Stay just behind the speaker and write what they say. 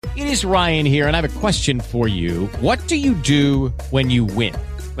It is Ryan here, and I have a question for you. What do you do when you win?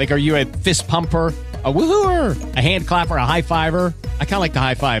 Like, are you a fist pumper, a woohooer, a hand clapper, a high fiver? I kind of like the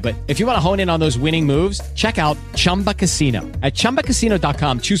high five, but if you want to hone in on those winning moves, check out Chumba Casino. At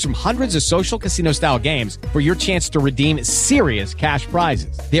ChumbaCasino.com, choose from hundreds of social casino-style games for your chance to redeem serious cash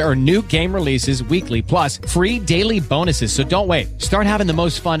prizes. There are new game releases weekly, plus free daily bonuses. So don't wait. Start having the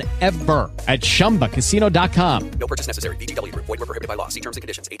most fun ever at ChumbaCasino.com. No purchase necessary. VGW. Void where prohibited by law. See terms and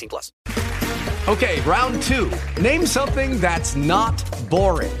conditions. 18+. Okay, round two. Name something that's not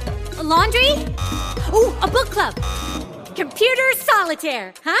boring. A laundry? Ooh, a book club. Computer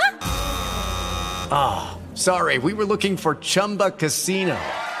solitaire, huh? Sorry, we were looking for Chumba Casino.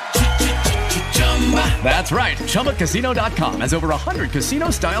 That's right. ChumbaCasino.com has over 100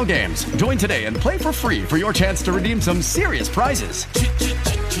 casino-style games. Join today and play for free for your chance to redeem some serious prizes.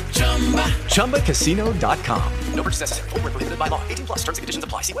 ChumbaCasino.com. No purchase necessary. Void where prohibited by law. 18+. Terms and conditions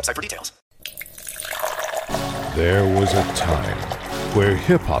apply. See website for details. There was a time where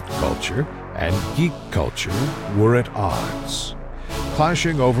hip-hop culture and geek culture were at odds,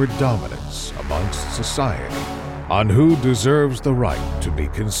 clashing over dominance amongst society on who deserves the right to be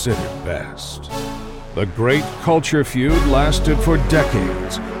considered best. The great culture feud lasted for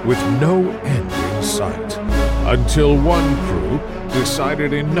decades with no end in sight, until one group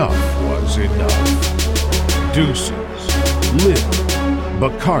decided enough was enough. Deuces, Lil,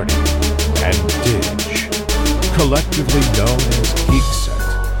 Bacardi, and Didge, collectively known as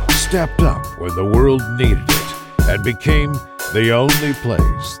Geekset, stepped up when the world needed it and became the only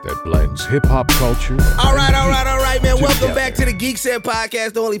place that blends hip-hop culture. All right, man. together. Welcome back to the Geek Set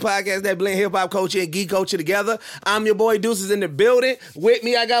Podcast, the only podcast that blend hip-hop culture and geek culture together. I'm your boy Deuces in the building. With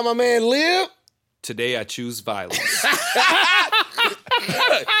me, I got my man Liv. Today I choose violence.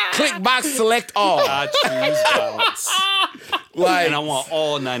 Click box, select all. I choose violence. And I want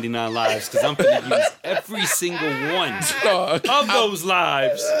all 99 lives because I'm going to use every single one of those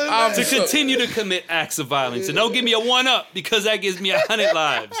lives to continue to commit acts of violence. And don't give me a 1-up because that gives me 100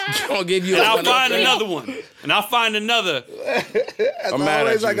 lives. I'll give you And a I'll 1-up. find another one. And I'll find another. As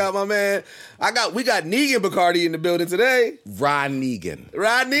always, I got my man. We got Negan Bacardi in the building today. Rod Negan.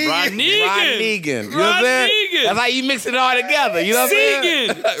 Rod Negan. Rod Negan. Rod Negan. You know what Rod I'm saying? Negan. That's how you mix it all together. You know what I'm saying?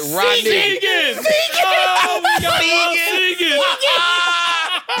 Segan. Rod Negan. Segan. Oh, we got Segan.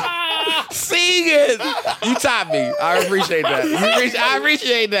 Segan. You taught me. I appreciate that. I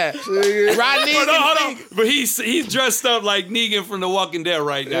appreciate that. Rod Negan. Hold on. But he's dressed up like Negan from The Walking Dead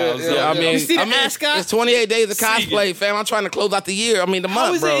right now. So. I mean, You see the mascot? it's 28 days of Segan. cosplay, fam. I'm trying to close out the year. I mean, the How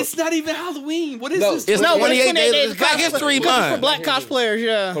month, is bro. it? It's not even Halloween. What is No, this? It's No, 28 days. days It's Black History For Month. black cosplayers,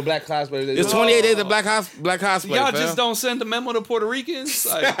 yeah. For black cosplayers. It's 28 days of black cosplay, Y'all fam. just don't send the memo to Puerto Ricans?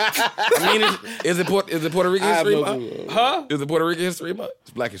 Like, I mean, is it Puerto Rican I have History no Month? clue. huh? Is it Puerto Rican History Month?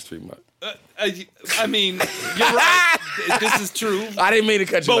 It's Black History Month. I mean, you're right. This is true. I didn't mean to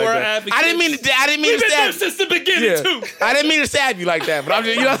cut you But like we're that. advocates. I didn't mean We've to been there stab. since the beginning, too. I didn't mean to stab you like that, but I'm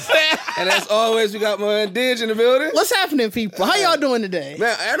just, you know what I'm saying? And as always, we got my man Didge in the building. What's happening, people? How y'all doing today?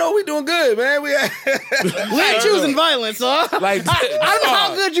 Man, I know we doing good, man. We ain't choosing violence, huh? Like, I don't know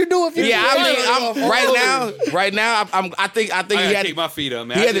how good you do if you yeah, choose I mean, violence. right now, I think I he gotta had kick my feet up,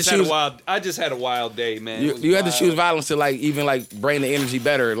 man. he I had to just, had choose- a wild, I just had a wild day, man. It was you had to wild. choose violence to like even like bring the energy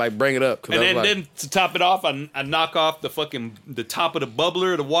better, like bring it up. 'cause And I was then to top it off, I knock off the top of the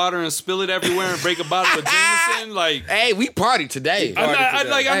bubbler, the water, and spill it everywhere, and break a bottle of Jameson. Like, hey, we party today. I'm not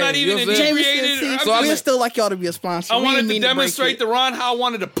Hey, even you know what I'm saying? inebriated. Jameson, I'm we just- still like y'all to be a sponsor. I We wanted didn't to mean break demonstrate it. to Ron how I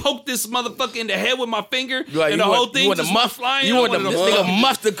wanted to poke this motherfucker in the head with my finger, Like, and the you whole want- thing you want just the muff- flying. you I want the- wanted to this muff. nigga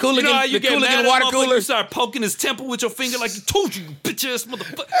muff the Cooligan- You know how you the get mad Cooligan at water motherfucker, cooler? You start poking his temple with your finger like you told you bitch ass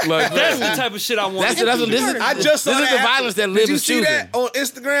motherfucker. Like, That's the type of shit I want. That's what this is. I just saw this is that the violence that Did Liv you is see choosing. that on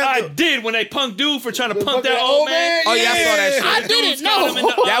Instagram? I did when they punked dude for trying to punk that fucking old man. Oh, yeah, I saw that shit. I didn't know.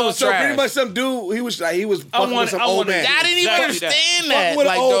 That was So trash. pretty much some dude, he was fucking with some old man. I didn't even Exactly understand Fucking that. with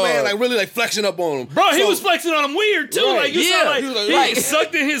Like, an old dog. man, like really like flexing up on him. Bro, he So- was flexing on him weird too. Right. Like you Yeah. saw, He was he like,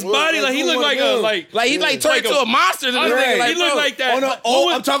 sucked in his body. Like he looked like a like he like turned like into a monster. I mean, Like, he looked bro. like that. Oh no! What Oh,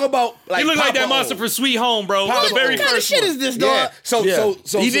 was- I'm talking about like he looked like that Papa monster O. for Sweet Home, bro. Papa The very O. What kind of first shit one. is this, Yeah. dog?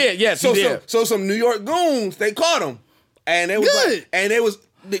 So He did. Yes, he so, did. So some New York goons, they caught him, and it was Good. like, and it was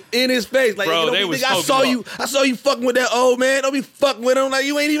in his face, like, Bro, you know, they was nigga, smoking I saw you fucking with that old man. Don't be fucking with him, like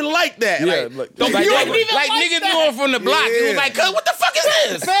you ain't even like that. Yeah, Like, like, you like, ain't even like niggas knew him from the block. It Yeah. was like, cuz, what the fuck is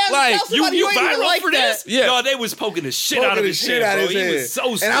this? Man, Like, tell somebody You ain't even viral like for that. this? Yeah. No, they was poking the shit out of fucking his the shit, out bro. of his He head. was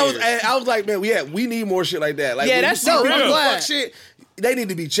so scared. And I was like, man, we need more shit like that. Like, Yeah, when that's you see dope. people I'm do glad. fuck shit. they need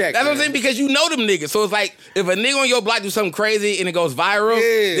to be checked. That's what I'm man. saying, because you know them niggas. So it's like, if a nigga on your block do something crazy and it goes viral,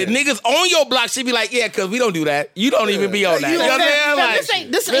 the niggas on your block should be like, yeah, because we don't do that. You don't even be on that. You know what I'm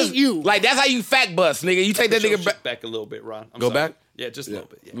saying? This ain't you. Like, that's how you fact bust, nigga. You take that nigga back a little bit, Ron. I'm Go sorry. back? Yeah, just a little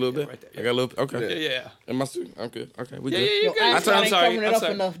bit. Yeah, a little bit? right there. I got a little, okay. Yeah. Am I still? I'm good. Okay, we Yeah, good. you good. Ascot ain't sorry. covering it up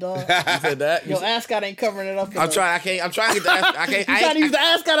enough, dog. You said that? Your Ascot ain't covering it up enough. I'm trying to get the Ascot. You trying to use the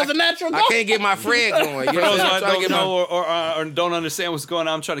Ascot as a natural I can't get my Fred going. For those that don't know or don't understand what's going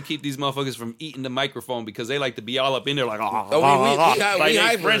on, I'm trying to keep these motherfuckers from eating the microphone because they like to be all up in there like, like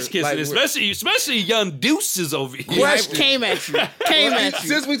they French kissing, especially young deuces over here. Came at you.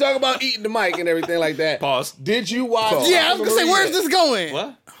 Since we talk about eating the mic and everything like that, Pause. Did you watch? Yeah, I was gonna say, where's this going?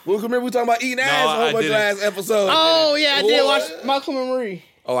 What? Well, remember we talking about eating ass a whole bunch of last episodes. Oh yeah, I did watch Malcolm and Marie.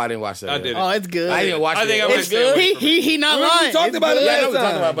 Oh, I didn't watch that. I did. Oh, it's good. I didn't watch it. I think I It's good. He not lying. We talked about it Yeah, I know last what you're talking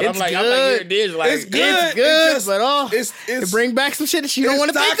time. about, but It's I'm like, good. here it is. Like, It's good. It's good, just- but it's it bring back some shit that you don't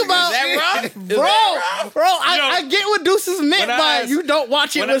want to think toxic. about. Is that Bro, I get what Deuces meant when I by asked- you don't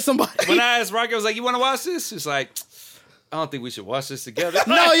watch it with somebody. When I asked Rocky, I was like, "You want to watch this?" It's like, I don't think we should watch this together.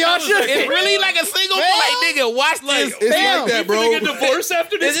 No, y'all should. it's really like a single like nigga. Watch this. It's like that, bro. You get divorced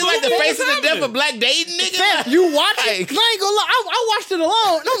after this. Is it like the movie? face of What's the death happening? of black dating nigga? Fam, you watch it? 'Cause I ain't gonna lie. I watched it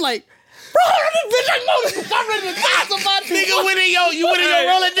alone, and I'm like, bro, this bitch ain't know this. I'm ready to die somebody. Nigga went in your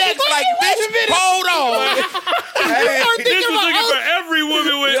Rolodex like, bitch, hold on. This was looking for every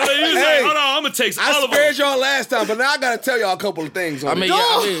woman with. He was like, hold on, I'm gonna take all I of them. spared y'all last time, but now I gotta tell y'all a couple of things. I mean,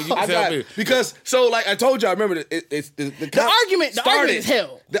 you can I tell got me. because so like I told y'all, remember it's the argument is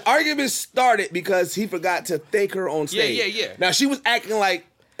hell. The argument started because he forgot to thank her on stage. Yeah. Now she was acting like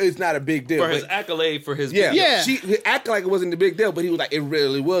it's not a big deal. For his but- accolade for his yeah, video. He acted like it wasn't a big deal, but he was like, it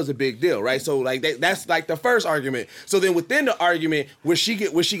really was a big deal, right? So like that's like the first argument. So then within the argument, where she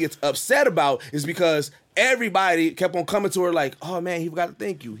gets upset about is because everybody kept on coming to her like, oh man, he forgot to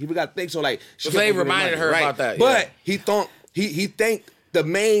thank you. He forgot to thank. So like, So they reminded her about that. But he thanked the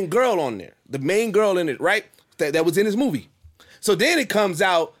main girl on there, the main girl in it, right? That was in his movie. So then it comes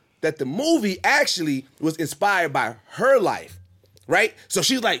out that the movie actually was inspired by her life. Right, so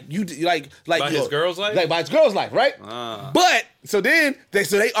she's like, By his girl's life? like by his girl's life, right? But so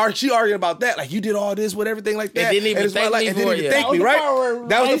she arguing about that, like you did all this with everything like that, didn't even it's my thank life, me and for didn't it even yet. thank me, right?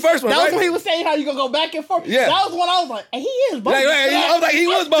 That was the first one, That right? was when he was saying how you gonna go back and forth. Yeah. That was when I was like, hey, he is bogus. I was like, he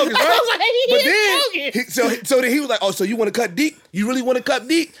was bogus, right? I was like, he is bogus. So then he was like, oh, so you want to cut deep? You really want to cut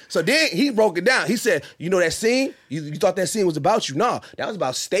deep? So then he broke it down. He said, you know that scene? You thought that scene was about you? Nah, that was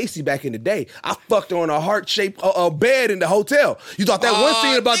about Stacy back in the day. I fucked her on a heart-shaped bed in the hotel. You thought that one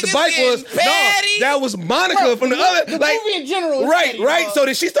scene about the niggas bike was getting petty. no, that was Monica from the other. The like, movie in general is right, petty, right. dog. So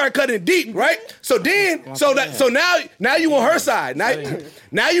then she started cutting deep, right? So then, so now you on her side.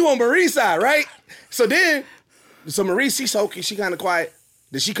 Now you on Marie's side, right? So Marie, she's okay. She kind of quiet.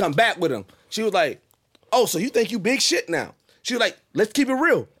 Then she come back with him. She was like, oh, so you think you big shit now? She was like, let's keep it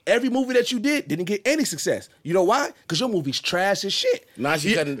real. Every movie that you didn't get any success. You know why? Because your movie's trash as shit. Now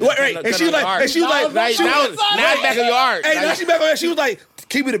she cutting. Right. And she was like, now she was it's back on your art. Hey, now she back on that. She was like,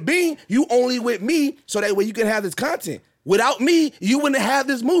 keep it a bean. You only with me, so that way you can have this content. Without me, you wouldn't have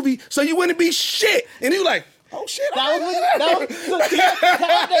this movie, so you wouldn't be shit. And he was like, oh shit.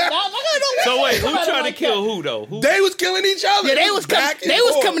 So wait, who tried to kill who though? Who? They was killing each other. Yeah, they was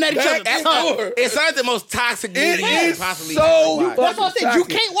coming at each other. It's not the most toxic movie you is can possibly so watch. That's what I said. You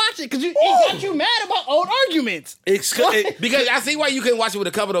can't watch it because it got you mad about old arguments. Because I see why you couldn't watch it with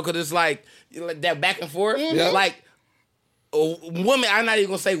a couple though, because it's like that back and forth. Mhm. Like women, I'm not even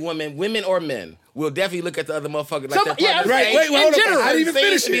gonna say women or men will definitely look at the other motherfucker like that. Right. Wait, hold on. I didn't even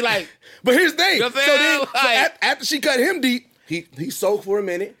finish Be it. like, but here's the thing. You know what I'm So saying? then, Like- after she cut him deep, he soaked for a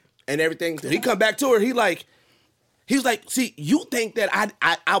minute and everything. He come back to her. He was like, see, you think that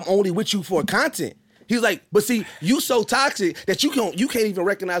I'm only with you for content. He's like, but see, you so toxic that you can't even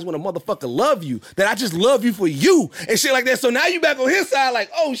recognize when a motherfucker love you. That I just love you for you and shit like that. So now you back on his side,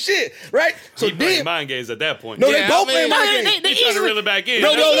 like, oh shit, right? So He playing mind games at that point. No, they both playing mind games. They trying to reel it back in.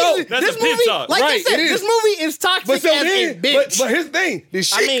 No. That's This a pimp movie, talk. like Right, I said, it is. this movie is toxic But so as a then, bitch. but here's the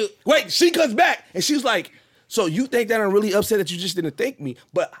thing. She comes back and she's like, so you think that I'm really upset that you just didn't thank me?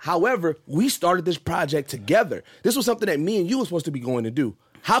 But however, we started this project together. This was something that me and you were supposed to be going to do.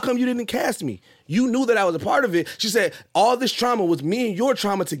 How come you didn't cast me? You knew that I was a part of it. She said, all this trauma was me and your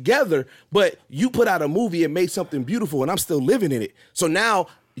trauma together, but you put out a movie and made something beautiful and I'm still living in it. So now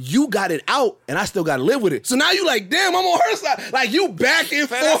you got it out, and I still got to live with it. So now you like, damn, I'm on her side. Like, you back and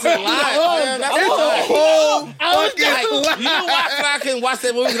forth. That's a lie. It's a whole fucking Like, you know why I couldn't watch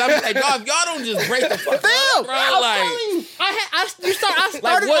that movie? Because I'm like, dog, y'all don't just break the fuck up, bro. I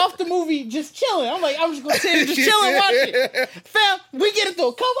started off the movie just chilling. I'm like, I'm just gonna sit and just chill and watch it. Fam, we get into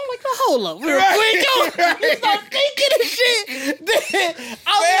a couple. I'm like, hold up, real quick. You start thinking and shit. Then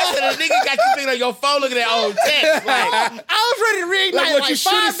The nigga got you thinking on your phone looking at old text. Like, I was ready to reignite what you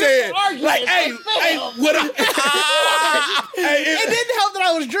should have 5 said. different arguments. Like, hey, what It didn't help that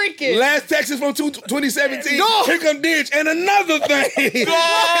I was drinking. Last Texas from 2017. No. Here come Ditch and another thing.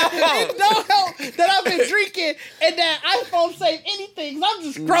 It don't help that I've been drinking and that iPhone save anything. 'Cause I'm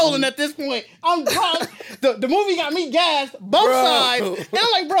just scrolling at this point. I'm drunk. The movie got me gassed, both sides. And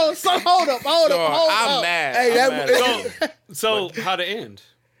I'm like, bro, son, hold up. I'm mad. Hey, I'm mad. So how'd it end?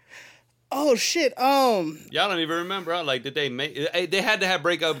 Oh shit. Y'all don't even remember. Like, did they make? They had to have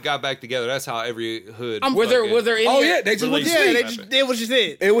breakup, got back together. That's how every hood. Was there any? Oh yeah, they just went to sleep. It was just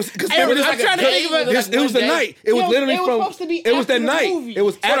it. It was because I'm trying to think of it. it was the night. It was literally it was from. supposed to be It was after that the night. movie. It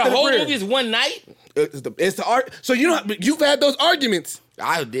was So after the whole prayer. movie is one night? It's the art. So you know you've had those arguments.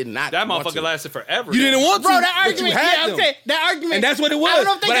 I did not. That want motherfucker to. lasted forever. You didn't want to, Bro, that but argument, you had I'm them. saying, that argument. And that's what it was. I don't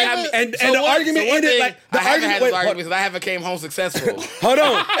know if they But gave I- it- and the argument ended like the I haven't argument. had Wait, those arguments because I haven't came home successful. hold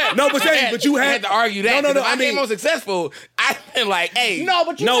on. No, but you I had had to argue that. No. If I I mean, came home successful, I've been like, hey. No,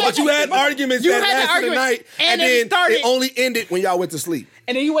 but you had arguments You that had the lasted the argument, night, and it then started, it only ended when y'all went to sleep.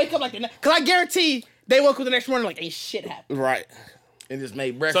 and then you wake up like the because I guarantee they woke up the next morning like ain't shit happened. Right. And just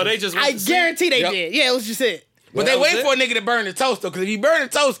made breakfast. So they just. Went I to sleep? guarantee they Yep. did. Yeah, it was just it. But they wait for a nigga to burn the toast though, because if you burn the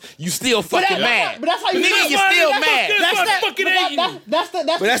toast, you still fucking mad. But that's how you nigga, know. you still That's mad. That's why I that, fucking but hate you. that's the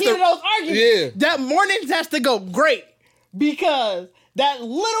that's key to the- those arguments. Yeah. That morning has to go great because that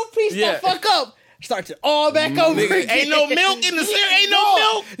little piece that fuck up starts it all back over. Nigga, again. ain't no milk in the cereal. Ain't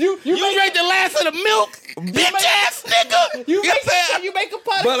no milk. You drank the last of the milk, bitch ass nigga. You know what I'm saying? make a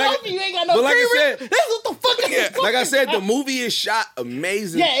pot of But like- coffee, you ain't got no but like I creamer. said- That's what the fuck is Like I said, the movie is shot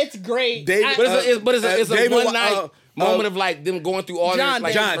amazing. Yeah, it's great. David- But it's a David one Wa- night moment of like them going through all John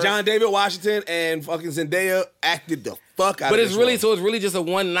this. Like, John David Washington and fucking Zendaya acted the fuck out But of it's this really role. so it's really just a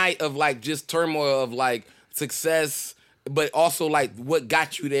one night of like just turmoil of like success, but also like what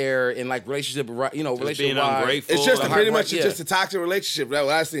got you there and like relationship, you know, Just relationship being ungrateful. It's just Like, pretty much yeah. just a toxic relationship. That's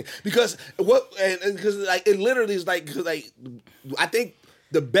what I see. Because because like it literally is like cause like I think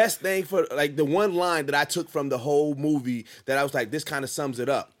the best thing for like the one line that I took from the whole movie that I was like this kind of sums it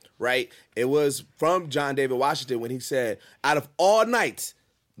up. Right? It was from John David Washington when he said, "Out of all nights,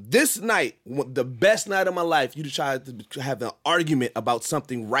 this night, the best night of my life, you try to have an argument about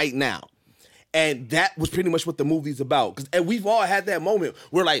something right now." And that was pretty much what the movie's about. And we've all had that moment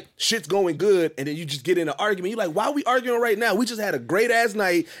where like shit's going good and then you just get in an argument. You're like, why are we arguing right now? We just had a great ass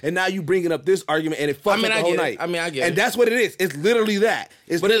night and now you bringing up this argument and it fucks up the whole night. I get it. And that's what it is. It's literally that.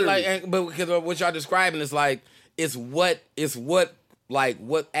 It's But it's literally- like, but because what y'all describing is like, it's what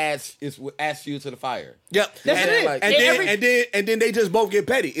adds you to the fire. Yep. That's and, it. Like, and then they just both get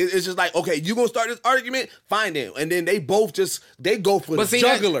petty. It's just like, okay, you gonna start this argument? Fine then. And then they both go for the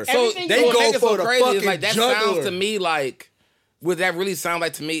jugular. So Everything they so go make it for so the crazy is fucking like that jugular. sounds to me like what that really sounds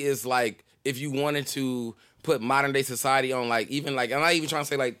like to me is like if you wanted to put modern day society on like even like I'm not even trying to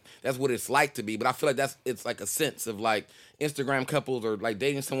say like that's what it's like to be, but I feel like it's like a sense of like Instagram couples or like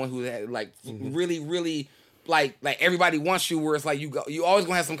dating someone who had like really like everybody wants you where it's like you always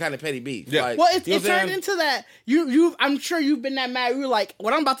gonna have some kind of petty beef. Yeah. Like, Well, it you know what I'm turned saying? into that. You I'm sure you've been that mad. You're like,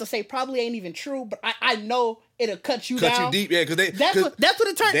 what I'm about to say probably ain't even true, but I know it'll cut you Cut down. you deep, yeah, because That's what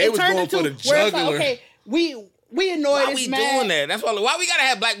it turned. they It was turned going into for the where it's like, jugular. okay, we annoyed. Why it's we mad. doing that? That's why we gotta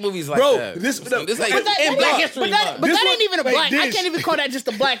have black movies like Bro, that. this like but that- in but Black that- History But Month. that This ain't one- even a wait, black. I this- can't even call that just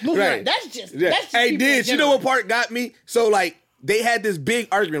a black movie. Right. That's just. Yeah. That's just Hey, people in Diz, you know general. what part got me? So like they had this big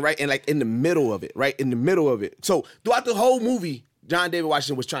argument, right? And like in the middle of it, right? In the middle of it. So throughout the whole movie, John David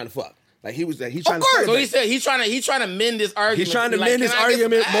Washington was trying to fuck. Like he's trying to So celebrate. he said he's trying to mend this argument. He's trying to Like, mend his can I get some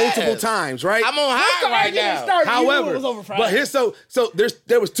argument ass? multiple times, right? I'm on Once high the right argument now. started, you knew it However, was over for but us. here's so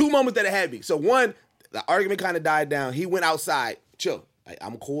there was two moments that it had me. So one, the argument kind of died down. He went outside, chill. Like,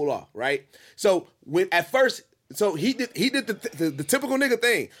 I'm cool off, right? So when at first, so he did the typical nigga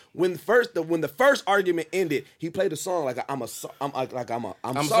thing. When the first argument ended, he played a song like I'm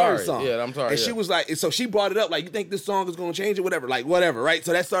sorry song. Yeah, I'm sorry, And yeah. she was like, so she brought it up like, you think this song is gonna change it, whatever, like whatever, right?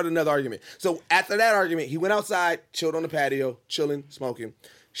 So that started another argument. So after that argument, he went outside, chilled on the patio, chilling, smoking.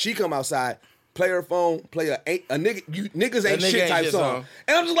 She come outside, play her phone, play a nigga, niggas ain't shit type song.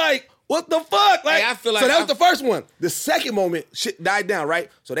 And I'm just like, what the fuck? Like, Hey, I feel like so that was the first one. The second moment, shit died down, right?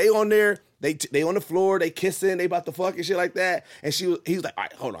 So they on there, They on the floor, they kissing, they about to fuck and shit like that. And he was like, all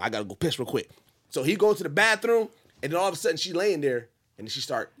right, hold on, I gotta go piss real quick. So he goes to the bathroom, and then all of a sudden she laying there, and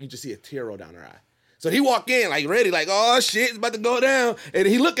then you just see a tear roll down her eye. So he walk in like ready, like, oh shit, it's about to go down. And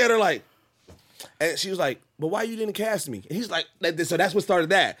he look at her like, and she was like, but why you didn't cast me? And he's like, so that's what started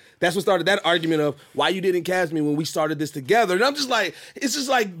that. That's what started that argument of why you didn't cast me when we started this together. And I'm just like, it's just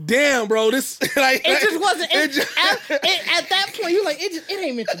like, damn, bro, this like it just wasn't. At that point, you like, it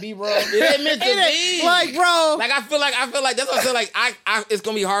ain't meant to be, bro. It ain't meant to be. Like, bro. Like I feel like that's what I feel like. I it's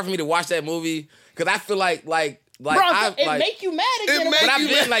gonna be hard for me to watch that movie because I feel like. Bro, it make you mad again. But I've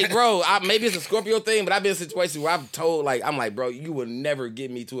been like, bro, maybe it's a Scorpio thing, but I've been in situations where I've told, like, I'm like, bro, you will never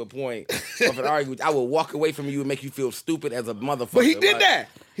get me to a point of an argument. I will walk away from you and make you feel stupid as a motherfucker. But he did that.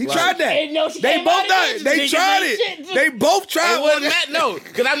 He tried that. They both done. They tried it. They both tried. It wasn't that, no,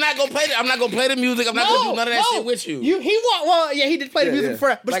 because I'm not gonna play. I'm not gonna play the music. I'm not gonna do none of that shit with you. He did play the music for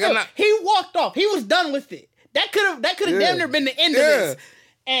that, but like, still, he walked off. He was done with it. That could have damn near been the end of this.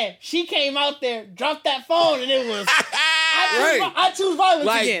 And she came out there, dropped that phone, and it was I choose violence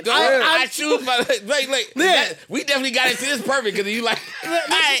again. I choose violence. We definitely got into this perfect because you like.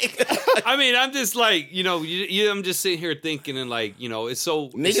 I mean, I'm just like, I'm just sitting here thinking and like, it's so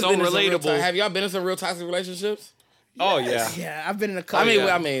relatable. Have y'all been in some real toxic relationships? Oh yeah, yeah. I've been in a couple.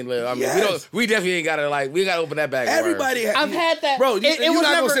 I mean, we definitely ain't gotta we gotta open that back. Everybody, I've had that, bro. You're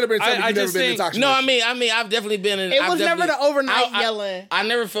not gonna sit up and tell me you've never been in a toxic. No, I mean, I've definitely been in. It was never the overnight yelling. I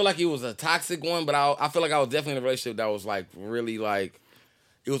never feel like it was a toxic one, but I feel like I was definitely in a relationship that was like really like.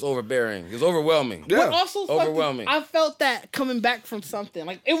 It was overbearing. It was overwhelming. Yeah. But also overwhelming. I felt that coming back from something.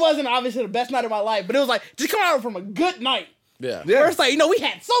 Like, it wasn't obviously the best night of my life, but it was like, just coming out from a good night. Yeah. First, like, we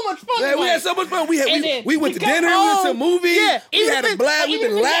had so much fun. Yeah, we had so much fun. We went to dinner, we went to a movie. Yeah. We had a blast. We've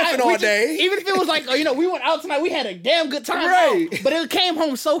been laughing all day. Even if it was like, we went out tonight, we had a damn good time. Right. Out, but it came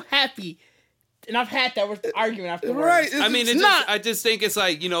home so happy. And I've had that argument afterwards. Right. I mean, I just think it's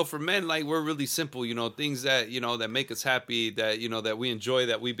like, for men, like, we're really simple, things that, that make us happy, that, that we enjoy,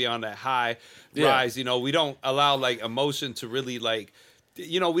 that we be on that high rise. We don't allow, like, emotion to really, like,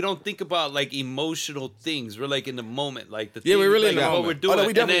 we don't think about like emotional things. We're like in the moment, like the we're really in the what moment. we're doing.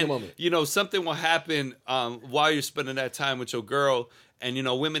 We definitely in the moment. Something will happen while you're spending that time with your girl, and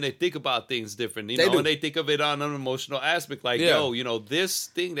women, they think about things different. And they think of it on an emotional aspect, like this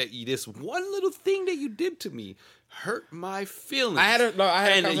one little thing that you did to me hurt my feelings. I had a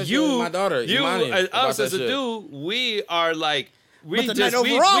conversation with my daughter. Us as a dude, we are like we take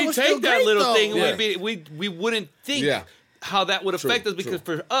that little thing, and we wouldn't think. Yeah. How that would affect us, because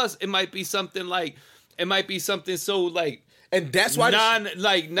for us it might be something so like, and that's why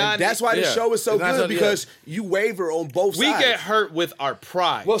that's why the show is so good, because you waver on both sides. We get hurt with our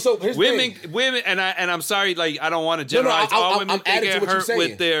pride. Well, so here's women, and I'm sorry, like I don't want to generalize all women. They get hurt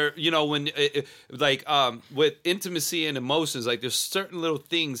with their, when with intimacy and emotions. Like there's certain little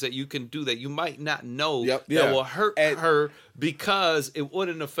things that you can do that you might not know that will hurt her. Because it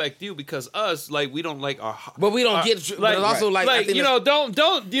wouldn't affect you, because us, like, we don't like our, but we don't get, but it's also like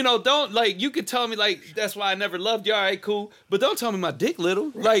don't like, you could tell me like that's why I never loved you. All right, cool, but don't tell me my dick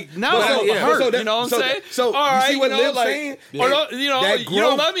little. Like now it's hurt. You know what I'm saying? So all right, you see what Liv's saying? Or you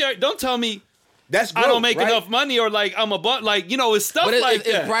don't love me. Don't tell me. That's growth, I don't make enough money, or like I'm a it's stuff like that.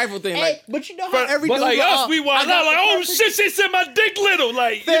 It's prideful thing. Hey, but you know how every dude like us, we wild out like, oh shit, she said my dick little,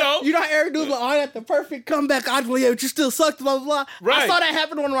 like you know how every dude's like, oh, I got the perfect comeback. I but you still sucked, blah blah blah. Right. I saw that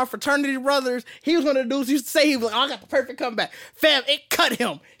happen to one of my fraternity brothers. He was one of the dudes who used to say he was like, oh, I got the perfect comeback. Fam, it cut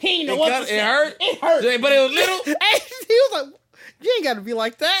him. He ain't know what to say. It hurt. It hurt, but it was little. And he was like, you ain't got to be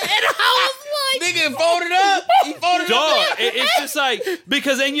like that. And I was like, nigga, folded up. He folded up. It's just like,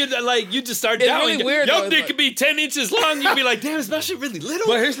 because then you just start doubting. Really weird, your dick could be 10 inches long. You'd be like, damn, is my shit really little?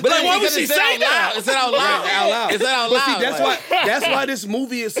 But here's the thing, why would she say that? It's out loud. It's out loud. But see, that's why this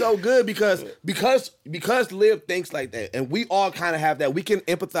movie is so good, because Liv thinks like that, and we all kind of have that. We can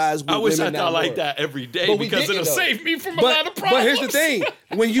empathize with women. I wish I thought like that every day, because it'll save me from a lot of problems. But here's the thing,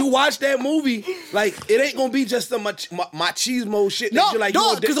 when you watch that movie, like, it ain't gonna be just so much machismo shit. No,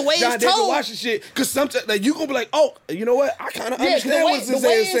 because the way it's told, watching shit, because sometimes like you gonna be like, oh, you know what? I kind of understand what this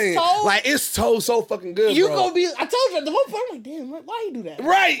is saying. Like, it's told so fucking good. You gonna be? I told you at the one point, I'm like, damn, why you do that?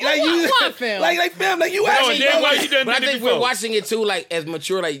 Right? Like, why, fam? Like fam, like you actually. Why you done but I think we're watching it too, like as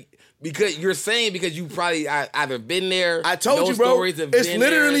mature, like Because you're saying because you probably either been there. I told those you, bro. stories have It's been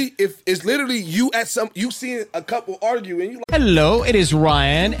literally there. it's literally you at you seen a couple argue and you like. Hello, it is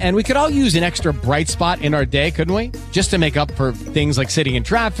Ryan, and we could all use an extra bright spot in our day, couldn't we? Just to make up for things like sitting in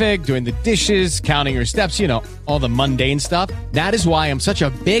traffic, doing the dishes, counting your steps, all the mundane stuff. That is why I'm such a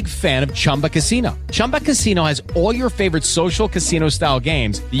big fan of Chumba Casino. Chumba Casino has all your favorite social casino-style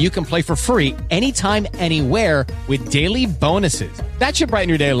games that you can play for free anytime, anywhere with daily bonuses. That should brighten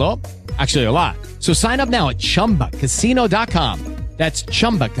your day a little. Actually, a lot. So sign up now at ChumbaCasino.com. That's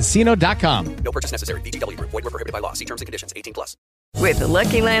ChumbaCasino.com. No purchase necessary. VGW Group. Void where prohibited by law. See terms and conditions. 18+. With the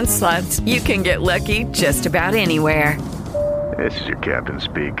Lucky Land Slots, you can get lucky just about anywhere. This is your captain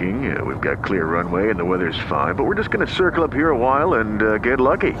speaking. We've got clear runway and the weather's fine, but we're just going to circle up here a while and get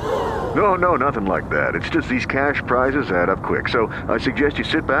lucky. No, nothing like that. It's just these cash prizes add up quick. So I suggest you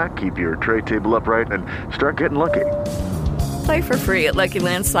sit back, keep your tray table upright, and start getting lucky. Play for free at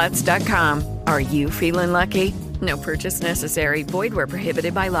LuckyLandSlots.com. Are you feeling lucky? No purchase necessary. Void where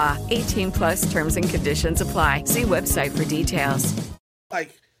prohibited by law. 18+ terms and conditions apply. See website for details.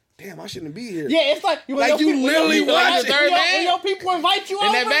 Like, damn, I shouldn't be here. Yeah, it's like you literally watch it. When your people invite you in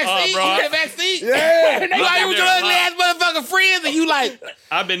over. that back seat. bro. In that back seat. Yeah. You like with your ugly ass motherfucking friends, and you like.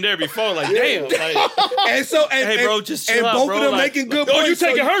 I've been there before. Like, damn. Like, And so, hey, bro, just chill and out, both bro. of them Like, making good oh, points. you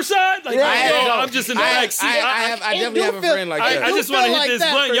taking her side? Like, Right. I'm just in the back seat. I definitely have a friend like that. I just want to hit like this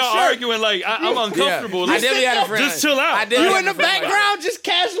that blunt. for Y'all sure. arguing like I'm uncomfortable. I definitely had a friend. Just chill out. I definitely You had in the a friend like that. background just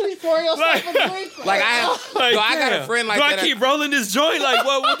casually pouring yourself a drink. Like I have, Like, no, I got a damn. friend like do that. I keep rolling this joint? Like,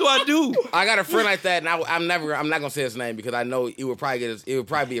 what do I do? I got a friend like that, and I'm not gonna say his name because I know it would probably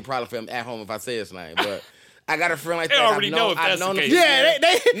be a problem for him at home if I say his name. But I got a friend like They that. already know if that's the case. Yeah,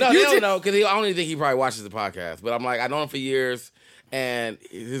 No, they don't know because I don't even think he probably watches the podcast. But I'm like, I know him for years, and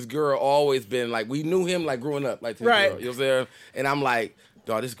his girl always been like, we knew him like growing up, like his Right. girl, you know what I'm saying? And I'm like,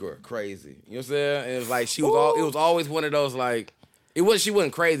 dog, this girl crazy, you know what I'm saying? And it was like it was always one of those like. She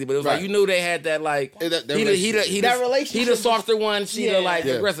wasn't crazy, but it was like you knew they had that like he That relationship. He the softer one, she the like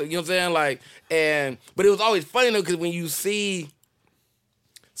Yeah. aggressive. You know what I'm saying? But it was always funny though because when you see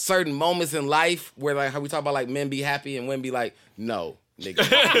certain moments in life where like how we talk about like men be happy and women be like no, nigga.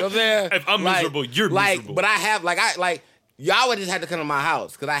 You know what I'm saying? If I'm miserable, you're miserable. But I have y'all would just have to come to my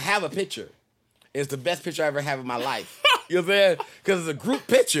house because I have a picture. It's the best picture I ever have in my life. You know what I'm saying? Because it's a group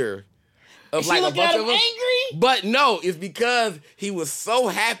picture. Of like a bunch of them. Angry? But no, it's because he was so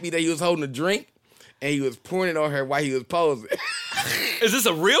happy that he was holding a drink and he was pouring it on her while he was posing. Is this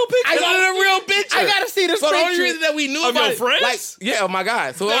a real picture? I got a real picture. I gotta see this so picture. the only reason that we knew Of about your it, friends? like, yeah, oh my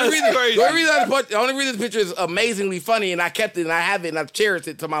God. So the That's only crazy. the only reason this picture is amazingly funny and I kept it and I have it and I've cherished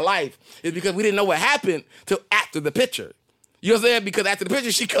it to my life is because we didn't know what happened till after the picture. You know what I'm saying? Because after the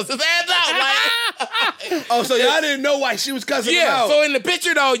picture, she cussed his ass out. Like, Oh, so y'all didn't know why she was cussing him yeah. out. So in the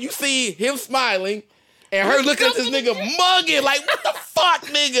picture though, you see him smiling. And her looking at this nigga mugging, like, what the fuck,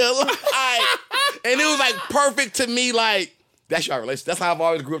 nigga? Like, and it was, like, perfect to me, like, that's your relationship. That's how I've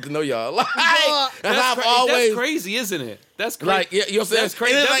always grew up to know y'all. Like, that's how I've always... That's crazy, isn't it? That's crazy. Like, you know what I'm saying? That's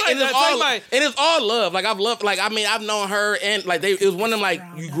crazy. And it's all love. Like, I've loved, like, I mean, I've known her, and, like, it was one of them, like,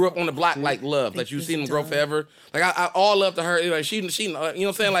 you grew up on the block, like, love. Like, you've seen them grow forever. Like, I all love to her. Like, she, you know what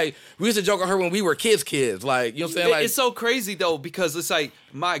I'm saying? Like, we used to joke on her when we were kids. Like, you know what I'm saying? Like, it's so crazy, though, because it's like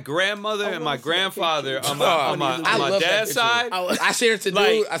my grandmother and my grandfather on my dad's side. I said it to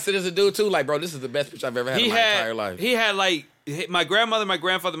dude. I said it to dude, too. Like, bro, this is the best picture I've ever had in my entire life. He had, like, my grandmother, my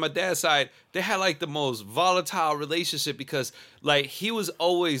grandfather, my dad's side, they had, like, the most volatile relationship because, like, he was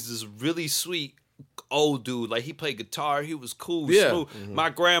always this really sweet old dude. Like, he played guitar. He was cool, smooth. Mm-hmm. My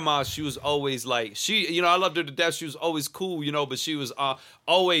grandma, she was always, like, I loved her to death. She was always cool, but she was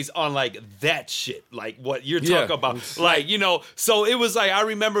always on, like, that shit. Like, what you're talking about. Like, so it was, like, I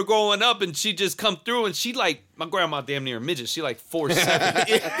remember growing up, and she just come through, and she, like, my grandma damn near a midget. She, like, 4'7". Like,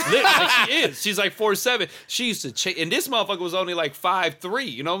 she is. She's, like, 4'7". She used to chase, and this motherfucker was only, like,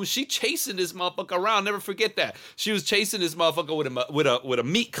 5'3", She chasing this motherfucker around. Never forget that. She was chasing this motherfucker with a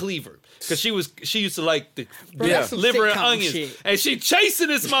meat cleaver. Because she used to like the liver and onions. Shit. And she chasing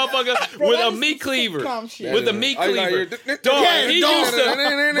this motherfucker with a meat cleaver. With a meat cleaver.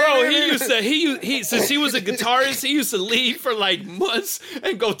 Since he was a guitarist, he used to leave for like months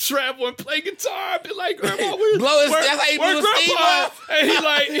and go travel and play guitar. I'd be like, Grandma, where's Grandpa? And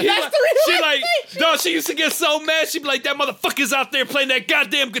she used to get so mad, she'd be like, that motherfucker's out there playing that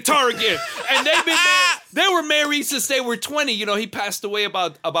goddamn guitar again. And they were married since they were 20. He passed away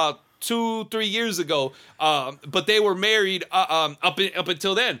about 2-3 years ago, but they were married up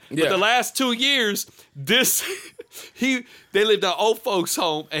until then. Yeah. But the last 2 years, they lived at old folks'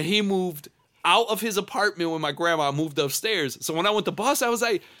 home, and he moved out of his apartment when my grandma moved upstairs. So when I went to Boston, I was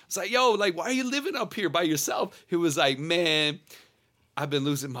like, yo, like, why are you living up here by yourself? He was like, man, I've been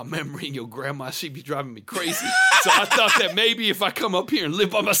losing my memory, and your grandma, she be driving me crazy. So I thought that maybe if I come up here and live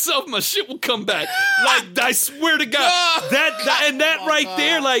by myself, my shit will come back. Like, I swear to God, that right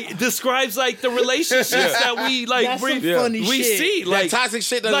there, like, describes like the relationships that we like. That's some funny we shit. see like that toxic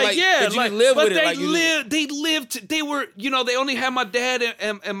shit. That, like yeah, that you like, live but with they it. They lived. They were, you know, they only had my dad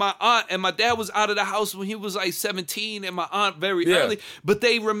and my aunt, and my dad was out of the house when he was like 17, and my aunt very early. But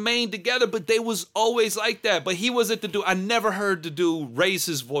they remained together. But they was always like that. But he wasn't the dude. I never heard the dude raise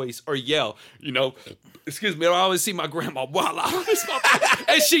his voice or yell. You know, excuse me. I always see my grandma wild out,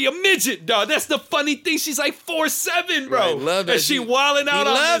 and she a midget, dog. That's the funny thing. She's like 4'7", bro. Right, love that. And she wilding out. He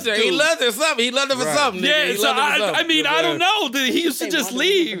on loves this her. dude. He loved her something. He loved her for something. Yeah, He so loved her for something. I mean, I don't know. He used to just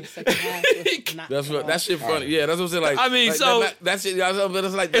leave. That shit funny. Yeah, that's what I'm saying. Like, I mean, like, so that shit. But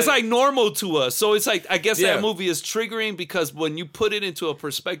it's like it's like normal to us. So it's like, I guess that movie is triggering because when you put it into a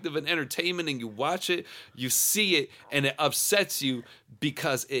perspective of entertainment and you watch it, you see it and it upsets you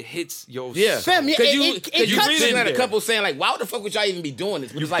because it hits your Fam, because you been had a there. couple saying like, why the fuck would y'all even be doing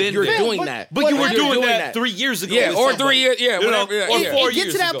this? But it's like been you're there. doing that. But you were You're doing that 3 years ago. Yeah, with or somebody. 3 years. Yeah, You know, whatever. or Yeah. 4 It years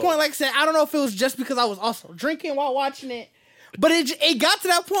get to that ago. point, like I said, I don't know if it was just because I was also drinking while watching it, but it got to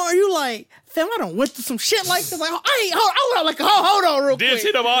that point where you like, fam, I done went through some shit like this. Like, I went like, hold on real quick. Diz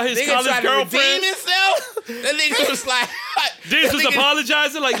hit up all his Nigga college tried to redeem girlfriends. himself. That nigga was like, Diz was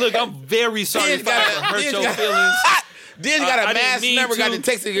apologizing. Like, look, I'm very sorry if I ever hurt your feelings. Diz got I a didn't mask, mean never got to. to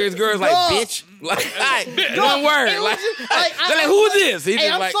text his girls like, bitch. Like, one word. It was Like, just, like, they're like, who is this? He Hey,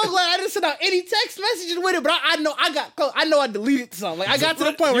 just I'm like, so glad I didn't send out any text messages with it, but I know I deleted something. Like I got to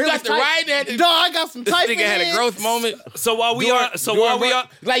the point where you it got was to write that. No, I got some This typing. nigga had a in. growth moment. So while we are,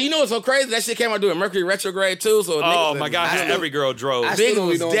 like, you know what's so crazy? That shit came out doing Mercury retrograde too. So oh my gosh, every girl drove. Nigga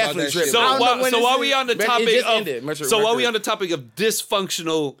was definitely tripping. So while we on the topic while we on the Mercury. topic of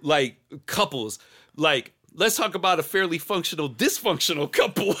dysfunctional like couples, like let's talk about a fairly functional dysfunctional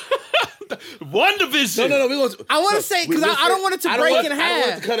couple. WandaVision. No. I want to say because I don't want it to break in I don't want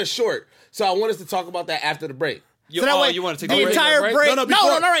half. it to cut it short. So I want us to talk about that after the break. So that way, you want to take the a break? entire break? No, No,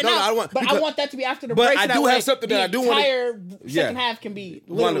 before- not right no, now. I want- but I because- want that to be after the but break. I so that do way have something that I do the wanna- entire Yeah. second half can be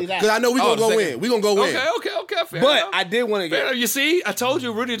literally that. Because I know we're going to go in. We're going to go in. Okay. Fair But enough. I did want to Fair get... enough. You see, I told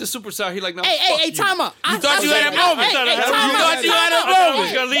you, Rudy the superstar. He like, no. Hey, time out. You thought you had a moment. Hey, time You out. thought you had a I was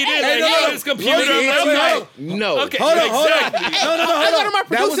moment. gonna lead in. Hey, Like, no, his computer. Look, I'm like, look, No. okay, Hold on. exactly. No, I go to my That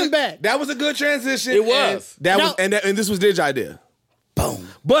was producing bag. That was a good transition. It was. And this was Dig's idea. Boom.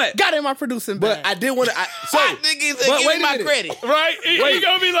 But Got in my producing bag. But I did want to. So Hot niggas but give me wait a my minute. credit. Right? He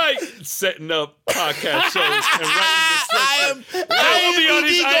gonna be like setting up podcast shows and writing the script. I will be on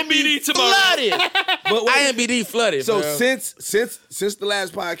his IMBD tomorrow. Flooded. But wait, IMBD flooded. so bro. since the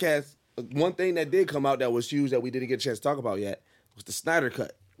last podcast, one thing that did come out that was huge that we didn't get a chance to talk about yet was the Snyder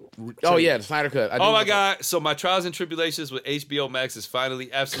Cut. Oh yeah, the Snyder Cut. I do Oh my know. God! So my trials and tribulations with HBO Max is finally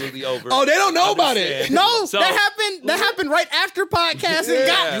absolutely over. Oh, they don't know about it. Understand. No, So- that happened right after podcast. Yeah. And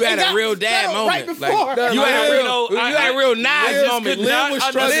got, You had it a got real dad settled moment. right before. Like, you had a Liv, real, I- you had a real Nas Liv moment. could not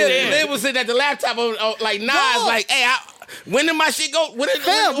understand. Liv was sitting at the laptop like Nas, No. like, hey, when did my shit go? When did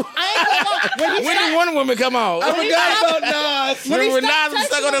Fam, I ain't gonna lie. when did Wonder Woman come on? I forgot about Nas. When he Remember stopped Nas was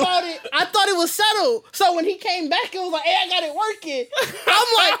stuck texting on the. about it, I thought it was settled. So when he came back, it was like, hey, I got it working. I'm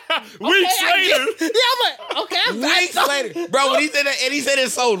like, Weeks okay, I later. get- Yeah, I'm like, okay, I'm back. Weeks later, bro. When he said that, and he said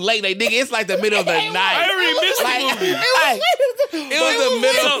it so late, like nigga, it's like the middle of the night. I already missed Like, the movie. it was the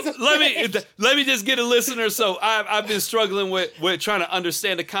middle. So let me just get a listener. So I've been struggling with trying to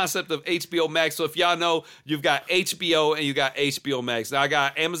understand the concept of HBO Max. So if y'all know, you've got HBO and you got HBO Max. Now I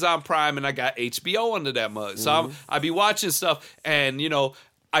got Amazon Prime and I got HBO under that mug. So I be watching stuff, and you know,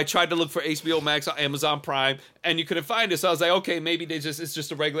 I tried to look for HBO Max on Amazon Prime, and you couldn't find it. So I was like, okay, maybe it's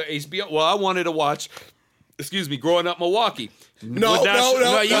just a regular HBO. Well, I wanted to watch. Excuse me, Growing Up Milwaukee. No,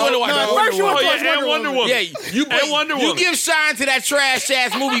 you want to watch First you want to watch and Wonder Woman. Yeah, you And Wonder Woman. You give shine to that trash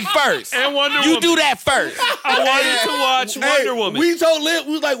ass movie first. And Wonder You Woman. do that first. I wanted to watch Wonder Woman. We told Liv,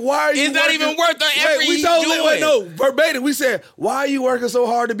 we was like, why are you It's not working- even worth the effort We he's told Liv, doing. no, verbatim, we said, why are you working so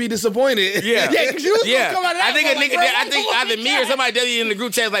hard to be disappointed? Yeah, because you was gonna yeah. come out of that I think a one like, nigga. bro, I think what either the me fuck or somebody tell you in the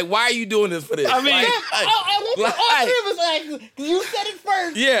group chat is like, why are you doing this for this? I mean, Like, All three of us like, you said it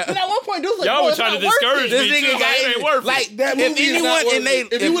first. Yeah. And at one point, dude was like, Y'all bro, were it's trying not to worth discourage it. this me too. nigga Like, got it ain't worth it. like That if movie is anyone not worth and they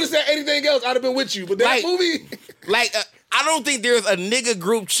it. If you would have said anything else, I'd have been with you. But that Like- movie, like I don't think there's a nigga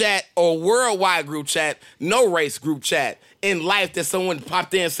group chat or worldwide group chat, no race group chat in life that someone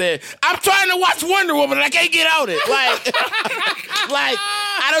popped in and said, I'm trying to watch Wonder Woman and I can't get out it. Like,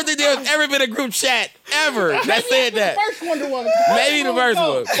 I don't think there's ever been a group chat ever that said that. First Wonder Woman. Maybe the first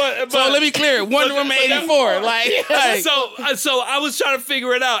one. But so let me clear it. Wonder Woman 84. So I was trying to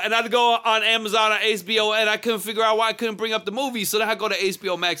figure it out, and I'd go on Amazon or HBO, and I couldn't figure out why I couldn't bring up the movie. So then I go to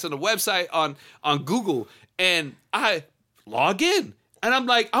HBO Max on the website on Google, and I log in. And I'm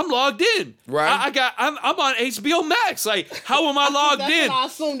like, I'm logged in. Right. I'm on HBO Max. Like, how am I logged in? I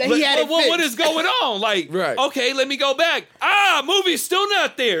assumed that he had it what is going on? Like, okay, let me go back. Movie's still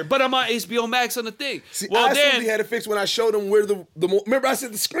not there, but I'm on HBO Max on the thing. See, I assumed he had it fixed when I showed him where the remember I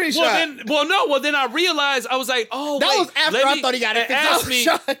said the screenshot. Then I realized I was like, that was after I thought he got it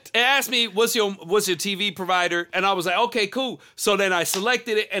fixed. It asked me, what's your TV provider? And I was like, okay, cool. So then I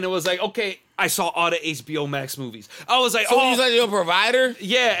selected it, and it was like, okay, I saw all the HBO Max movies. I was like, so you said your provider?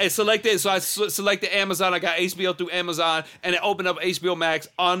 Yeah, it selected. So I selected Amazon. I got HBO through Amazon, and it opened up HBO Max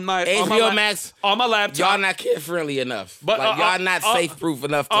on my Max on my laptop. Y'all not kid friendly enough. But y'all not safe proof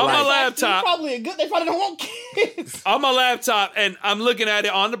enough to on like. my laptop. They probably don't want kids. On my laptop, and I'm looking at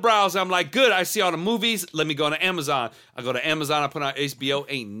it on the browser. I'm like, good. I see all the movies. Let me go to Amazon. I go to Amazon. I put on HBO.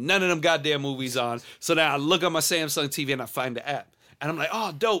 Ain't none of them goddamn movies on. So now I look on my Samsung TV and I find the app. And I'm like,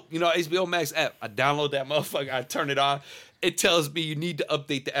 oh, dope. HBO Max app. I download that motherfucker. I turn it on. It tells me you need to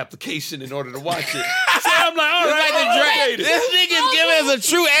update the application in order to watch it. So I'm like, all right, this nigga's giving us a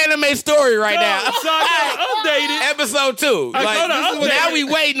true anime story right now. So I gotta update it. Episode 2. Now we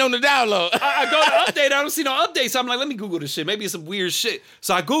waiting on the download. I go to update. I don't see no updates. So I'm like, let me Google this shit. Maybe it's some weird shit.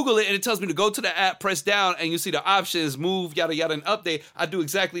 So I Google it, and it tells me to go to the app, press down, and you see the options, move, yada, yada, and update. I do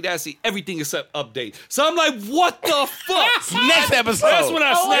exactly that. I see everything except update. So I'm like, what the fuck? Next episode. That's when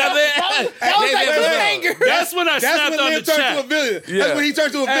I snapped. That's when I snapped on the chat. To a villain. Yeah. That's when he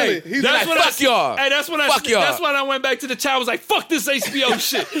turned to a villain. He's like, fuck y'all. Hey, that's when I went back to the chat. I was like, fuck this HBO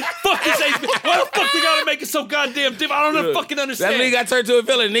shit. Fuck this HBO. Why the fuck they gotta make it so goddamn different? I don't fucking understand. That's when he got turned to a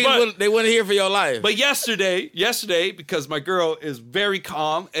villain. Niggas they wouldn't hear for your life. But yesterday, because my girl is very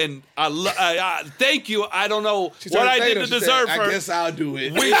calm, and I thank you. I don't know what I did to deserve her. I guess I'll do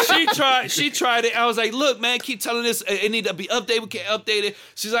it. She tried it. I was like, look, man, keep telling this. It need to be updated. We can't update it.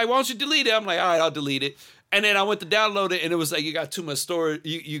 She's like, why don't you delete it? I'm like, all right, I'll delete it. And then I went to download it, and it was like, you got too much storage.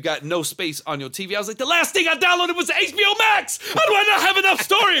 You got no space on your TV. I was like, the last thing I downloaded was HBO Max. How do I not have enough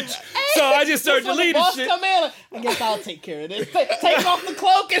storage? So I just started deleting shit. Come in, I guess I'll take care of this. Take off the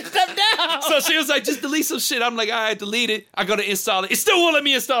cloak and step down. So she was like, just delete some shit. I'm like, all right, delete it. I go to install it. It still won't let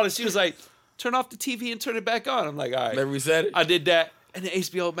me install it. She was like, turn off the TV and turn it back on. I'm like, all right. Let me reset it. I did that, and then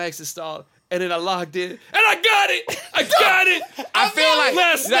HBO Max installed. And then I logged in, and I got it. I feel like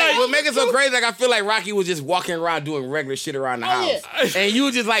last night. What makes it so crazy? Like I feel like Rocky was just walking around doing regular shit around the house, and you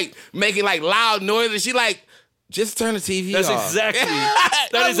were just like making like loud noises. She like. Just turn the TV That's off. Exactly.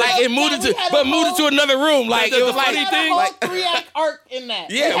 That is like it moved it to another room. Like it was like funny thing. Like 3-act arc in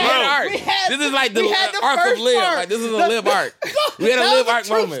that. Yeah, we had arc. This is like the arc of Liv. Like this is a Liv arc. We had a Liv arc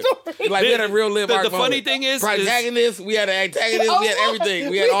moment. Like we had a real Liv arc moment. The funny thing is, protagonist. We had an antagonist. We had everything.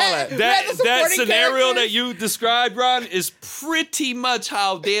 We had all that. That scenario that you described, Ron, is pretty much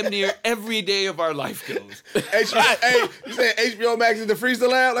how damn near every day of our life goes. Hey, you said HBO Max is the freezer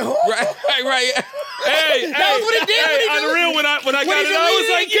lab? Like, right. Hey, what it did. On the real, when I got it, I was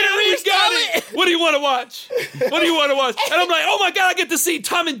like, yeah, we got it. What do you want to watch? And I'm like, oh my God, I get to see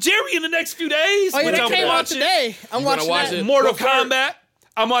Tom and Jerry in the next few days. Oh yeah, that came out today. I'm watching that. Mortal Kombat.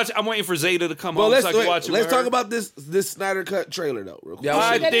 I'm waiting for Zeta to come home so I can watch it. Let's talk about this Snyder Cut trailer though, real quick.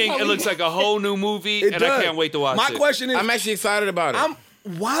 I think it looks like a whole new movie, and I can't wait to watch it. My question is, I'm actually excited about it.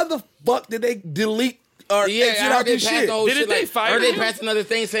 Why the fuck did they delete? I heard they passed the whole shit. They fire they passed another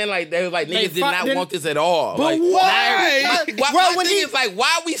thing saying like they was like niggas did not want this at all. But like, why? My thing is like,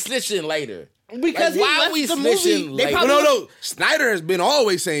 why are we snitching later? Because like, why are we snitching later? No. Snyder has been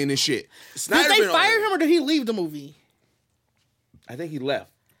always saying this shit. Did they fire him or did he leave the movie? I think he left.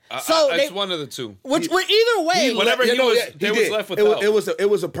 So it's one of the two. Either way, whatever he was left with. It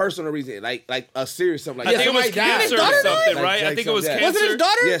was a personal reason, like a serious something like that. I think it was cancer or something, right? I think it was cancer. Was it his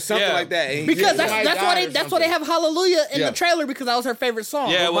daughter? Yeah, something like that. Because that's why they have Hallelujah in the trailer because that was her favorite song.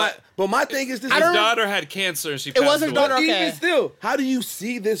 Yeah, but my thing is this: his daughter had cancer and she passed away. It was his daughter. Okay. Even still, how do you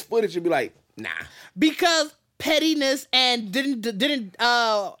see this footage and be like, nah? Because pettiness and didn't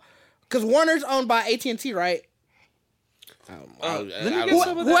because Warner's owned by AT&T, right?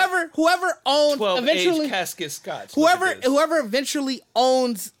 Whoever owns eventually casket scotch. Whoever eventually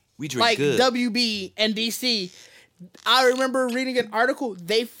owns like WB and DC I remember reading an article.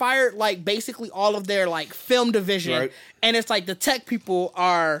 They fired like basically all of their like film division, Right. and it's like the tech people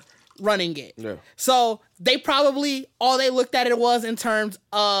are running it. Yeah. So they probably all they looked at it was in terms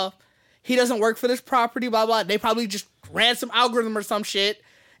of he doesn't work for this property, blah blah. They probably just ran some algorithm or some shit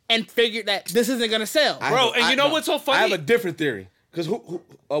and figured that this isn't gonna sell. Bro, and you know what's so funny? I have a different theory. Because who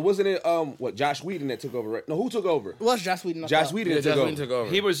wasn't it Josh Whedon that took over, right? No, who took over? It was Joss Whedon. Josh Whedon took over.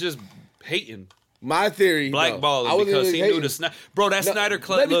 He was just hating. My theory, blackballing because he knew the Snyder. Bro, that Snyder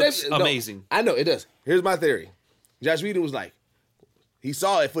Cut looks amazing. I know it does. Here's my theory. Josh Whedon was like, he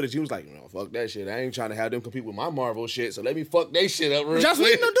saw that footage. He was like, no, fuck that shit. I ain't trying to have them compete with my Marvel shit. So let me fuck they shit up real Joss quick.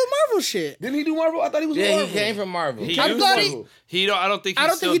 Whedon don't do Marvel shit. Didn't he do Marvel? I thought he was. Yeah, Marvel. he came from Marvel. He I used thought to. I don't think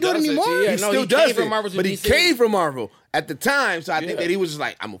he do it anymore. He still does came from it, Marvel to but he DC. came from Marvel at the time. So I think that he was just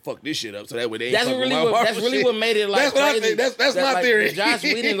like, I'm gonna fuck this shit up, so that way they ain't That's fucking really my what. Marvel That's really shit. what made it like That's what I crazy. think. That's That, my like, theory. the Joss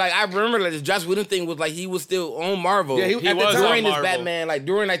Whedon, like I remember, like the Joss Whedon thing was like he was still on Marvel. Yeah, he at was the on during this Marvel. Batman, like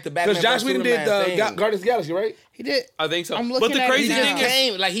during like the Batman. Because Josh Whedon did Superman thing. Guardians of the Galaxy, right? He did. I think so. I'm But looking the at it crazy now. thing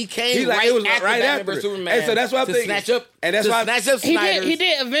is, He came He's like, right it was after right Batman after. vs Superman. And so that's what I'm to thinking. Snatch up, and that's to why snatch up Snyder's. He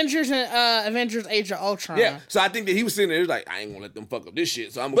did Avengers and Avengers Age of Ultron. Yeah, so I think that he was sitting there, he was like, I ain't gonna let them fuck up this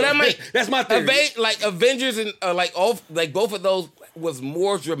shit. So I'm But gonna. I mean, that's my theory. like Avengers and both of those was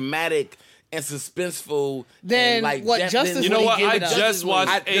more dramatic and suspenseful Than and, like what that- Justice than You know he what? gave I it up. just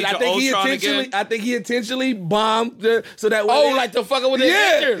watched Age of Ultron again. I think he intentionally bombed so that way. Oh, like the fucker with the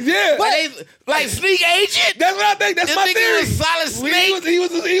Avengers. Yeah. But they, like Sneak Agent. That's what I think. That's This my nigga theory. was Solid Snake.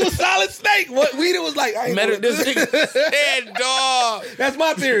 He was Solid Snake. What Whedon was like, I ain't gonna This do nigga said, dog. That's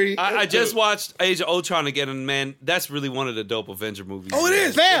my theory. I just watched Age of Ultron again, and man, that's really one of the dope Avenger movies. Oh, it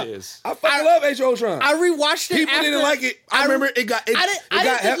is. Fam. It is. I fucking love Age of Ultron. I rewatched it. People after, didn't like it. I remember it got. I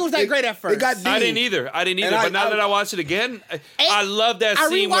didn't think it was that great at first. It got deep. I didn't either. And But now that I watched it again, I love that I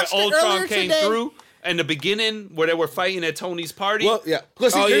scene where rewatched it Ultron earlier came today. through in the beginning where they were fighting at Tony's party. Well, yeah.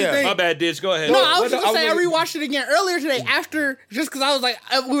 Plus, Oh, here's yeah. the thing. My bad, Ditch. Go ahead. No, I was just gonna say I really- rewatched it again earlier today after just because I was like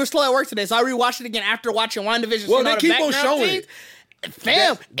we were slow at work today, so I rewatched it again after watching WandaVision. Well, seeing they all the keep on background showing scenes. it.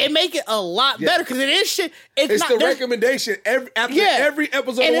 Fam, it make it a lot better because it is shit. It's not the there's- recommendation. After Yeah. every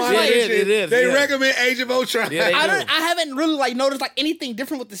episode And of it's like- WandaVision, It is, they yeah. recommend Age of Ultron. Yeah, they do. I haven't really like noticed like anything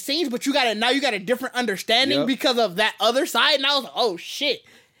different with the scenes, but you got a different understanding Yep. because of that other side, and I was like, oh shit,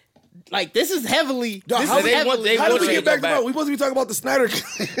 like this is heavily. Dog, This how is they heavily they How did we want get to back go to back. Marvel? We supposed to be talking about the Snyder.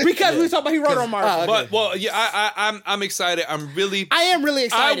 because we talk about he wrote on Marvel. But I'm excited. I am really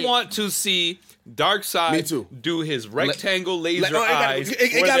excited. I want to see Darkseid Me too. do his rectangle laser it gotta- eyes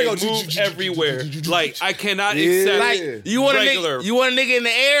it where gotta they go move everywhere. Like I cannot Yeah. accept Like you want regular. a nigga in the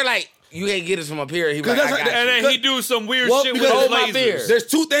air, like you can't get us from up here. He was like, that's I like- got and you. then he do some weird Well, shit with because- his Hold my beer. lasers. There's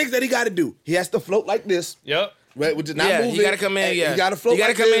two things that he got to do. He has to float like this, Yep. right? Which is not Yeah, moving. he gotta come in, and yeah. he got to float. He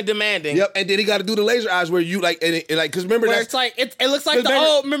gotta like come this. in demanding. Yep, and then he got to do the laser eyes where you like, and like, because remember Where that's it's like it looks like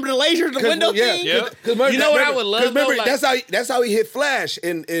Because the remember the laser, the window thing. Yeah. You know what I would love, Remember, though? Like- that's how he hit Flash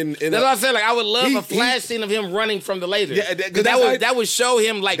in That's what I said. Like I would love He- a flash scene of him running from the laser. Yeah, because that's how that would show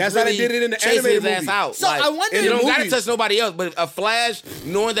him like that's how they really did it in the chasing his animated ass movie. out. So Like, I wonder- you In the don't gotta movies. touch nobody else, but a Flash,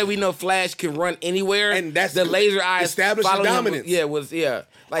 knowing that we know Flash can run anywhere, And that's the laser eyes establishing following him dominance.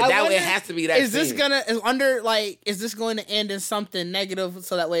 like I that way wonder, it has to be that. Is this scene. gonna is this going to end in something negative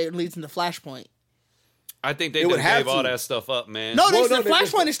so that way it leads into Flashpoint? I think they It would just have gave all to. that stuff up, man. No, Well, the no,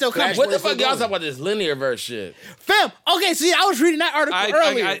 Flashpoint is still coming. What the fuck y'all talking about this linear verse shit? Fam, okay, see, I was reading that article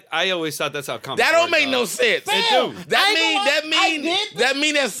earlier. I always thought that's how comics That don't work, make dog. no sense. Fam, It do. That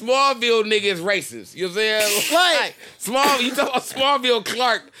mean that Smallville nigga is racist. You know what I'm saying? Like- You talking about Smallville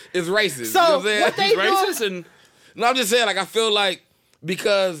Clark is racist. So, you know what I'm saying? what they He's do- racist and No, I'm just saying, like, I feel like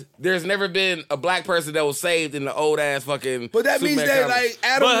because there's never been a black person that was saved in the old ass fucking. But that means Superman that comics.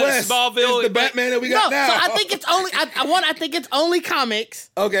 like Adam But West Smallville- is the Batman that we no, got now. so I think it's only I think it's only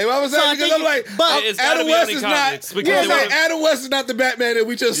comics. Okay, well, I was So I saying because think I'm like, but- It's gotta Adam be West only is comics, not. because Yeah, they like, would've- Adam West is not the Batman that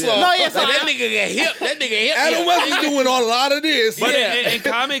we just saw. No, yes, Like, I- that nigga get hip. That nigga hip. Adam West is doing a lot of this. But Yeah. in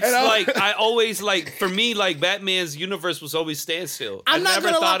comics, And I- like I always like for me, like Batman's universe was always standstill. I'm I not never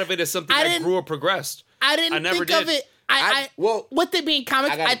gonna thought lie. of it as something I that didn't- grew or progressed. I didn't never think of did. it. I well, with it being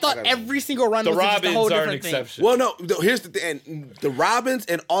comics, I thought every single run The was just a Robins whole are an different thing. exception. Well, no. Here's the thing: and the Robins,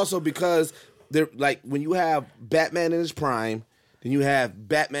 and also because they're like when you have Batman in his prime, then you have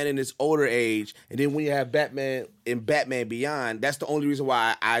Batman in his older age, and then when you have Batman in Batman Beyond, that's the only reason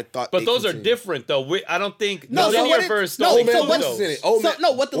why I thought. But it those are continued. different, though. I don't think No, the so what linear it- verse. no, don't so include what- those. in it. Oh, So man.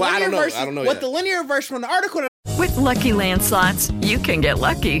 no, what the Well, I linear don't know. verse? I don't know What yet. the linear verse from the article? With Lucky Land Slots, you can get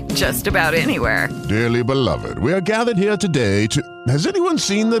lucky just about anywhere. Dearly beloved, we are gathered here today to... Has anyone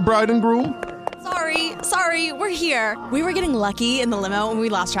seen the bride and groom? Sorry, we're here. We were getting lucky in the limo and we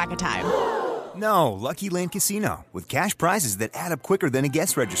lost track of time. No, Lucky Land Casino, with cash prizes that add up quicker than a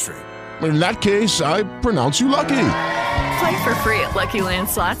guest registry. In that case, I pronounce you lucky. Play for free at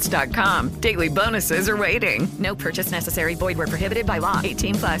LuckyLandSlots.com. Daily bonuses are waiting. No purchase necessary. Void where prohibited by law.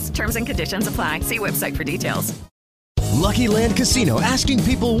 18+. Terms and conditions apply. See website for details. Lucky Land Casino, asking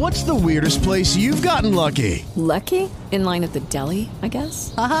people, what's the weirdest place you've gotten lucky? Lucky? In line at the deli, I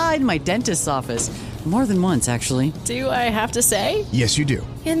guess? Aha, in my dentist's office. More than once, actually. Do I have to say? Yes, you do.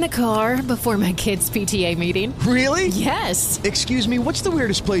 In the car before my kids' PTA meeting. Really? Yes. Excuse me, what's the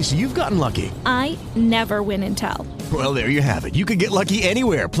weirdest place you've gotten lucky? I never win and tell. Well, there you have it. You can get lucky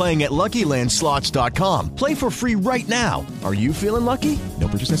anywhere, playing at LuckyLandSlots.com. Play for free right now. Are you feeling lucky? No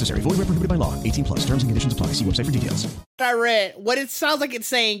purchase necessary. Void where prohibited by law. 18+. Terms and conditions apply. See website for details. I read, what it sounds like it's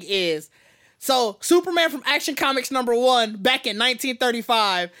saying is, so Superman from Action Comics #1 back in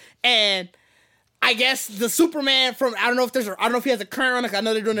 1935, and I guess the Superman from, I don't know if he has a current run, like I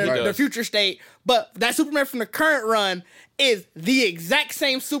know they're doing their future state, but that Superman from the current run is the exact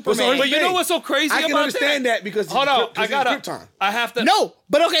same Superman. But you know what's so crazy about that? I can understand that because hold on, Krypton. I have to. No,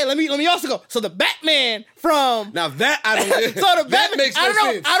 but okay, let me also go. So the Batman from now that I don't. So the Batman makes no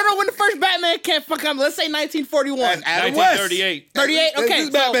sense. I don't know when the first Batman came from. Let's say 1941. Adam 1938. 38. Okay,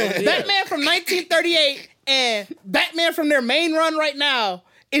 so Batman from 1938 and Batman from their main run right now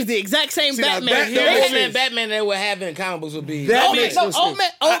is the exact same Batman. The Batman they were having in comic books would be. Old Man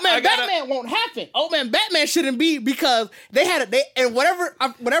Batman won't happen. Old Man Batman shouldn't be because and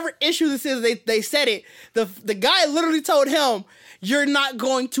whatever issue this is, they said it. The guy literally told him, "You're not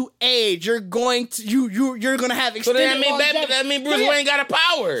going to age. You're going to you're going to have extended longevity." That mean Bruce Wayne got a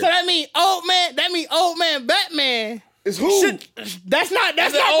power. So that mean Old Man Batman. Is who? That's not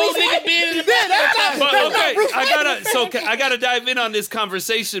old nigga being in the Batman. But okay, I gotta dive in on this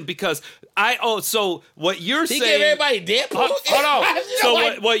conversation because so what you're saying. He gave everybody Deadpool. Hold on. So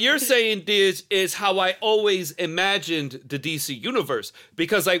what you're saying is how I always imagined the DC universe,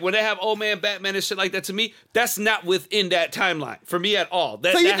 because like when they have Old Man Batman and shit like that, to me that's not within that timeline for me at all.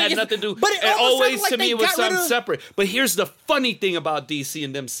 That had nothing to do. But it always like to me it was something separate. But here's the funny thing about DC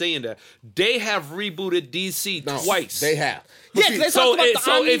and them saying that they have rebooted DC twice. They have. So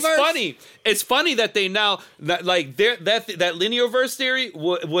it's funny. It's funny that they now that linearverse theory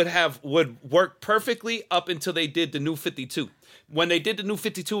would work perfectly up until they did the New 52. When they did the New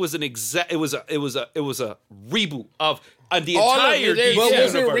 52, it was a reboot of the entire DC universe.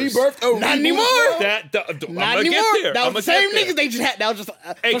 Was it rebirth? Not anymore. Not anymore. That was the same niggas they just had. That was just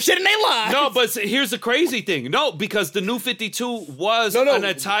some shit in their lives. No, but here's the crazy thing. No, because the New 52 was an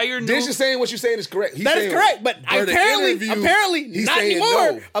entire new. This is saying what you're saying is correct. That is correct, but apparently not anymore.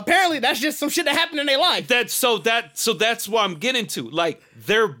 No. Apparently, that's just some shit that happened in their life. That's what I'm getting to. Like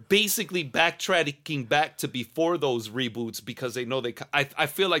they're basically backtracking back to before those reboots because they know I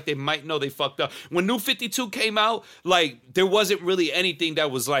feel like they might know they fucked up. When New 52 came out, like there wasn't really anything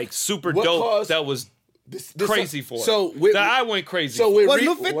that was like super dope that was crazy for it. I went crazy. So was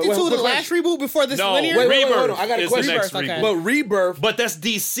New 52 the last reboot before this linear? Rebirth hold on. I got a question. But Rebirth. But that's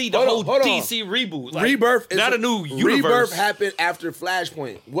DC, the whole DC reboot. Like, Rebirth is not a new universe. Rebirth happened after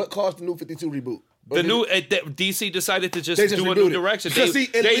Flashpoint. What caused the New 52 reboot? DC decided to just do a new direction.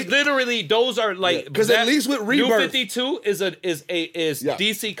 They literally, those are like, because at least with Rebirth, New 52 is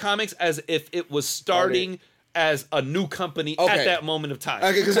DC Comics as if it was starting as a new company at that moment of time.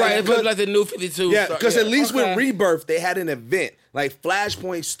 Okay, because it looked like the New 52. Yeah, because at least with Rebirth, they had an event. Like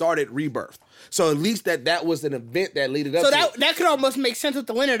Flashpoint started Rebirth. So at least that was an event that led up to it. So that could almost make sense with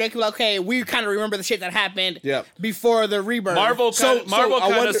the linear. They could be like, okay, we kind of remember the shit that happened before the Rebirth. Marvel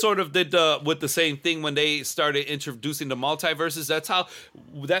kind of sort of did with the same thing when they started introducing the multiverses. That's how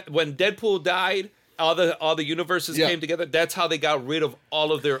when Deadpool died, all the universes came together. That's how they got rid of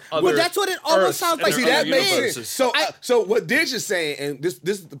all of their other. Well, that's what it almost sounds like. See, that makes sense. So what Didge is saying, and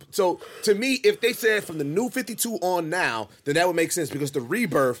this so to me, if they said from the New 52 on now, then that would make sense because the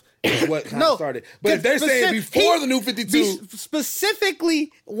Rebirth is what kind of started. But if they're saying before the New 52,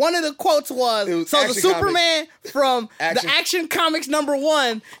 specifically, one of the quotes was so the Superman from the Action Comics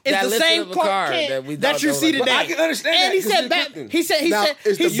 #1 is the same Clark Kent that you see today. I can understand that. And he said him and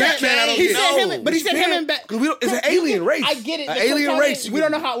Batman. It's an alien race. I get it. An alien race. We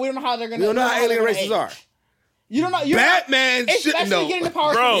don't know how they're gonna. We don't know how alien races are. You don't know. Batman shouldn't know. Getting the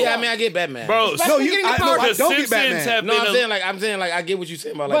power. Bro, yeah, I mean, I get Batman. Bro, I don't get Batman. No, I'm saying like I get what you're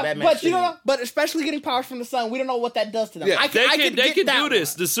saying about like Batman. But you don't know. But especially getting powers from the sun, we don't know what that does to them. Yeah. They can do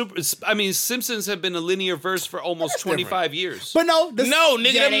this. Simpsons have been a linear verse for almost 25 years. But no, them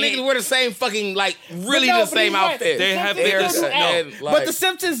niggas wear the same fucking the same outfit. They have been but the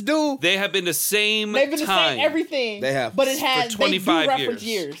Simpsons do. They have been the same. They've been the same everything. They have, but it has 25 reference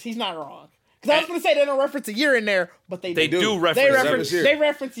years. He's not wrong. Because I was going to say they don't reference a year in there, but they do reference They years.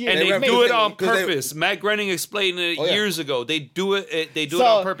 reference years. And they do it on purpose. Matt Groening explained it years ago. They do it. They do it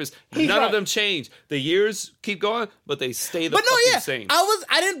on purpose. None of them change. The years keep going, but they stay the same.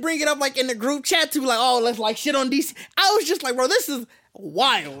 I didn't bring it up like in the group chat to be like, oh, let's like shit on DC. I was just like, bro, this is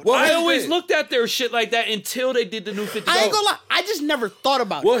wild. Well, I always looked at their shit like that until they did the New 52. I ain't gonna lie. I just never thought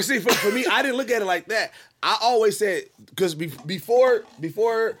about it. Well, see, for me, I didn't look at it like that. I always said, because before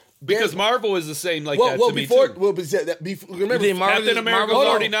because Marvel is the same like that to me too. Remember, Captain America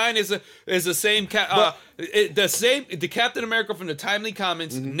 49 is the same. The Captain America from the Timely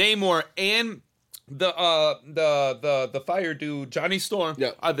Comics, Namor, and the fire dude Johnny Storm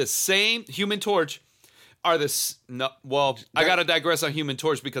are the same. Human Torch are this. No, well, I gotta digress on Human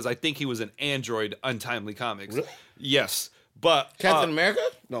Torch because I think he was an android on Timely Comics. Really? Yes. But Captain America?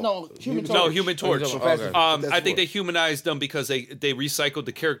 No, Human Torch. No, Human Torch. Okay. I think they humanized them because they recycled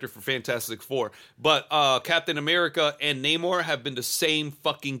the character for Fantastic Four. But Captain America and Namor have been the same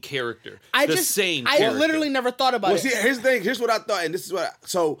fucking character. I literally never thought about it. See, here's the thing. Here's what I thought, and this is what.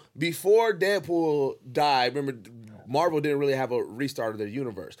 So before Deadpool died, remember, Marvel didn't really have a restart of their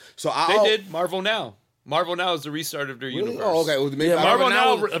universe. So they did. Marvel Now. Marvel Now is the restart of their universe. Oh, okay. Well, maybe Marvel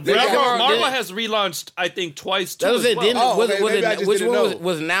has relaunched, I think, twice too. That was it. Well. Which one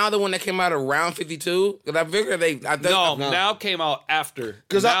was Now the one that came out around 52? Because I figured Now came out after.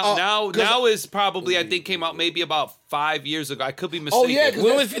 Because now is probably, I think, came out maybe about 5 years ago. I could be mistaken. Oh yeah,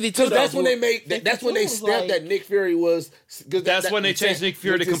 because 52. That's when they made. That's when they stamped that Nick Fury was. That's when they changed Nick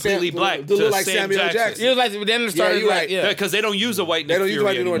Fury to completely black to look to like Samuel L. Jackson. It was like then it started because they don't use a white Nick Fury. They don't use a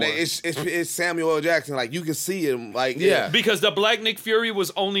white anymore. It's Samuel L. Jackson. Like you can see him. Like because the black Nick Fury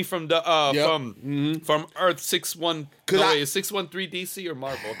was only from the from Earth 613 DC or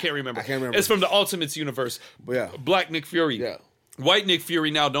Marvel. I can't remember. It's from the Ultimates universe. Black Nick Fury. Yeah. White Nick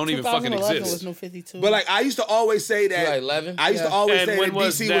Fury now don't even fucking exist. Was no 52. But like I used to always say that. 11. I used to always say that DC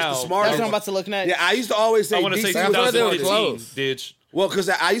was the smartest. That's what I'm about to look next. Yeah, I used to always say I want to say 2015, bitch. Well, because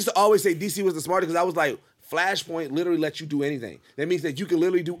I used to always say DC was the smartest because I was like, Flashpoint literally lets you do anything. That means that you can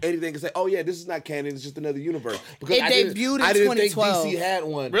literally do anything and say, "Oh yeah, this is not canon; it's just another universe." Because it debuted in 2012. I didn't think DC had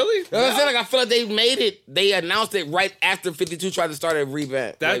one. Really? I feel like they made it. They announced it right after 52 tried to start a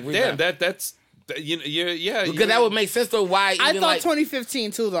revamp. That's. Because that would make sense though. Why? I thought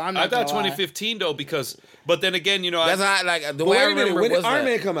 2015 too, though. I thought 2015 though because, but then again, that's how like the way I remember. When did Iron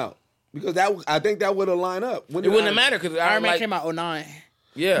Man come out? Because I think that would have lined up. It wouldn't have mattered because Iron Man came out 2009.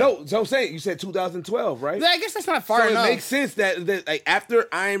 Yeah. No, so I'm saying you said 2012, right? Yeah, I guess that's not far enough. So it makes sense that like after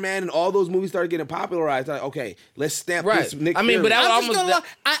Iron Man and all those movies started getting popularized, like okay, let's stamp this Nick Fury. But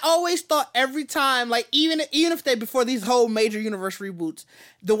I always thought every time, like even if they before these whole major universe reboots,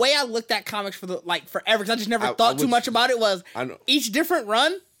 the way I looked at comics for forever, because I just never thought too much about it was each different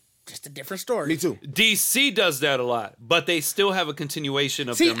run. Just a different story. Me too. DC does that a lot, but they still have a continuation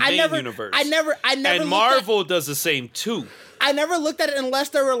of their main universe. I never. And Marvel does the same too. I never looked at it unless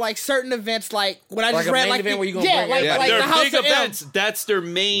there were like certain events, like when I just read like event where you gonna like their the House big of events. M. That's their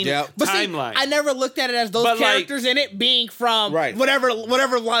main timeline. I never looked at it as those characters in it being from whatever.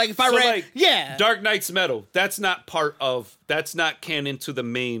 Like if I read, Dark Knight's Metal. That's not part of. That's not canon to the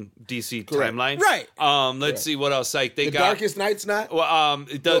main DC timeline. Right. Let's see what else. Like they the got Darkest Night's not. Well,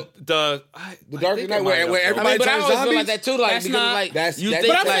 the Darkest Night where everybody but I turns always zombies. feel like that too. Like That's you but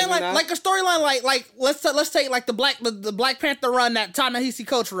think I'm saying like a storyline like let's take like the Black Panther run that Ta-Nehisi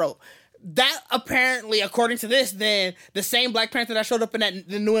Coates wrote. That apparently, according to this, then the same Black Panther that showed up in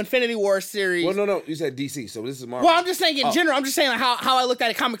the new Infinity War series. Well, no, you said DC, so this is Marvel. Well, I'm just saying in general. I'm just saying like how I looked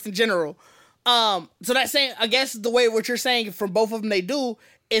at it, comics in general. So that's saying, I guess the way what you're saying from both of them they do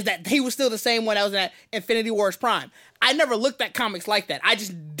is that he was still the same one that was at Infinity Wars Prime. I never looked at comics like that. I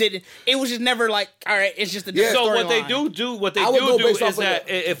just didn't. It was just never like, all right, it's just a different So storyline. what they do is that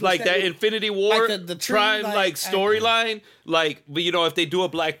if like that Infinity War like the Prime like storyline, like if they do a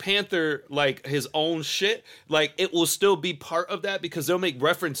Black Panther like his own shit, like it will still be part of that because they'll make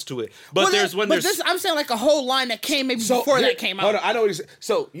reference to it. But I'm saying like a whole line that came maybe before that came out. Hold on, I know what you're saying.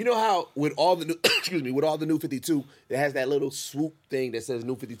 So you know how with all the new with all the new 52, it has that little swoop thing that says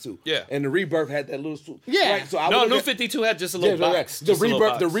New 52. Yeah. And the Rebirth had that little swoop. Yeah. Right? So New 52 had just a little box. The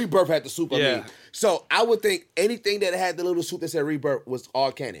Rebirth had the swoop. I mean. So I would think anything that had the little swoop that said Rebirth was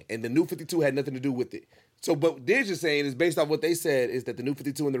all canon, and the New 52 had nothing to do with it. So, but they're just saying is based off what they said is that the New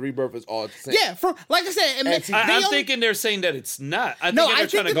 52 and the Rebirth is all the same. Yeah, like I said, I'm thinking they're saying that it's not. I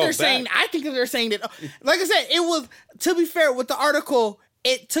think they're saying that. Like I said, it was. To be fair, with the article,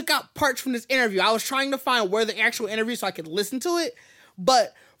 it took out parts from this interview. I was trying to find where the actual interview so I could listen to it,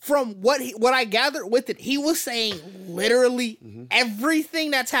 but from what I gathered with it, he was saying literally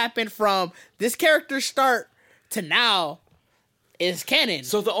everything that's happened from this character's start to now is canon.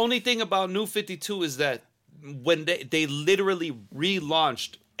 So the only thing about New 52 is that when they literally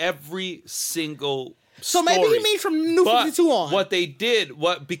relaunched every single so maybe story. he means from New 52 on. What they did,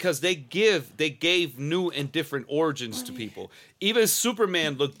 because they gave new and different origins to people. Even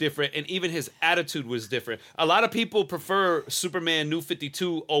Superman looked different, and even his attitude was different. A lot of people prefer Superman New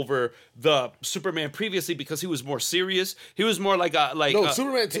 52 over the Superman previously because he was more serious. He was more like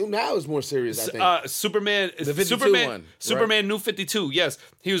Superman 2 now is more serious, I think. Superman New 52, yes.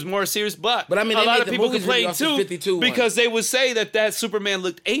 He was more serious, but I mean, a lot of the people movies complained off the too 52 one. because they would say that Superman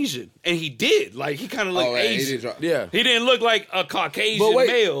looked Asian, and he did. Like, he kind of looked Asian. He didn't look like a Caucasian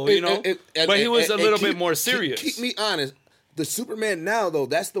male, but he was a little bit more serious. Keep me honest. The Superman now, though,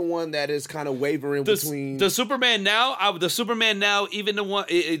 that's the one that is kind of wavering between the Superman now. Even the one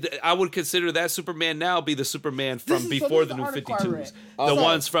I would consider that Superman now be the Superman from before the New 52s. The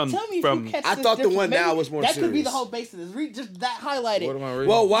ones from. I thought the one now was more serious. That could be the whole basis. Read just that highlighted. What am I reading?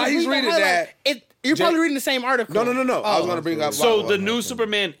 Well, while he's reading that, you're probably reading the same article. No. I was going to bring up. So the new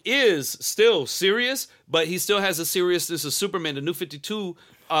Superman is still serious, but he still has a seriousness of Superman. The New 52.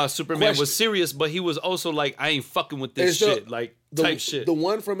 Superman was serious, but he was also like, I ain't fucking with this shit, type shit. The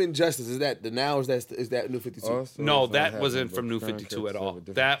one from Injustice, is that New 52? No, that wasn't from New 52 at all.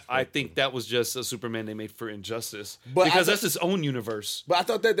 That I think that was just a Superman they made for Injustice, because that's his own universe. But I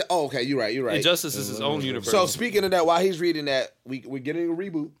thought that. Oh, okay, you're right. Injustice is his own universe. So speaking of that, while he's reading that, we're getting a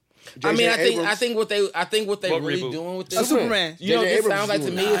reboot. I mean, I think what they really doing with this Superman. You know, it sounds like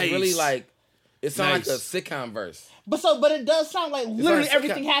to me it's really like it sounds like a sitcom verse. But it does sound like literally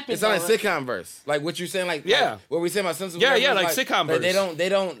everything happens. It's not like sitcom verse, like what you're saying, like what we saying about Simpsons. Like sitcom verse. They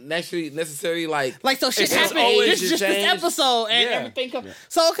don't necessarily like so shit happens. It's just this episode and everything comes.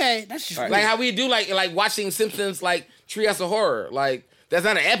 So okay, that's just like how we do like watching Simpsons like Treehouse of Horror. Like that's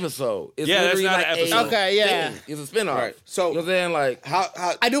not an episode. It's literally that's not like an episode. Okay, yeah. Thing. It's a spinoff. Right. So you know what I'm saying? Like how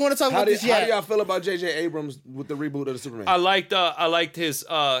I do want to talk about this. How do y'all feel about J.J. Abrams with the reboot of the Superman? I liked his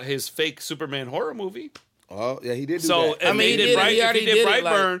fake Superman horror movie. Oh yeah, he did do that. I mean, he did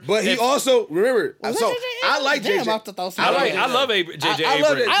Brightburn, but he also remember. So I like J.J. I love J.J.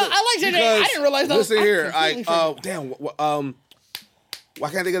 Abrams. I like J.J. I didn't realize that. Listen here, why can't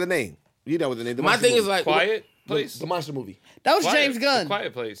I think of the name? You know what the name? My thing is like Quiet Place, the monster movie. That was James Gunn.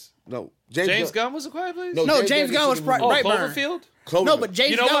 Quiet Place. No, James Gunn was a Quiet Place. No, James Gunn was Brightburn. Cloverfield. No, but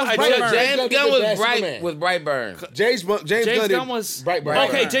James Gunn was Brightburn. James Gunn was Brightburn. James Gunn was Brightburn.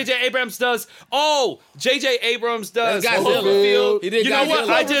 Okay, J.J. Abrams does. Oh, J.J. Abrams does Cloverfield. You know what?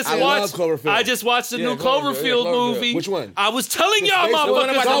 I just watched the new Cloverfield movie. Which one? I was telling y'all,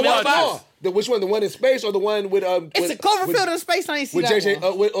 motherfuckers. Which one? The one in space or the one with It's a Cloverfield in space. I ain't see with that JJ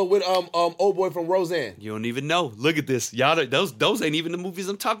one. with old boy from Roseanne. You don't even know. Look at this, y'all. Those ain't even the movies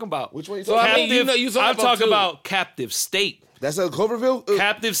I'm talking about. Which one? You I'm talking about Captive State. That's a Cloverfield?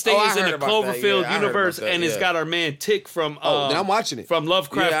 Captive State is in the Cloverfield universe, and it's got our man Tick from then I'm watching it. From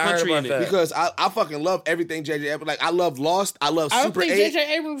Lovecraft Country in it. Because I fucking love everything J.J. Abrams. Like, I love Lost. I love Super 8. I don't think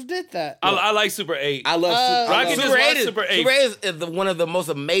J.J. Abrams did that. I like Super 8. I love Super 8. Super 8 is one of the most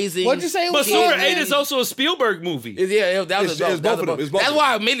amazing. What'd you say? But Super 8 is also a Spielberg movie. That was both of them.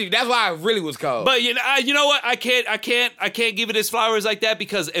 That's why I really was called. But you know what? I can't give it his flowers like that,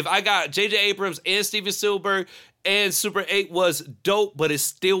 because if I got J.J. Abrams and Steven Spielberg and Super 8 was dope, but it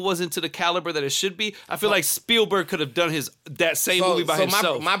still wasn't to the caliber that it should be. I feel like Spielberg could have done that same movie by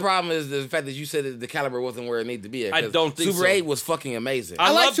himself. My problem is the fact that you said that the caliber wasn't where it needed to be at. I don't think Super 8 was fucking amazing.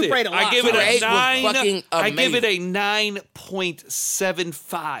 I like loved Super 8 a lot. I give it a 9. Fucking I give it a amazing.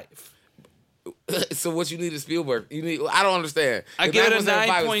 9.75. So what you need is Spielberg. I don't understand. I give it a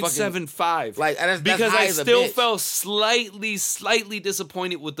 9.75. Like that's because high I as a still bitch. felt slightly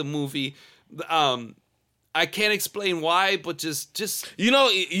disappointed with the movie. I can't explain why, but just the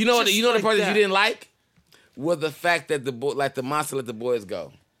part that you didn't like was the fact that the monster let the boys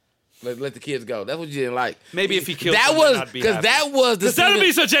go. Let the kids go. That's what you didn't like. Maybe if he killed that them, was I'd be happy. because that'd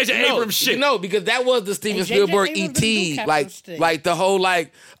be some J.J. Abrams shit. No, because that was the Steven And Spielberg J.J. Abrams didn't do E.T. Captain like the whole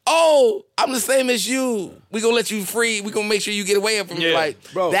I'm the same as you. We gonna let you free. We gonna make sure you get away from me. Like,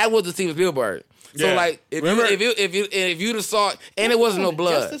 bro, that was the Steven Spielberg. So Yeah. if you'd have saw it, and it wasn't no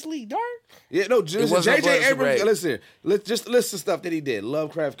blood. Justice League Dark. Yeah, no, J.J. Abrams, 8. listen, let's just list the stuff that he did.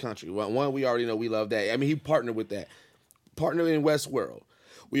 Lovecraft Country. One, we already know we love that. I mean, he partnered with that. Partnered in Westworld.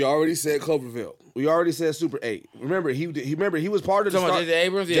 We already said Cloverfield. We already said Super 8. Remember, he was part of the Star. J.J.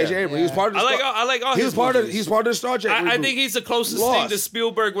 Abrams. Yeah. J.J. Abrams. He was part of the I like all he his was part movies. He's part of the Star Trek. I think he's the closest thing to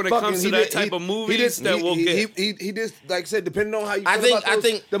Spielberg when it comes to that type of movies that we'll get. He just, like I said, depending on how you. I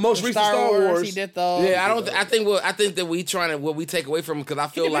think the most recent Star Wars. He did those. Yeah, I think that what we take away from him, because I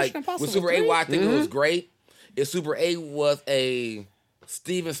feel like with Super 8, why I think it was great is Super 8 was a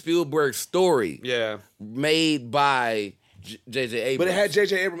Steven Spielberg story. Yeah, made by J.J. Abrams. But it had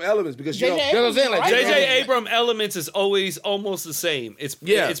J.J. Abrams elements because you know that's what I'm saying. Like J.J. Abrams elements is always almost the same. It's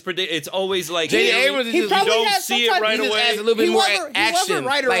always like J.J. Abrams. You don't see it right away. Adds a little bit more action,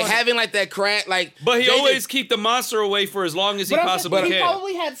 like having like that crack. Like, but he always keep the monster away for as long as he possibly can. He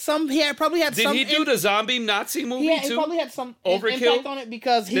probably had some. Did he do the zombie Nazi movie too? He probably had some Overkill impact on it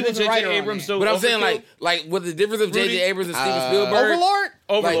because he was a writer on it. But I'm saying like with the difference of J.J. Abrams and Steven Spielberg.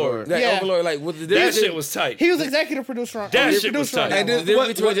 Overlord. Overlord. Like with the difference, that shit was tight. He was executive producer on that shit was tight. And the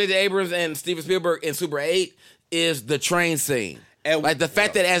difference between J.J. Abrams and Steven Spielberg in Super 8 is the train scene. And like the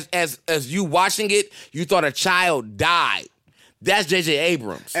fact that as you watching it, you thought a child died. That's J.J.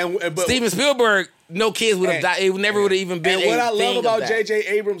 Abrams. But Steven Spielberg, no kids would have died. It never would have even been. And what I love about J.J.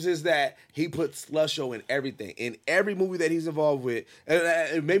 Abrams is that he puts slusho in everything, in every movie that he's involved with. And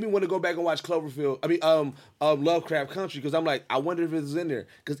it made me want to go back and watch Lovecraft Country, because I'm like, I wonder if it's in there,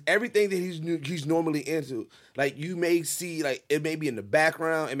 because everything that he's normally into, like you may see, like it may be in the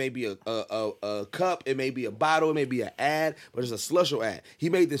background, it may be a cup, it may be a bottle, it may be an ad, but it's a slusho ad. He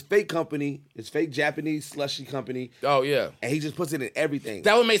made this fake company, this fake Japanese slushy company. Oh yeah, and he just puts it in everything.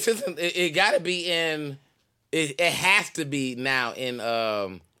 That would make sense. It got to be in. It has to be now in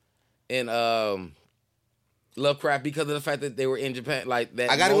Lovecraft, because of the fact that they were in Japan. Like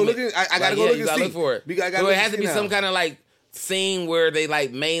that. I gotta go look. I gotta go look and see. Look for it. So it has to be some kind of like scene where they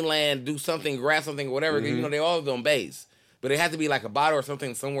like mainland do something, grab something, or whatever. Because you know they all on base. But it has to be like a bottle or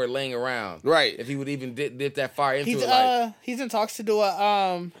something somewhere laying around. Right. If he would even dip that far into it. He's in talks to do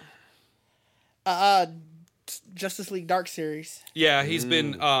a Justice League Dark series. Yeah, he's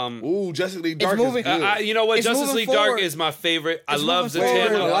been. Justice League Dark is good. You know what? It's Justice League forward. Dark is my favorite. I love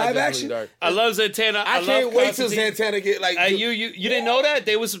Zatanna. Live action. I love Zatanna. I can't wait till Zatanna get like. You didn't know that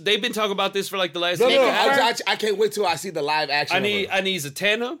they've been talking about this for like the last. No. I can't wait till I see the live action. I need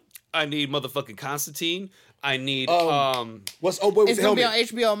Zatanna. I need motherfucking Constantine. I need what's Old Boy with the helmet?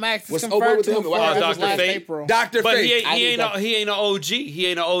 It's gonna be on HBO Max. It's what's confirmed with the helmet? Dr. Fate. April. Dr. But Fate. he ain't an OG. He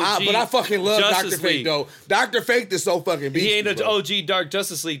ain't an OG. But I fucking love Justice Dr. Fate League. though. Dr. Fate is so fucking beastie. He ain't an bro. OG Dark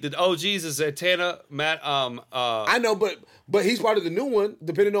Justice League. The OGs is Zatanna, Matt. I know, but he's part of the new one.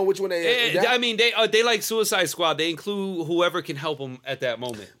 Depending on which one they. I mean, they like Suicide Squad. They include whoever can help them at that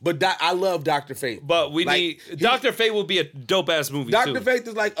moment. But I love Dr. Fate. But we need Dr. Fate will be a dope ass movie. Dr. too. Fate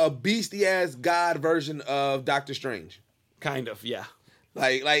is like a beastie ass god version of Doctor Strange. Kind of, yeah.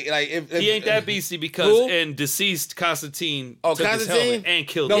 Like if he ain't that beastie because in Deceased Constantine took his helmet and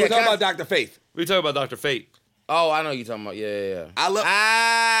killed him. No, we're talking about Dr. Fate. We're talking about Dr. Fate. Oh, I know what you're talking about. Yeah. I love.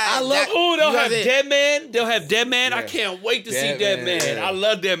 Oh, they'll have Dead Man. They'll have Dead Man. Yeah. I can't wait to see Dead Man. Yeah. I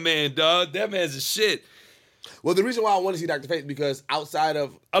love Dead Man, dog. Dead Man's a shit. Well, the reason why I want to see Dr. Fate is because outside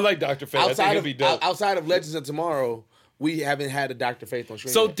of I like Dr. Fate. I think it'll be dope. Outside of Legends of Tomorrow, we haven't had a Dr. Fate on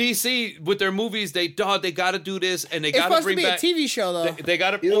screen. So yet. DC with their movies, they got to do this, and they got to bring back. It's supposed to be a TV show though. They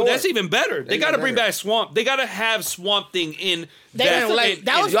got to. That's even better. They got to bring back Swamp. They got to have Swamp Thing in.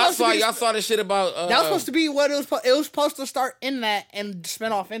 Y'all saw this shit about. That was supposed to be what it was. It was supposed to start in that and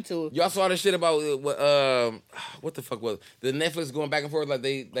spin off into it. Y'all saw this shit about what the fuck was the Netflix going back and forth like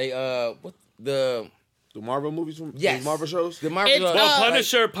they what the Marvel movies from the Marvel shows. The Marvel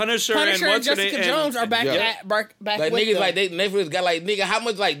Punisher, and Jessica Jones are back. Back like with niggas them. like Netflix got like nigga how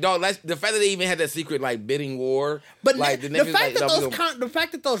much like dog that's the fact that they even had that secret like bidding war. But like the fact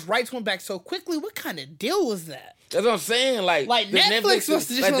that those rights went back so quickly, what kind of deal was that? That's what I'm saying. Like Netflix was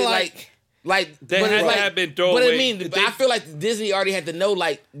just like they have been thrown away. But I mean, I feel like Disney already had to know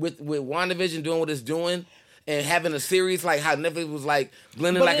like with WandaVision doing what it's doing. And having a series like how Netflix was like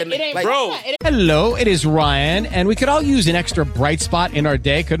blending bro. Hello, it is Ryan, and we could all use an extra bright spot in our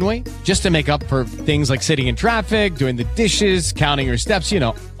day, couldn't we? Just to make up for things like sitting in traffic, doing the dishes, counting your steps,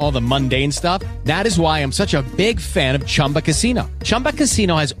 all the mundane stuff. That is why I'm such a big fan of Chumba Casino. Chumba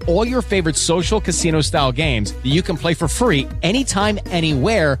Casino has all your favorite social casino style games that you can play for free anytime,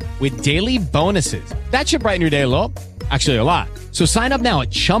 anywhere with daily bonuses. That should brighten your day a little. Actually, a lot. So sign up now at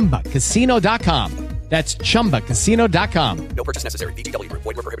ChumbaCasino.com. That's ChumbaCasino.com. No purchase necessary. VGW Group.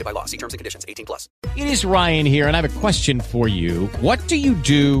 Void where prohibited by law. See terms and conditions. 18+. It is Ryan here, and I have a question for you. What do you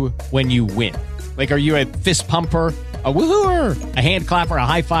do when you win? Like, are you a fist pumper? A woohooer, a hand clapper, a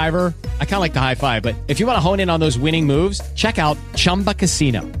high fiver. I kind of like the high five, but if you want to hone in on those winning moves, check out Chumba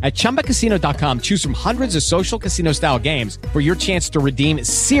Casino. At ChumbaCasino.com, choose from hundreds of social casino style games for your chance to redeem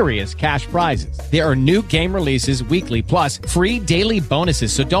serious cash prizes. There are new game releases weekly, plus free daily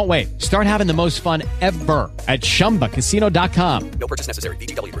bonuses. So don't wait. Start having the most fun ever at ChumbaCasino.com. No purchase necessary.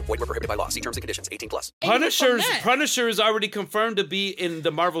 VGW Group. Void where prohibited by law. See terms and conditions. 18+. Punisher is already confirmed to be in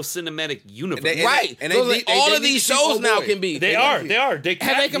the Marvel Cinematic Universe. All of these shows now can be. They are. Have they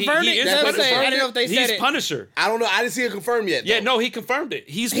confirmed it? I didn't know if they said He's it. Punisher. I don't know. I didn't see it confirmed yet. Yeah, no, he confirmed it.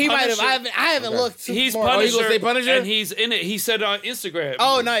 He might have. Punisher. I haven't looked. He's more. Punisher, you gonna say Punisher? and he's in it. He said on Instagram.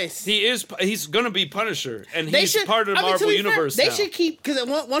 Oh, nice. He's gonna be Punisher, and They he's should, part of the to Marvel be fair, universe. They now. should keep because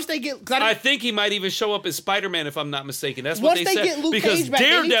once they get. I think he might even show up as Spider-Man if I'm not mistaken. That's Once what they said. get Luke because Cage back,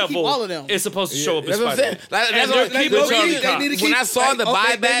 they need to keep all of them. Daredevil is supposed to show up as That's what I'm saying. Spider-Man. That's what keeping Charlie they Cox. need to keep. When I saw the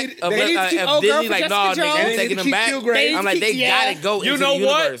buyback of Disney, like, no, they're taking them back. I'm like, they gotta go. You into know the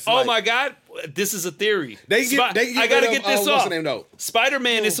what? universe. Oh my God. This is a theory. I gotta get this what's off. the name, though?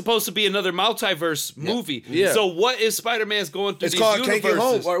 Spider-Man is supposed to be another multiverse movie. Yeah. So what if Spider-Man's going through It's these called universes? Can't Get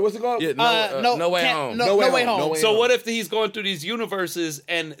Home, or what's it called? Yeah, No Way Home. No Way Home. So what if he's going through these universes,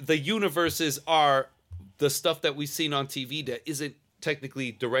 and the universes are the stuff that we've seen on TV that isn't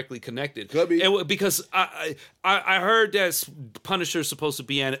technically directly connected? Could be. Because I heard that Punisher's supposed to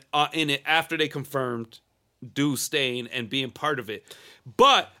be in it after they confirmed staying and being part of it.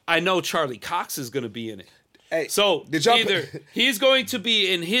 But I know Charlie Cox is going to be in it. Hey, so either he's going to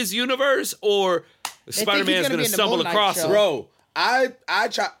be in his universe or Spider-Man is going to stumble across him. Bro, I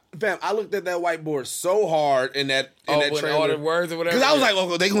looked at that whiteboard so hard in that trailer. All the words or whatever. Because I was like,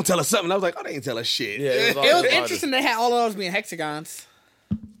 oh, they gonna tell us something. I was like, oh, they ain't tell us shit. Yeah, It was interesting they had all of those being hexagons.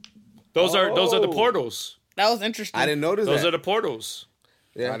 Those are the portals. That was interesting. I didn't notice Those that. are the portals.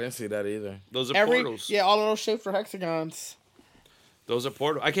 Yeah, I didn't see that either. Those are portals. Yeah, all of those shapes are hexagons. Those are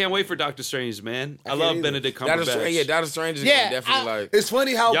portals. I can't wait for Doctor Strange, man. I love either. Benedict Cumberbatch. Doctor Strange is definitely like. It's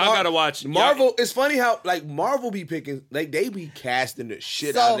funny how y'all gotta watch Marvel. It's funny how like Marvel be picking like they be casting the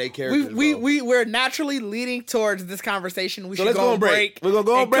shit out of their characters. We're naturally leading towards this conversation. We So should let's go on break. We're gonna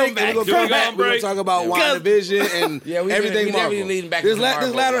go on break. And we're gonna talk about WandaVision and everything Marvel. This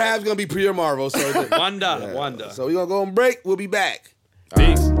latter half is gonna be pure Marvel. So Wanda. So we're gonna go on break. We'll be back.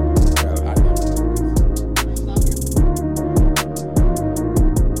 Peace.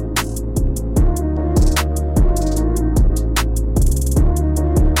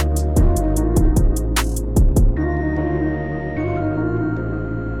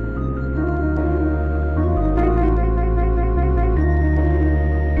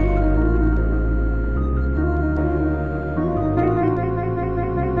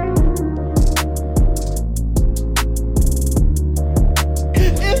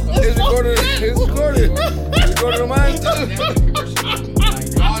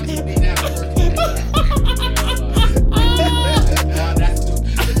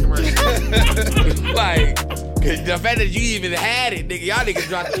 The fact that you even had it, nigga, y'all niggas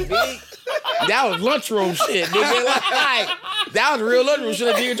dropped the beat. That was lunchroom shit, nigga. Like, that was real lunchroom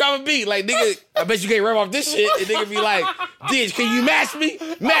shit. Nigga drop a beat. Like, nigga, I bet you can't rap off this shit. And nigga be like, Didge, can you match me?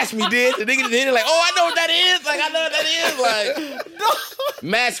 Match me, Didge. And nigga hit it like, oh, I know what that is. Like, I know what that is. Like,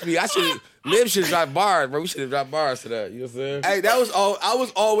 match me. Liv should have dropped bars, bro. We should have dropped bars to that. You know what I'm saying? Hey, I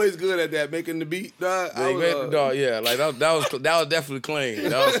was always good at that, making the beat. Dog. Yeah, like that was definitely clean.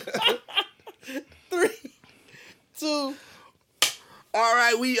 That was 3, 2. All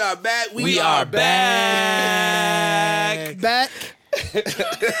right, we are back. We are back. Back.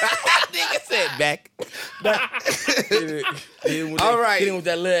 Nigga said back. All right. Hit him with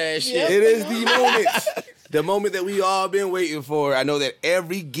that little ass shit. It is the moment. The moment that we all been waiting for. I know that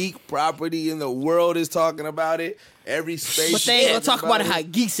every geek property in the world is talking about it. Every space. But they ain't gonna talk about it how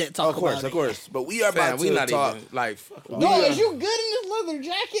Geek said talk about it. Of course. But we are about to not talk. Even, like, fuck. Dog, is you good in this leather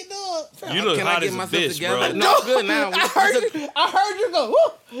jacket, dog? You look hot as a bitch, bro. No, I'm good now. I heard you go,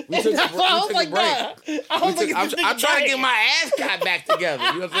 woo. That's why I was like, nah. I'm trying to get my ass got back together.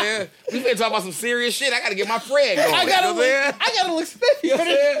 You know what I'm saying? We been talking about some serious shit. I gotta get my Fred going. I gotta look spiffy for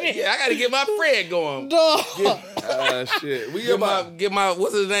this shit. Yeah, I gotta get my Fred going. Dog. Shit. We get my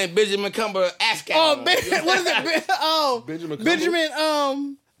what's his name? Benjamin Cumber ass cat. Oh, what is it? Oh, Benjamin.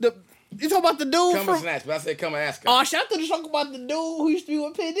 You talking about the dude Cumber Snatch, but I said Cumber ass cat. Oh, shit, I thought you talking about the dude who used to be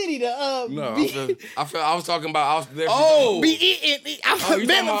with P. Diddy. I was talking about. I was there. Be eating. Farnsworth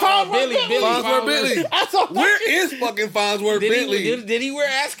Bentley. Where is fucking Farnsworth Bentley? Did he wear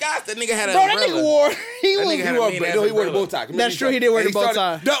ascots? That nigga had an Bro, umbrella. that nigga wore. He wore the bow tie. That's true. He did wear the bow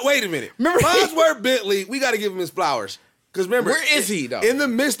tie. Wait a minute. Farnsworth Bentley. We got to give him his flowers. Because remember, where is he though? In the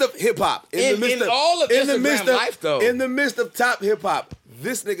midst of hip hop, in all of Instagram life though, in the midst of top hip hop,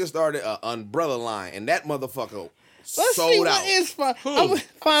 this nigga started an umbrella line, and that motherfucker Let's sold see out. what is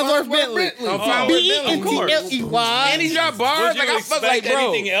Farnsworth Bentley. B-E-N-T-L-E-Y. And he's dropped bars. Would you Like I fuck like expect bro.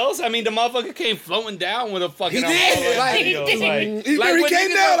 anything else? I mean, the motherfucker came floating down with a fucking. He did. Like, He what came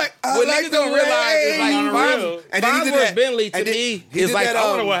niggas down like, I what like niggas the don't realize is like Unreal. And then he did Farnsworth that. Bentley to And then me he is did like that, I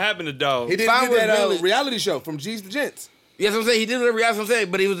wonder what happened to Dog. He did Farnsworth that Bentley. reality show from G's to Gents. Yes, I'm saying he did it. That's what I'm saying.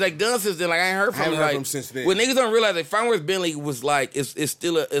 But he was like done since then. Like I ain't heard from him. heard Like, from him since then. What niggas don't realize, like Farnsworth Bentley was like, is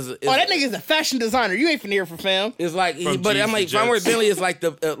still a. that nigga's a fashion designer. You ain't finna hear from fam. It's like, but I'm like Farnsworth Bentley is like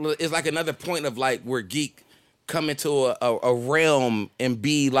is like another point of like where geek come into a realm and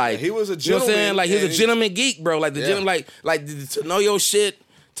be like he was a You know what I'm saying? gentleman, Like he's a and gentleman geek, bro. Like the gentleman, like to know your shit,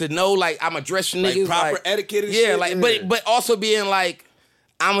 to know like I'm a dress Like niggas, proper like, etiquette and yeah, shit, like yeah. but also being like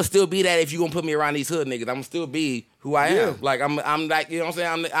I'ma still be that if you gonna put me around these hood niggas. I'ma still be who I am. Yeah. Like I'm like, you know what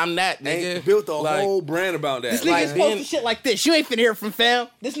I'm saying? I'm that nigga. Ain't built a Like, whole brand about that. This Like, nigga's posting shit like this. You ain't finna hear from fam.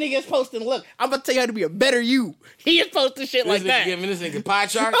 This nigga is posting, look, I'm gonna tell you how to be a better you. He is posting shit This like nigga that. giving this nigga pie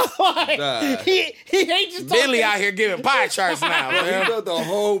charts. Like, he ain't just talking. Bentley out here giving pie charts now. He Man. built a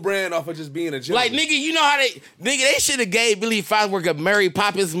whole brand off of just being a gentleman. Like nigga, you know how they should have gave Billy Farnsworth a Mary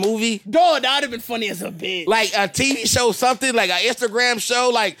Poppins movie, Dog, that would have been funny as a bitch. like a TV show, something like an Instagram show,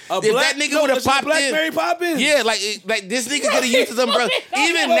 like if that nigga would have popped in. Mary Poppins. Yeah, like this nigga could have used his umbrella.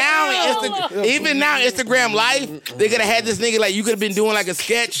 Even now, Instagram Live, they could have had this nigga like you could have been doing like a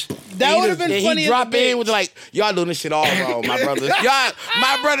sketch. That would have been and funny he as a drop in bitch. with like, y'all doing this shit all wrong, my brothers.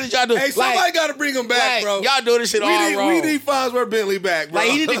 Y'all do. Hey, somebody like, got to bring him back, like, bro. y'all doing this shit all wrong. We need Farnsworth Bentley back, bro.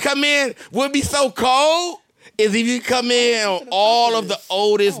 Like he need to come in. Would be so cold is if you come in on all of the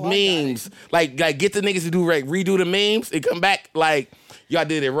oldest memes, like get the niggas to do redo the memes and come back like y'all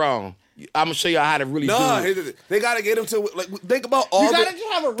did it wrong. I'm gonna show y'all how to really do it. They gotta get him to like think about all. You gotta just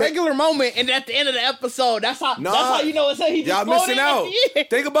have a regular moment, and at the end of the episode, that's how you know it's he just y'all missing floated out. at the end.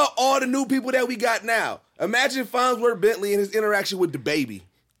 Think about all the new people that we got now. Imagine Farnsworth Bentley and his interaction with the baby.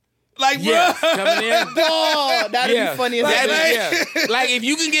 Like, Yeah, bro, coming in. Dog, that'd be funny as That hell. is- yeah. Like if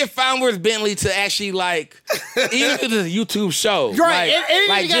you can get Farnsworth Bentley to actually like, even if it's a YouTube show, Right, and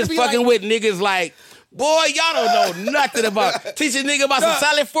like you gotta just be fucking like- with niggas like. Boy, y'all don't know nothing about teach a nigga about some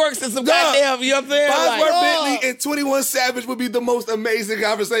salad forks and some goddamn, you know what I'm saying? Farnsworth Like, Bentley and 21 Savage would be the most amazing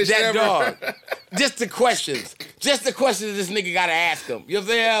conversation that ever. dog. Just the questions this nigga gotta ask him. You know what I'm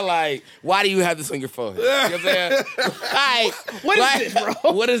saying? Like, why do you have this on your forehead? You know what I'm saying? Like, What is this,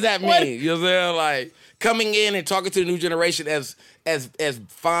 bro? What does that mean? You know what I'm saying? Like, coming in and talking to the new generation as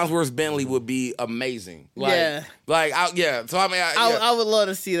Farnsworth Bentley would be amazing. Like, Yeah. Like, so I mean, I would love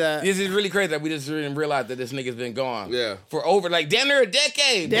to see that. this is really crazy that we just didn't realize that this nigga's been gone. Yeah. For over like damn near a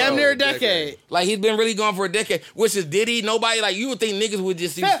decade. Damn bro. near a decade. Like he's been really gone for a decade. Which is Diddy. Nobody like you would think niggas would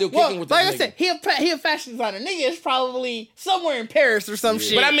just be still kicking with this like I nigga. said, he a fashion designer. Nigga is probably somewhere in Paris or some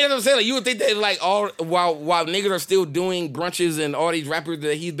shit. But I mean, as I'm saying, like, you would think that like all while niggas are still doing brunches and all these rappers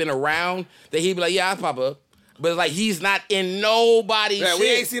that he's been around, that he'd be like, yeah, I'll pop up. But like he's not in nobody's Yeah, shit. we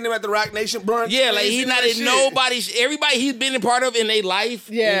ain't seen him at the Rock Nation brunch. Yeah, like We ain't he's seen not that in shit. nobody's. Everybody he's been a part of in their life.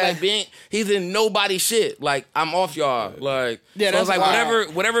 Yeah. and, like he's in nobody's shit. Like I'm off y'all. Like Yeah, so it's that's like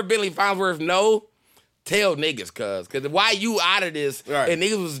wild. whatever Billy Farnsworth know. Tell niggas, cause why you out of this? Right. And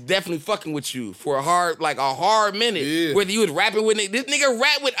niggas was definitely fucking with you for a hard minute. Yeah. Whether you was rapping with this nigga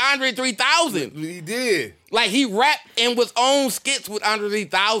rap with Andre 3000. He did. Like he rapped and was on skits with Andre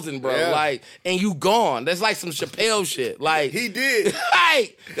 3000, bro. Yeah. Like, and you gone. That's like some Chappelle shit. Like He did.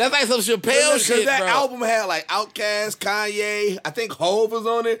 like that's like some Chappelle Because shit, that bro. album had like Outkast, Kanye, I think Hov was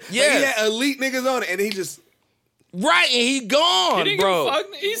on it. Like, Yes. he had elite niggas on it, and he just Right, and he gone, He didn't bro. give a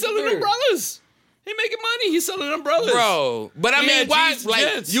fuck. He's selling umbrellas. He making money. He's selling umbrellas. Bro. But I He mean, had why? G's Like,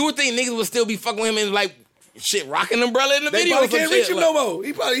 Jets. you would think niggas would still be fucking with him and like shit, rocking umbrella in the they video. probably or some can't shit. reach him Like, no more.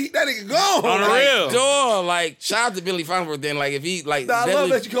 That nigga gone. On the Like, real. Dog, like, shout out to Billy Farnsworth. Then, like, if he like, Nah, I love Bentley-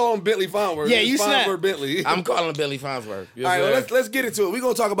 that you call him Bentley Farnsworth. Yeah, It's you snap. Farnsworth Bentley. I'm calling him Billy Farnsworth. You know All right, what well, I'm saying? let's get into it. We're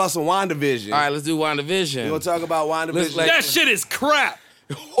gonna talk about some WandaVision. All right, let's do WandaVision. We're gonna talk about WandaVision. That shit is crap.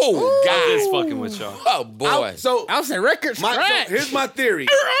 Oh I'm just God! fucking with y'all. Oh boy! So I was saying record scratch. here's my theory.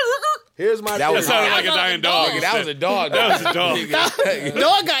 Here's my That theory. was That sounded hard. like a dying dog. Nigga, that was a dog. That was a dog.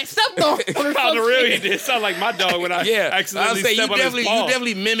 Dog got stepped on. On the real, he did sound like my dog when I Yeah, I accidentally was saying stepped on his you ball.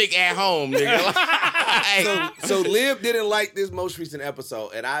 definitely mimic at home, nigga. So Lib didn't like this most recent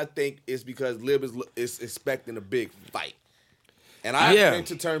episode, and I think it's because Lib is expecting a big fight. And I Yeah. came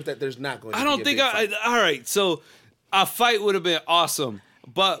to terms that there's not going to I be don't a think big fight. all right, so a fight would have been awesome,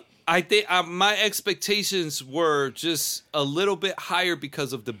 but I think my expectations were just a little bit higher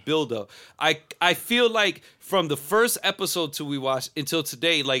because of the buildup. I feel like from the first episode we watched until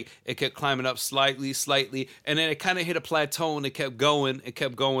today, like it kept climbing up slightly, and then it kind of hit a plateau and it kept going,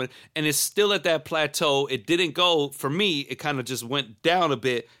 and it's still at that plateau. It didn't go, for me, it kind of just went down a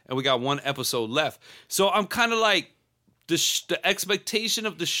bit, and we got one episode left. So I'm kind of like, the expectation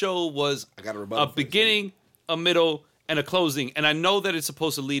of the show was a beginning, a middle, and a closing, and I know that it's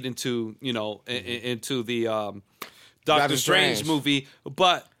supposed to lead into, into the Doctor Strange movie,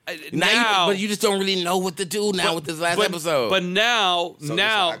 but but you just don't really know what to do now with this last episode. But now,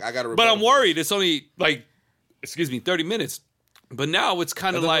 I gotta but I'm worried. It's only 30 minutes. But now it's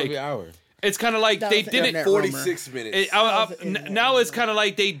kind of like it's kind of like they didn't 46 minutes. Now it's kind of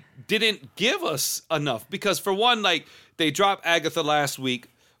like they didn't give us enough because for one, like they dropped Agatha last week,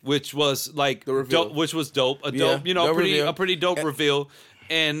 which was like dope, which was dope, a pretty dope reveal.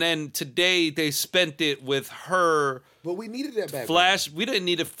 And then today they spent it with her. But we needed that back. We didn't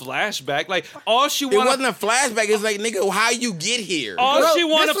need a flashback. Like all she wanted. It wasn't a flashback. It's like, nigga, how you get here? All she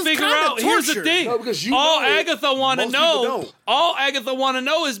want to figure out. Here's the thing. No, because Agatha want to know. All Agatha want to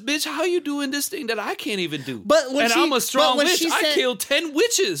know is, bitch, how you doing this thing that I can't even do? I'm a strong witch. I killed 10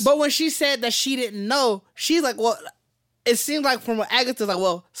 witches. But when she said that she didn't know, she's like, well. It seems like from what Agatha's like,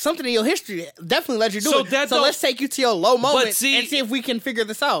 well, something in your history definitely let you do it. So let's take you to your low moment and see if we can figure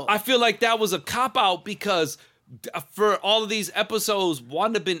this out. I feel like that was a cop-out because for all of these episodes,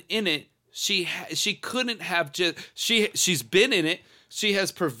 Wanda been in it. She couldn't have just... She's been in it. She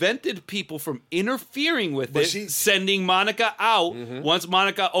has prevented people from interfering with sending Monica out. Mm-hmm. Once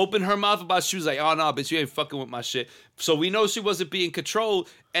Monica opened her mouth about it, she was like, oh, no, bitch, you ain't fucking with my shit. So we know she wasn't being controlled.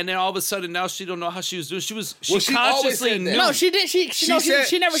 And then all of a sudden, now she don't know how she was doing. She consciously knew. No, she did. She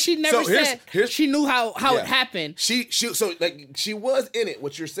never said she knew how it happened. She was in it.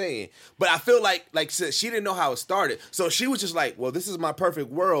 What you're saying, but I feel like she didn't know how it started. So she was just like, well, this is my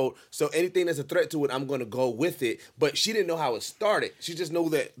perfect world. So anything that's a threat to it, I'm going to go with it. But she didn't know how it started. She just knew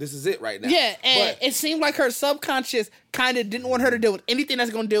that this is it right now. Yeah, and it seemed like her subconscious kind of didn't want her to deal with anything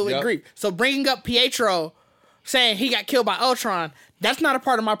that's going to deal with grief. So bringing up Pietro, saying he got killed by Ultron. That's not a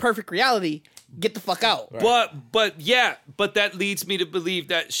part of my perfect reality. Get the fuck out. Right. But that leads me to believe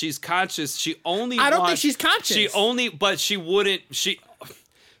that she's conscious. I don't think she's conscious.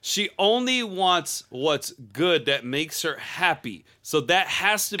 She only wants what's good that makes her happy. So that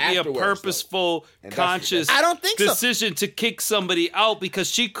has to be a purposeful, conscious decision to kick somebody out because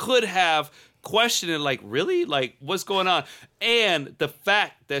she could have questioned it like, really? Like, what's going on? And the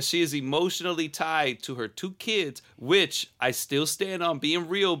fact that she is emotionally tied to her 2 kids, which I still stand on being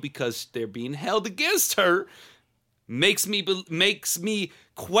real because they're being held against her, makes me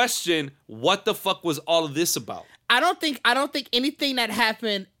question what the fuck was all of this about. I don't think anything that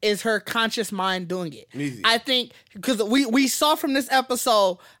happened is her conscious mind doing it. Easy. I think because we saw from this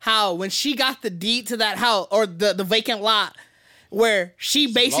episode how when she got the deed to that house or the vacant lot where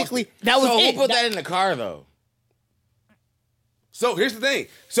she basically that was it. Who put that in the car though? So here's the thing.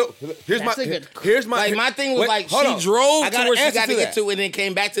 So here's my thing was like she drove to where she got to get to and then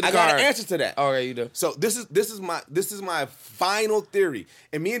came back to the car. I got an answer to that. Okay, you do. So this is my final theory,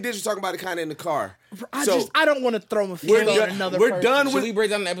 and me and Diz were talking about it kind of in the car. I don't want to throw my feet on another. We're done with. Should we break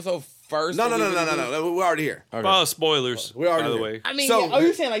down the episode first? No. We're already here. Okay. Oh, spoilers. We're already by the here. way. I mean, are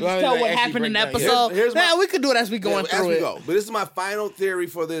you saying like just tell what happened in the episode? We could do it as we going through it. But this is my final theory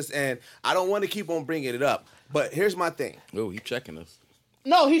for this, and I don't want to keep on bringing it up. But here's my thing. Oh, you checking us?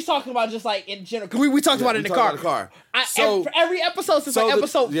 No, he's talking about just like in general. We talked about it in the car. Every episode since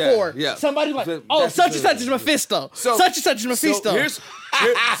episode 4, somebody's like, such and such is Mephisto. Such and such is Mephisto.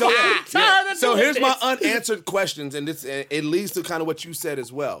 So here's my unanswered questions, and it leads to kind of what you said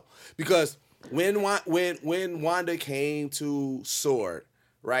as well. Because when Wanda came to Sword,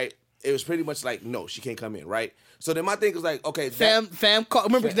 right, it was pretty much like, no, she can't come in, right? So then my thing was like, okay, fam caught.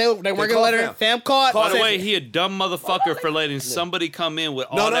 Remember, they weren't gonna let her. Fam caught. By the way, he a dumb motherfucker for letting somebody come in with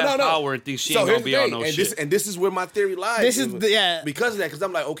all that power and think she ain't gonna be on no shit. And this is where my theory lies. Because of that, because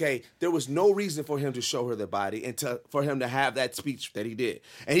I'm like, okay, there was no reason for him to show her the body and for him to have that speech that he did,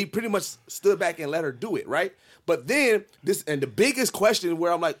 and he pretty much stood back and let her do it, right? But then the biggest question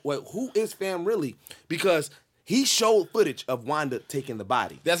where I'm like, well, who is Fam really? Because he showed footage of Wanda taking the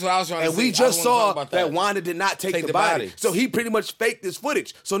body. That's what I was trying to say. And we just saw that Wanda did not take the body. So he pretty much faked this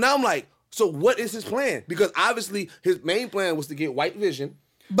footage. So now I'm like, so what is his plan? Because obviously his main plan was to get White Vision.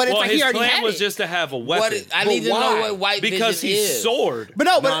 But it's like his he already plan had was it. just to have a weapon. I need to know what White Vision is. Because he's Sword. But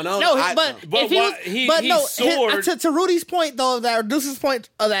to Rudy's point though, or Deuce's point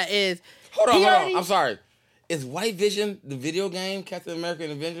of that is, hold on. I'm sorry. Is White Vision the video game, Captain America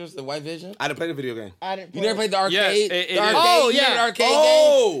and Avengers, the White Vision? I didn't play the video game. I didn't. You never played the Yeah, arcade? it the arcade, Oh, you remember yeah. the arcade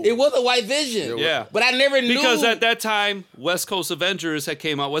Oh. game? It was a White Vision. Yeah. But I never knew. Because at that time, West Coast Avengers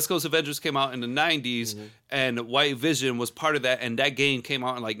came out in the 90s, and White Vision was part of that, and that game came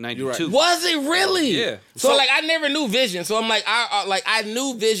out in like 92. Was it really? Yeah. So like, I never knew Vision. So I'm like, I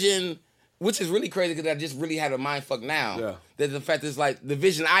knew Vision, which is really crazy because I just really had a mind fuck now. Yeah. That the fact is like the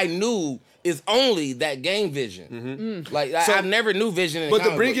Vision I knew is only that game Vision. Like So- I never knew Vision. But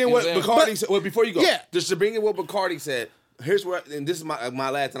to bring in what Bacardi said, well, before you go, Yeah. just to bring in what Bacardi said, here's where, and this is my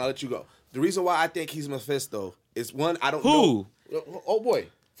last, and I'll let you go. The reason why I think he's Mephisto is one, I don't know. Oh boy,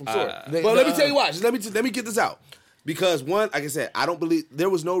 from Sword. Well, let me tell you why. Just let me get this out. Because one, like I said, I don't believe there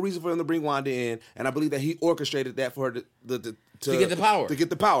was no reason for him to bring Wanda in, and I believe that he orchestrated that for her to get the power. To get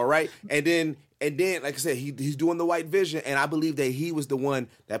the power, right? And then, like I said, he's doing the White Vision, and I believe that he was the one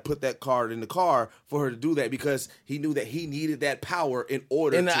that put that card in the car for her to do that because he knew that he needed that power in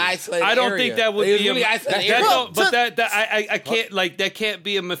order in the isolated I don't area. think that would It was be really isolated area. I can't like that can't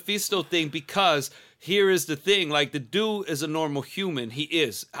be a Mephisto thing because here is the thing, like the dude is a normal human. He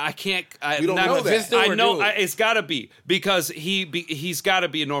is. I can't. We don't know that. I know it's got to be because he's got to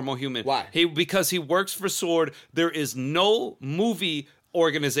be a normal human. Why? Because he works for SWORD. There is no movie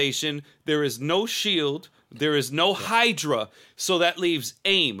organization. There is no SHIELD. There is no Hydra, so that leaves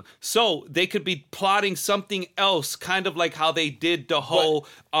AIM. So they could be plotting something else, kind of like how they did the whole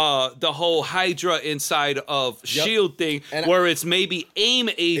Hydra inside of SHIELD thing, And where it's maybe AIM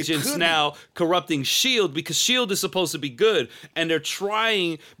agents could now corrupting SHIELD because SHIELD is supposed to be good, and they're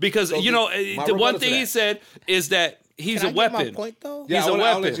trying because So you know my the one rebuttal to thing he that. said is that he's Can a I get weapon. my point though? Yeah, He's a I'll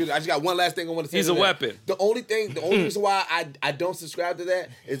weapon. let you, I just got one last thing I want to say. He's to a that. weapon. The only reason why I don't subscribe to that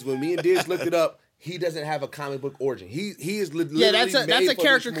is when me and Diz looked it up. He doesn't have a comic book origin. He is literally that's a made for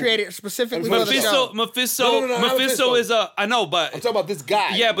character this movie. created specifically for the show. Mephisto No, not Mephisto is a. I know, but I'm talking about this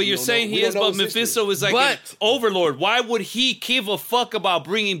guy. yeah, but We you're don't saying know- he we is, don't know but his Mephisto history. is like an overlord. Why would he give a fuck about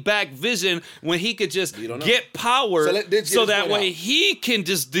bringing back Vision when he could just get power So let Ditch get so his that point way out. he can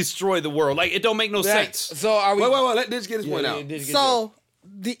just destroy the world? Like it don't make no sense. So are we? Wait, let Ditch get his point out. So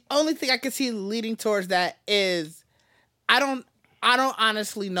the only thing I can see leading towards that is I don't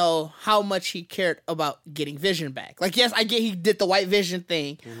honestly know how much he cared about getting Vision back. Like, yes, I get he did the White Vision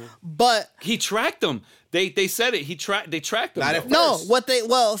thing, but He tracked them. They said it. They tracked them. Not at though.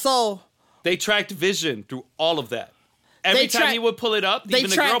 no, They tracked Vision through all of that. Every They time track- he would pull it up, they even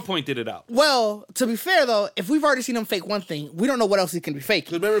the track- girl pointed it out. well, to be fair though, if we've already seen him fake one thing, we don't know what else he can be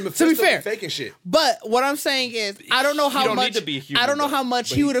faking. Remember, To Mephisto be fair, been faking shit. but what I'm saying is, I don't know He how don't need much. to be a human, I don't know though. how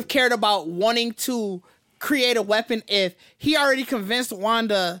much he would have cared about wanting to create a weapon if he already convinced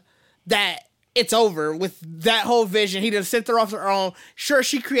Wanda that it's over with that whole Vision. He just sent her off her own. Sure,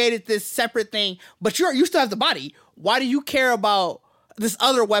 she created this separate thing, but you still have the body. Why do you care about this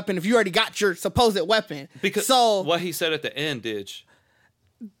other weapon if you already got your supposed weapon? Because so what he said at the end, Didge.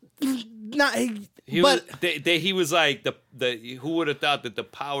 not. He But was, he was like the who would have thought that the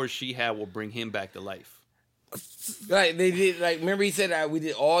power she had will bring him back to life. Like they did, like remember he said that we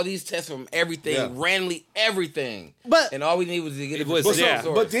did all these tests from everything, Yeah. randomly everything, But- and all we needed was to get It was But yeah.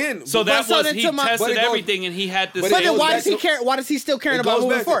 then, So that so was then he to my- but tested it goes- everything, and he had this. but But it then goes why back does he to- care? Why does he still caring It about goes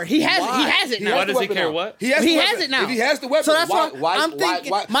moving back to- forward? He has why? it He now. Why does he weapon care now. what? He has, He the has weapon. it now. If he has the weapon, So that's why, why I'm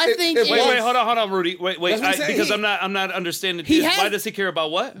thinking- my thing if- is- Wait, hold on, Rudy. Wait, That's what I'm saying. because He- I'm not understanding. He this. has- Why does he care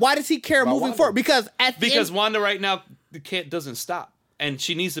about what? Why does he care moving Wanda? forward? Because at the Because end, Wanda right now doesn't stop, and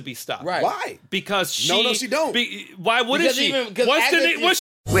she needs to be stopped. Right. Why? Because she. No, she don't. Why wouldn't Because she? even- 'cause What's the as name? it- What's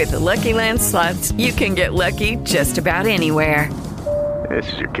With the Lucky Land Slots, you can get lucky just about anywhere. This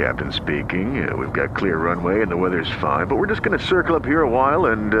is your captain speaking. We've got clear runway and the weather's fine, but we're just going to circle up here a while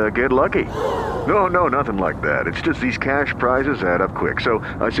and get lucky. No, nothing like that. It's just these cash prizes add up quick. So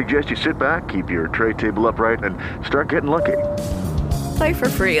I suggest you sit back, keep your tray table upright, and start getting lucky. Play for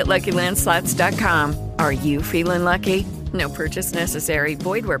free at LuckyLandSlots.com. Are you feeling lucky? No purchase necessary.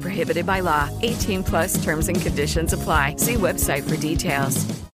 Void where prohibited by law. 18 plus terms and conditions apply. See website for details.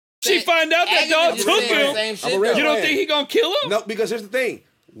 she find out that dog Agatha took just said the him? same shit, I'm a red though. You don't flag. think he gonna kill him? No, because here's the thing.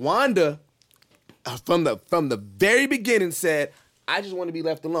 Wanda, from the very beginning, said, I just want to be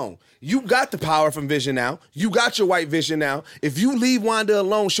left alone. You got the power from Vision now. You got your White Vision now. If you leave Wanda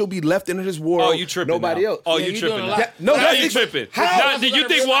alone, she'll be left in this world. Oh, you tripping? Nobody now. else. Oh, Yeah, you you tripping? doing a Now. lot. No, now that's you ex- tripping. How? Now, did you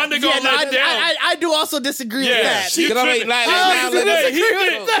think Wanda yeah, gonna no, let down? I do also disagree with that. you Can I tripping. make-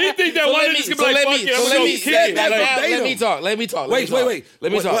 He think that Wanda just gonna be like, fuck it, I'm gonna go kick it. Let verbatim. me talk. Let me talk. Wait.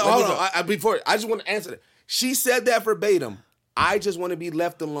 Let me talk. Hold on. I just want to answer that. She said that verbatim. I just want to be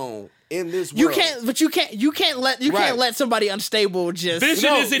left alone. in this You world. can't let somebody unstable just.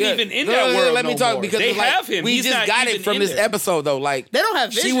 Vision isn't even in that world. Let me talk more. because They it's like, have him. we He's just not got even it from in this there. episode though. Like They don't have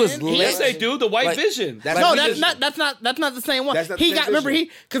Vision. She was Yes, they do. The White Like, Vision. That's not the same one. That's not the He same got Vision.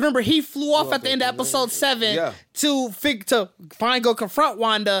 remember he flew off at the end of episode 7 to finally go confront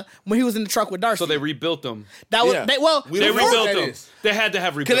Wanda when he was in the truck with Darcy. So they rebuilt them. That was they rebuilt them. They had to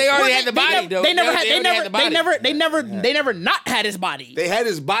have rebuilt. Because they already had the body. They never not had his body. They had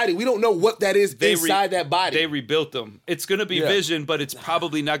his body. We don't know what that is inside that body. They rebuilt them. It's going to be Vision, but it's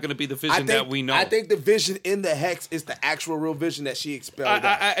probably not going to be the Vision that we know. I think the Vision in the Hex is the actual real Vision that she expelled.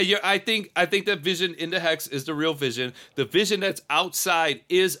 I think that Vision in the Hex is the real Vision. The Vision that's outside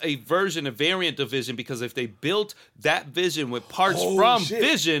is a variant of Vision, because if they built that Vision with parts from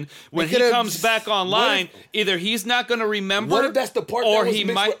Vision, when he comes back online, either he's not going to remember. What if that's the part or that was he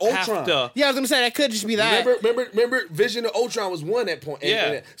mixed might with have Ultron? to. Yeah, I was gonna say that could just be that. Remember, Vision and Ultron was one at point.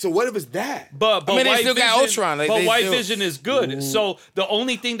 So what if it's that? But I mean, they White still got Vision, Ultron. But White Vision is good. So the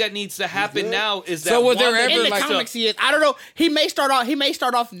only thing that needs to happen now is that. So was there Wanda ever in the like comics, he is. I don't know. He may start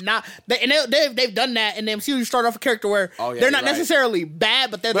off not. They've done that in the MCU. You start off a character where they're not necessarily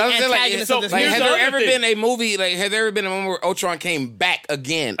bad, but they're the antagonist of this. Like, movie. has there ever been a movie? Like, has there ever been a moment where Ultron came back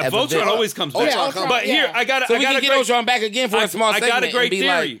again? Ultron always comes back. But here, I got so we can get Ultron back again for a small segment. I got a great theory.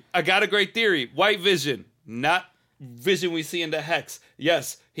 Like, I got a great theory. White Vision, not Vision we see in the Hex.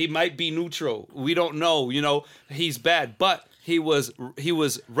 Yes, he might be neutral. We don't know. He's bad, but he was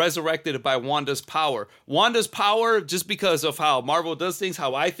resurrected by Wanda's power. Wanda's power, just because of how Marvel does things,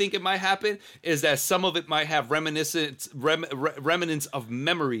 how I think it might happen, is that some of it might have remnants of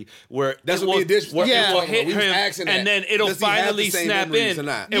memory, where That's it what will, me and Dish where it will was hit we was him, asking and that. then it'll Does he have finally the same snap memories in. or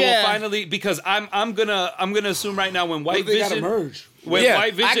not? It will finally, because I'm gonna assume right now when White They gotta Vision merge. When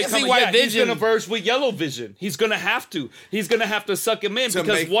White Vision I can see comes, White he's Vision. gonna merge with Yellow Vision. He's gonna have to. He's gonna have to suck him in,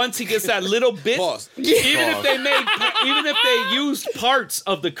 because once he gets that little bit, even if they used parts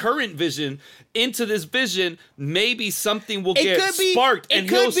of the current Vision into this Vision, maybe something will get sparked and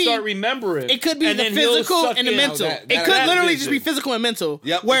he'll start remembering. It could be and the then he'll physical suck and the in mental. that It could literally Vision. just be physical and mental.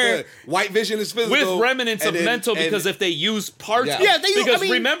 Yep. Where White Vision is physical with remnants of and then- mental, because if they use parts, because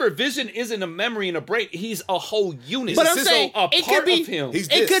remember, Vision isn't a memory and a brain; he's a whole unit. But I'm saying a it part could be of him.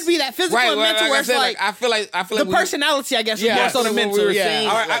 it could be that physical and mental where it's like I feel like the personality, I guess, is more so the what we mental. were Yeah. saying.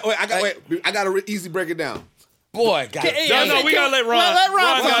 All right, I got to easy break it down. Boy, God. No, we gotta let Ron.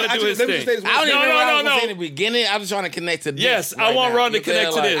 Ron gotta do his thing. I don't even know what I was No. saying in the beginning. I was trying to connect to this. Yes, I want Ron to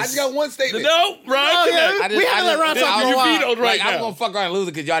connect to this. I just got one statement. No, Ron, connect. We haven't let Ron talk for a while. You vetoed right I'm now. gonna fuck around and lose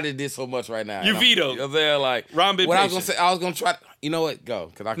it because y'all did this so much right now. You vetoed. You know, they're like Ron been what I was patient. gonna say. I was gonna try. You know what?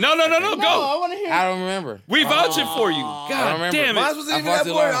 Go. Cause No, go. I want to hear. I don't remember. We vouching for you. I God don't remember. damn Mine it. wasn't even I that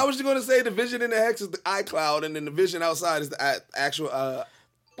fucking boring. learned. I was just going to say the Vision in the Hex is the iCloud, and then the Vision outside is the actual.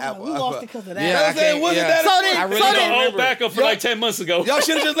 We lost it because of that. Yeah, I'm saying, wasn't that? So then- I really so don't then- The whole remember. backup for like 10 months ago. Y'all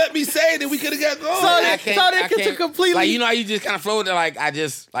should have just let me say it, then we could have got going. So then- I to can't- completely- like, you know how you just kind of floated like I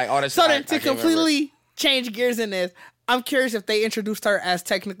just like all that. So shit, then, I to can't remember. completely change gears in this, I'm curious if they introduced her as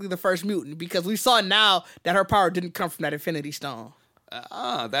technically the first mutant, because we saw now that her power didn't come from that Infinity Stone.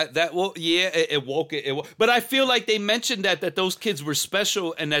 It woke it. But I feel like they mentioned that those kids were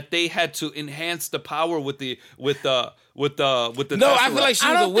special and that they had to enhance the power with the No, I Tesseract. feel like she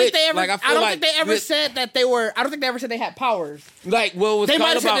I was a don't witch. think they ever. Like, I feel don't like think they ever said that they were. I don't think they ever said they had powers. Like, what was They cold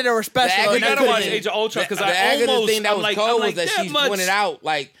might have said about that they were special. the Or I gotta watch thing- Age of Ultron because the I Agatha almost thing that was cold was that that she much. pointed out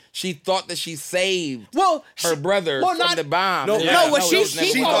like she thought that she saved her brother well, from not- the bomb. No, And no, that- what it was never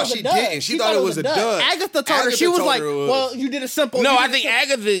she cold. thought she didn't. She thought it was a dud. Agatha told her, she was like, well, you did a simple. No, you I did a think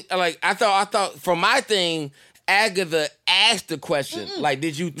Agatha, like, I thought for my thing, Agatha asked the question, like,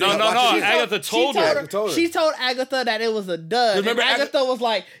 did you think? No, Agatha told her. She told Agatha that it was a dud. Remember and Agatha was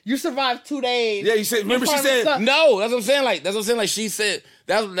like, you survived 2 days. Yeah, you said. Remember, she said. No, that's what I'm saying. Like, she said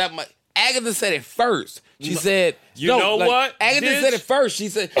Agatha said it first. She said, You know like, what, Agatha Diz? said it first. She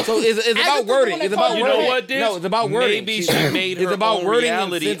said, so it's about Agatha's the wording. one that It's about told wording. her. You know what, Diz? No, it's about wording. Maybe she made it's her about own wording and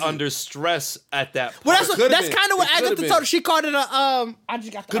reality sentences. under stress at that point. Well, Could've that's been. kind of what It could've Agatha been. told her. She called it a I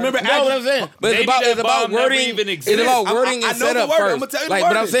just got the Remember, article. No, what I'm saying, but Maybe it's that about bomb never wording. even It's existed. about wording I and know the setup wording. first. I'ma tell you the Like, but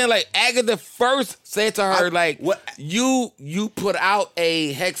I'm wording. saying, like, Agatha first said to her, like, what? you put out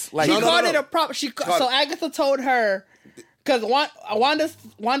a hex, like, She No, called no. it a prop. So Agatha told her, because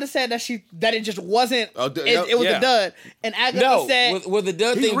Wanda said that it just wasn't. It was yeah. a dud, and Agatha no, said, was the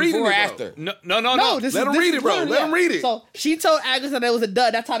done He's thing reading before or it, though. after? No. This Let is him read this it, bro. is- Let him read it. So she told Agatha that it was a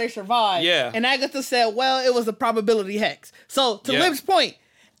dud. That's how they survived. Yeah. And Agatha said, well, it was a probability hex. So to Yeah. Liv's point,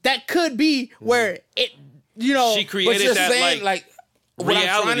 that could be where it, you know, She But created you're that saying, like, what I'm trying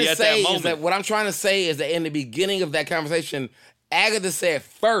reality to at say that is moment. that what I'm trying to say is that in the beginning of that conversation, Agatha said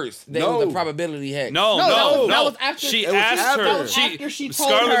first there was a probability hex. No. That was after she that was asked after- her. that was after she told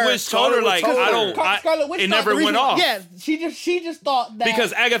Scarlet her. Witch told her like Scarlet Witch it thought never the went reason- off. Yeah, she just thought that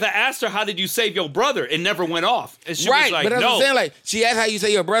Because Agatha asked her, "How did you save your brother?" It never went off. And she Right, was like, but that's "No." what I'm saying. Like she asked how you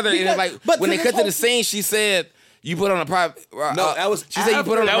say your brother, and it's like but when to they this cut to the whole- scene, she said you put on a private. No, that was She said you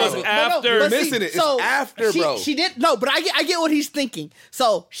put on a That was private. after. but missing it. It's after, bro. She did but I get what he's thinking.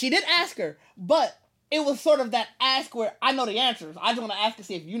 So she did ask her, but it was sort of that ask where I know the answers. I just want to ask to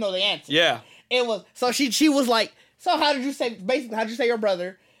see if you know the answer. Yeah. It was so she was like, so how did you say your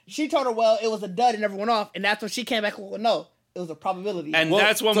brother? She told her, well, it was a dud, it never went off, and that's when she came back with no. It was a probability. And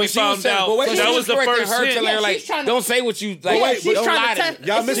that's when we found out. But wait, that was the first her hint. telling her like, she's trying to- don't say what you like. Yeah, Wait, she's don't trying lie to to test- me.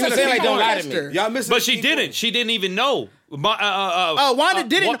 Y'all She missing was the saying, key like, don't part. lie to me. Y'all missing But the she key didn't. part. She didn't even know. Wanda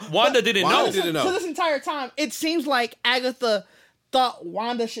didn't. Wanda didn't know. Wanda didn't know. So this entire time, it seems like Agatha thought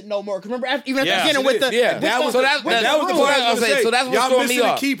Wanda should know more. Because remember, even at Yeah, the beginning she with did. the Yeah, with that the- was So that was the part I was saying. So that's what's Y'all throwing me missing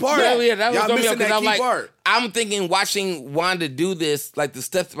off. the key part. Yeah, that was Y'all throwing me missing off because that I'm key like, part. I'm thinking watching Wanda do this, like the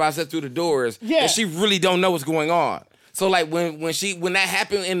step by step through the doors, Yeah. and she really don't know what's going on. So like when that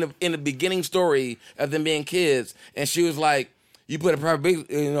happened in the beginning story of them being kids, and she was like, you put a probability,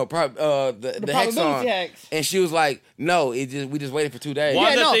 the hex on, probability hex. and she was like, no, we just waited for 2 days.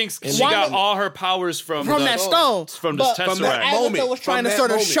 Wanda no. thinks she Wanda- got all her powers from that stone. From the But Tesseract. what Agatha was trying to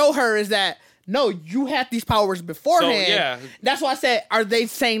sort of show her is that no, you had these powers beforehand. So, yeah. That's why I said, are they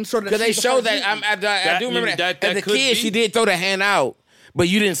saying sort of Because they she's the showed first that mutant? I do remember that. As a could kid, be. she did throw the hand out, but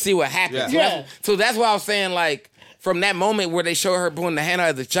you didn't see what happened. Yeah. So that's why I was saying like from that moment where they show her putting the hand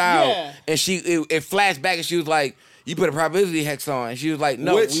out as a child, Yeah. and it flashed back, and she was like, "You put a probability hex on," and she was like,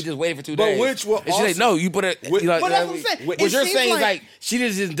 "No, we just waited for 2 days." But which will and she's like, also- "No, you put it." But Like, that's what I'm saying. What It you're seems saying is like- like she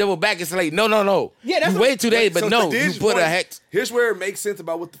just double back and say like, "No, Yeah, that's you what- waited 2 days, but So no, to you this put a point, hex." Here's where it makes sense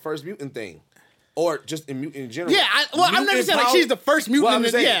about what the first mutant thing. Or just in mutant in general. Yeah, I'm never Mutant saying like power- she's the first mutant. Well, I'm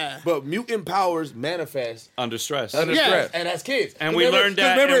in saying, yeah. But mutant powers manifest under stress. Under Yeah. stress. and as kids. And we learned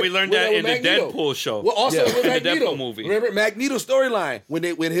that. And we learned that in the Deadpool show. Well, also in with the Magneto. Deadpool movie. Remember Magneto's storyline when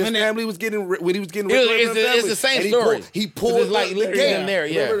his family was getting when he was getting It's the same story. He pulled It's like the literally gate. in there,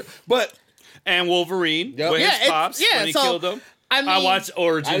 yeah. Remember? But And Wolverine, Yep. with Yeah, his pops, when he so, killed him. I mean, I watched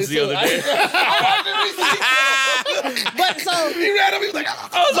Origins the other day. but so he ran up. He was like, "Ah."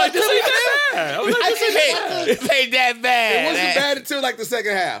 I was like, this ain't that bad. I was like, this ain't that bad. This ain't that bad. It wasn't bad until like the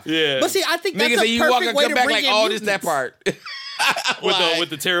second half. Yeah. But see, I think that's Niggas say a you walk perfect and way come to back bring like, in oh, this mutants. that part. with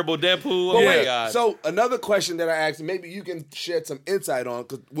the terrible Deadpool. But Oh wait, my god. So another question that I asked, and maybe you can shed some insight on,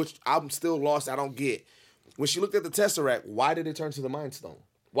 which I'm still lost. I don't get. When she looked at the Tesseract, why did it turn to the Mind Stone?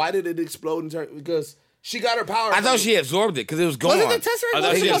 Why did it explode and turn? Because she got her power. I thought she absorbed it because it was gone. Was it the Tesseract? I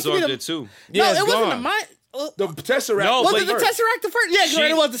thought Was she supposed to be absorbed the- it too. Yeah, No, it's it wasn't gone. the mind. The Tesseract. No, Was but it the Tesseract the first? Yeah, She-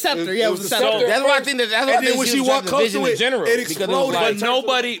 it was the scepter. Yeah, it was the scepter. That's why I think that's why I And then think when she she was walked just the close vision to in it, general. it because exploded. like, But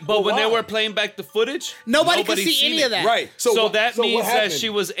nobody. But when they why? were playing back the footage, Nobody could nobody's see seen any it. of that. Right. So what- that what means that happened? she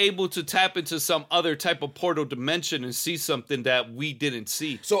was able to tap into some other type of portal dimension and see something that we didn't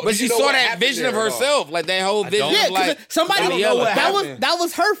see. So But you she know saw what that happened vision of there at all? herself, like that whole vision. don't. Yeah, of like because somebody I don't know what happened. that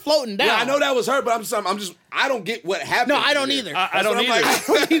was her floating down. Yeah, I know that was her, but I'm just I don't get what happened. No, I don't here. either. I That's don't what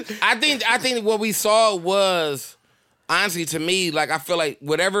I'm either. like, I think what we saw was honestly to me, like I feel like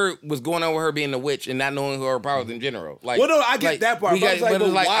whatever was going on with her being a witch and not knowing her powers in general. Like, Well, no, I get that part, we but got- it's like, but it's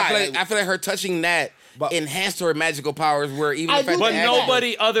but like, why? I feel like her touching that enhanced her magical powers. Where even I the fact do that But Yeah.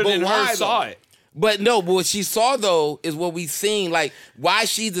 nobody other But than why, her saw though? it. But no, but what she saw though is what we seen, like why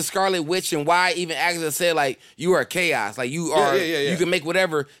she's the Scarlet Witch and why even Agatha said like you are chaos, like you are, yeah. you can make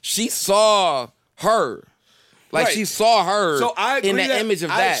whatever. She saw her, like Right. she saw her So I agree in the image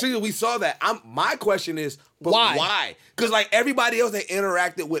of I that. see we saw that. My question is, but Why? why? Because like everybody else that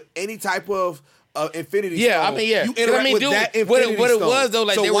interacted with any type of Infinity Yeah, Stone, I mean, yeah. you 'Cause, interact with dude, that what Infinity it Stone. was though,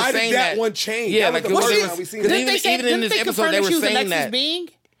 like so they were why saying did that that one change? Yeah, That like was the it first was, time we seen because that. even in this episode they were saying that. Being?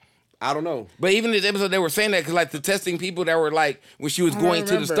 I don't know. But even in this episode, they were saying that because, like, the testing people that were like, when she was I going to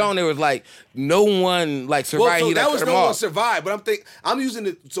the remember. stone, there was like no one like survived. Well, so he that like, was cut no him one off. survived, but I'm using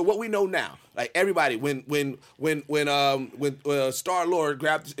it. So what we know now, like everybody, when Star Lord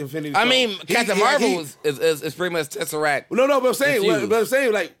grabbed Infinity Stone, I mean, Captain Marvel is pretty much Tesseract. No, but I'm saying, infused. but I'm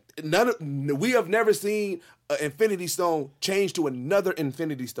saying, like we have never seen an Infinity Stone change to another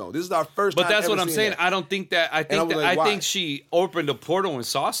Infinity Stone. This is our first But time. that's ever what I'm seeing saying. that. I don't think that. I And I think was that. like, I why? think she opened a portal and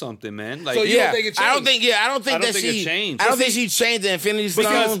saw something, man. Like, So you Yeah, don't think it I don't changed? think. Yeah, I don't think I don't that think it she changed. I don't think she changed the Infinity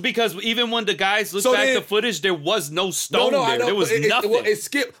Stone. because even when the guys looked So back then- the footage, there was no stone I there. know, There was but nothing. It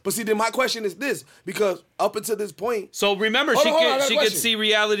skipped. But see, then my question is this: because up until this point, so remember, Hold on, I got a she could question. see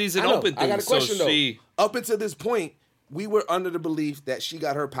realities and I know, open things. I got a question so though. she, Up until this point, we were under the belief that she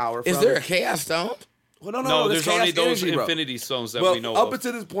got her power. Is from there a Chaos Stone?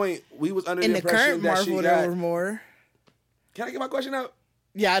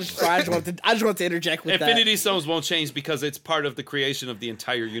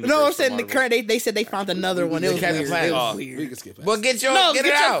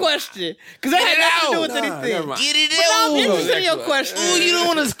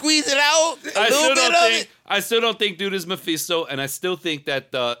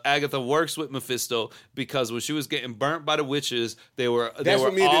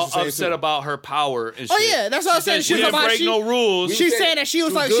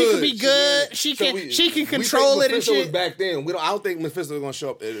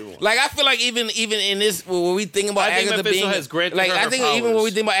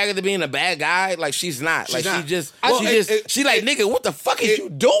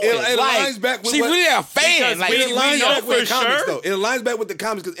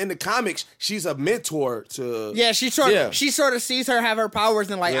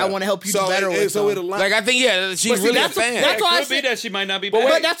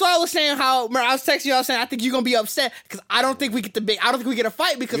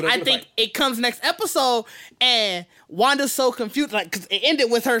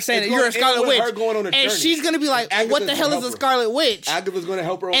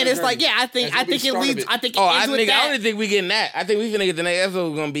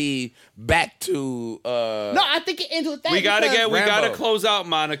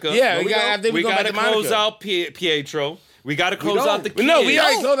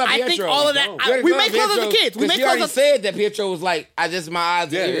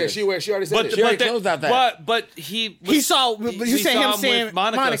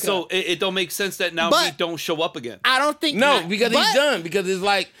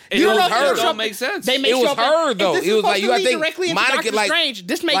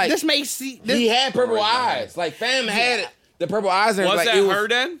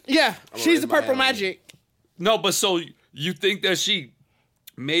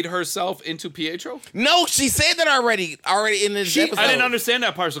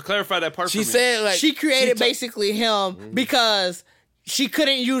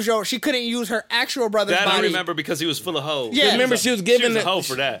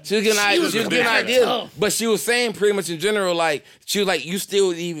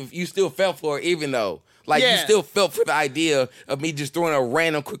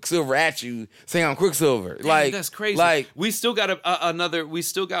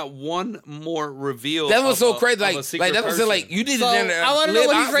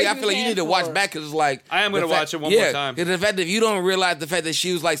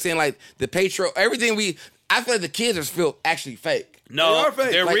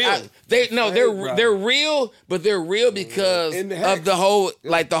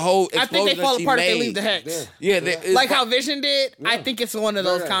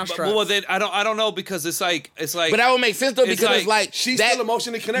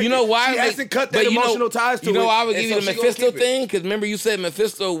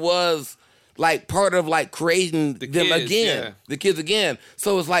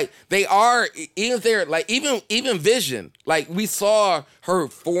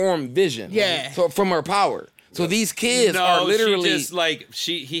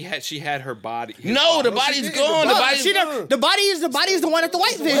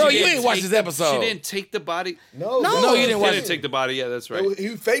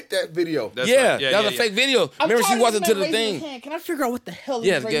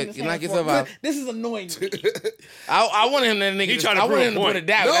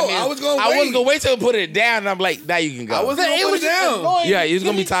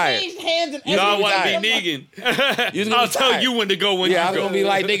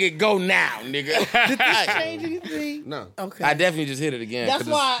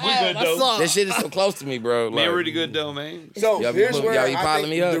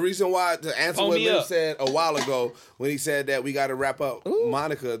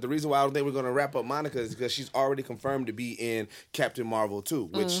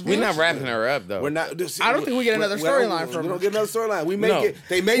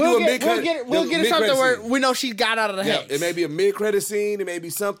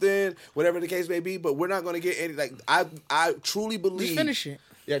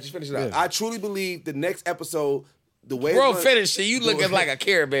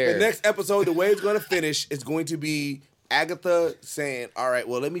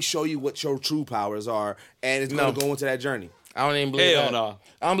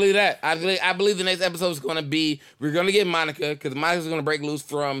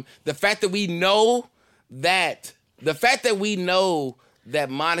 fact that we know that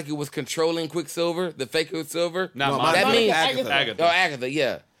Monica was controlling Quicksilver, the fake Quicksilver. Not that Monica. means Agatha. Oh, Agatha,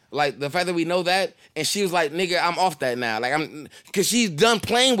 yeah. Like the fact that we know that, and she was like, "Nigga, I'm off that now." Like because she's done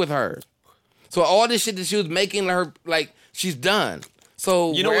playing with her. So all this shit that she was making her, like, she's done. So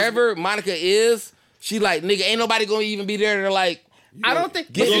wherever Monica is, she like, nigga, ain't nobody gonna even be there to like. I don't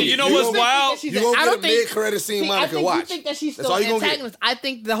think. You know what's wild? You gonna get a mid-credit scene, Monica. Watch. You think that she's That's still all you gonna antagonist. I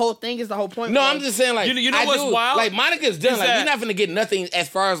think the whole thing is the whole point. No, I'm just saying, like, you know what's wild? Like, Monica's done. Is Like, that- we're not gonna get nothing as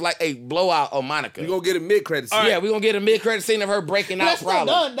far as like a blowout on Monica. You gonna get a mid-credit scene. Yeah, we're gonna get a mid-credit scene of her breaking But out. that's still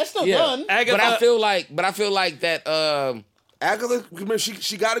Probably. done. That's still done. Agatha, But I feel like that. Agatha, remember,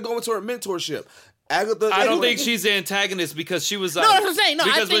 she got to go into her mentorship. Agatha, I don't think she's the antagonist because she was like. No, that's what I'm saying. No, I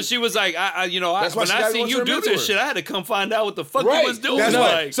because when think- she was like, That's why when she I gotta seen go you into her do this mentor. shit, I had to come find out what the fuck Right. you was doing. That's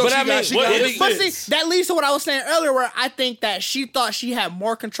why. Like, So but she I mean, got what to is But this? see, that leads to what I was saying earlier, where I think that she thought she had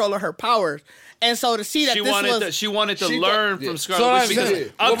more control of her powers, and so to see that she this wanted was, she wanted to she learn thought- from yeah. Scarlet So Witch I'm because saying,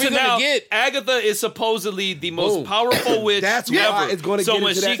 up what we to gonna now, get- Agatha is supposedly the most Boom. powerful witch That's ever. why it's gonna so get when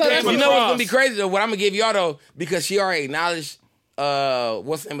into she that came you know what's gonna across, be crazy though? What I'm gonna give y'all though, because she already acknowledged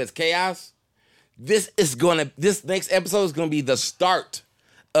what's the name is Chaos. This next episode is gonna be the start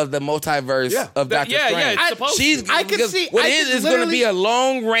of the multiverse of Doctor Strange. Yeah, it's supposed to. I could see. What I it could is going to literally- be a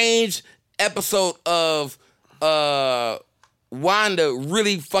long range episode of Wanda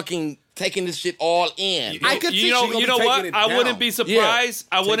really fucking taking this shit all in. I could see. You know taking what? it I down. wouldn't be surprised.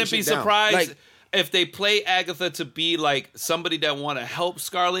 I wouldn't Taking be shit down. surprised Like- if they play Agatha to be like somebody that want to help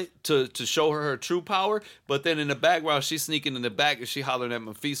Scarlet to show her true power, but then in the background she's sneaking in the back and she hollering at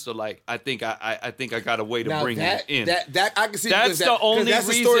Mephisto like, I think I got a way to Now bring that, him in. That I can see. That's because the that, only that's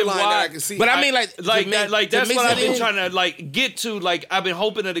reason the storyline why. that I can see. But I mean, like that's to what I've mix it been in- trying to like get to. Like I've been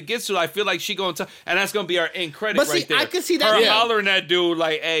hoping that it gets to. I feel like she going to, and that's gonna be our end credit But see, right there. I could see that- Her Yeah. hollering at dude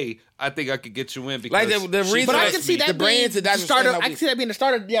like, "Hey, I think I could get you in." Because Like the she reason But I like, can see that the being brains of the Doctor starter. Strange. I can see that being the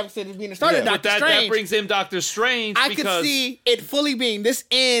starter. Yeah, I can see that being the starter. of but Doctor that Strange. brings in Doctor Strange. I because could see it fully being this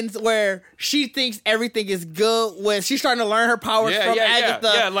ends where she thinks everything is good when she's starting to learn her powers Yeah, from yeah, yeah.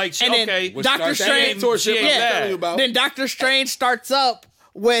 Agatha. Yeah, like she- and then okay. Doctor starts that Strange. mentorship I'm telling you about. Then Doctor Strange starts up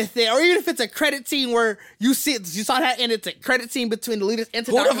with it, or even if it's a credit scene where you saw that, and it's a credit scene between the leaders and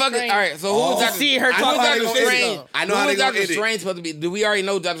Who the Doctor fuck? Strange. All right, so who is Doctor? See her I know talk about Doctor it. Strange. I know who how is they gonna Doctor end it. Strange supposed to be? Do we already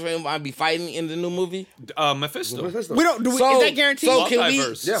know Doctor Strange might be fighting in the new movie? Mephisto. We don't. Is that guaranteed? So can we?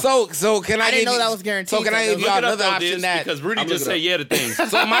 Multiverse. Yeah. So can I? I didn't give know you- that was guaranteed. So can I give Look y'all it up, another though, option Diz, that? because Rudy I'm just say looking yeah to things.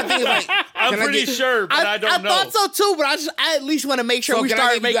 So my thing is like, I'm can I pretty get- sure, but I don't know. thought so too, but I at least want to make sure So we can I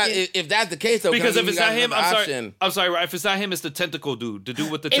start give you making. guys, if that's the case, though, Because can I if give it's you not guys him, another I'm sorry. option? I'm sorry. If it's not him, it's the tentacle dude. The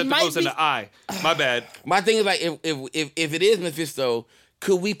dude with the It might tentacles in be- the eye. My bad. My thing is like, if it is Mephisto,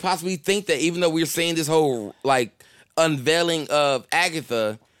 could we possibly think that even though we're seeing this whole like unveiling of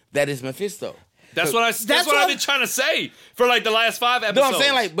Agatha, that is Mephisto? That's what I've been trying to say for like the last 5 episodes. No, I'm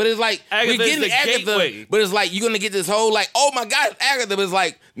saying like, but it's like Agatha we're is getting the Agatha, gateway. but it's like you're gonna get this whole like, oh my God, it's Agatha. But it's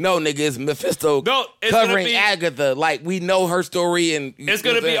like, no, nigga, it's Mephisto No, it's gonna covering be- Agatha. Like we know her story, and It's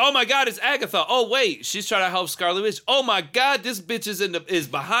gonna be, oh my God, it's Agatha. Oh wait, she's trying to help Scarlet Witch. Oh my God, this bitch is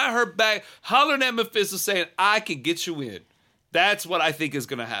behind her back, hollering at Mephisto, saying, "I can get you in." That's what I think is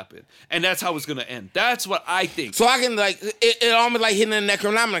gonna happen, and that's how it's gonna end. That's what I think. So I can like it almost like hitting the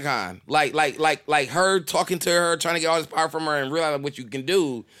Necronomicon, like her talking to her, trying to get all this power from her, and realize what you can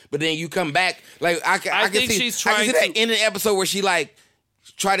do. But then you come back, like I can think see, she's I can see trying that in the episode where she like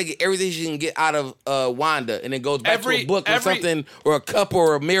try to get everything she can get out of Wanda, and it goes back to a book or something, or a cup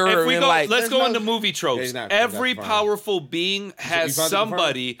or a mirror, If we and go, like let's go into movie tropes. Every powerful being has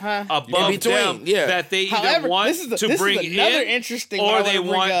somebody above them that they either However, want this is to bring another in, interesting or one I they wanna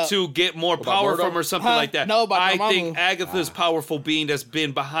bring want up. to get more power from, or something like that. No, about I Dormammu. think Agatha's powerful being that's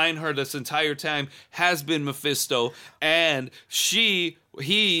been behind her this entire time has been Mephisto, and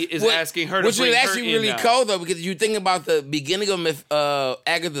he is asking her to which bring is her actually in really now. cool though, because you think about the beginning of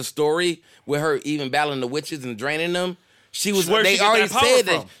Agatha's story with her even battling the witches and draining them. She was. Where'd They she get already that power said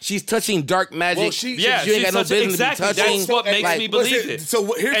from? that she's touching dark magic. Well, she Yeah, ain't she's got no touching- business exactly. to be touching. That's what makes like, me believe it.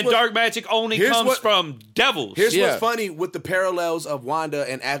 So here's And what- dark magic only here's comes what- from devils. Here's what's funny with the parallels of Wanda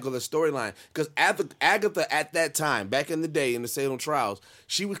and Agatha's storyline. Because Agatha at that time, back in the day in the Salem trials,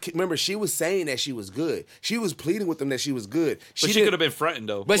 she was saying that she was good. She was pleading with them that she was good. But she could have been fronting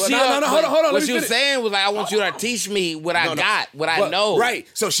though. But Well, she, no, hold on. let What me she was finish. saying was like, I want you to teach me what I got, what I But- know. Right.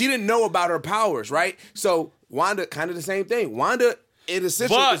 So she didn't know about her powers, right? So Wanda, kind of the same thing. Wanda, in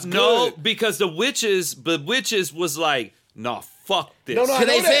essentially, But is no, good. because the witches was like, nah, fuck this. No, I know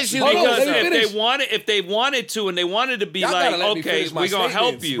they that. said she Hold on, was let me Because finish. if they wanted to, and they wanted to be Y'all like, gotta let me okay, finish my we're gonna help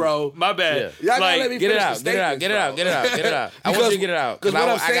statements, you, bro. My bad. Y'all gotta let me Get it finish out. the Get it out. Get it out. Get it out. Get it out. I want you to get it out because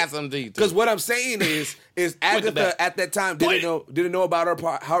I got something to you. Because what I'm saying is Agatha at that time didn't know about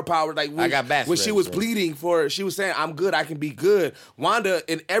her power. Like I got when she was pleading for, she was saying, "I'm good. I can be good." Wanda,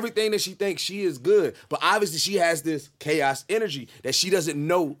 in everything that she thinks, she is good, but obviously she has this chaos energy that she doesn't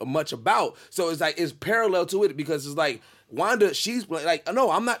know much about. So it's like it's parallel to it because it's like Wanda, she's like, no,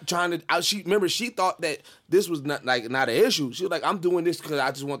 I'm not trying to. She thought that this was not an issue. She was like, I'm doing this because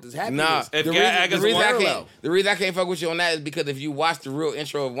I just want this happiness. Nah, the reason I can't fuck with you on that is because if you watch the real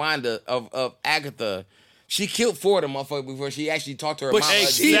intro of Wanda of Agatha. She killed 4 of them motherfuckers before she actually talked to her mama.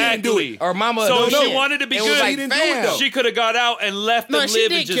 She didn't do it. Her mama. So she wanted to be good. Like, She didn't do it though. She could have got out and left them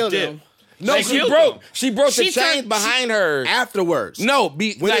live and just dip. No, she broke the chains behind her afterwards. No,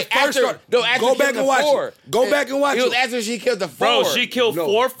 when it first started. After go back and watch it. Go back and watch it. It was after she killed the 4. Bro, she killed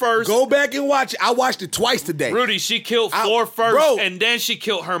 4 first. Go back and watch it. I watched it twice today. Rudy, she killed 4 first, and then she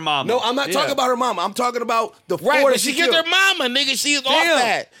killed her mama. No, I'm not talking about her mama. I'm talking about the 4 right, that but she killed her mama, nigga. She was off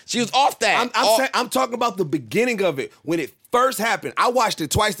that. She was off that. I'm talking about the beginning of it when it first happened. I watched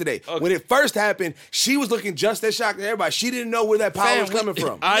it twice today. Okay. When it first happened, she was looking just as shocked as everybody. She didn't know where that power was coming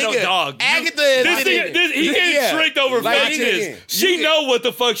from. I don't, dog. Agatha is he getting tricked over fake this. She know what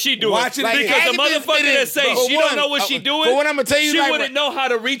the fuck she doing. Watch it because again. the motherfucker that say she don't know what she doing. But what I'm gonna tell you, she wouldn't know how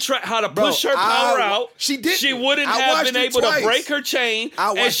to push her power out. She didn't. She wouldn't have been able to break her chain,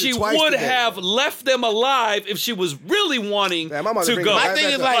 and she would have left them alive if she was really wanting to go.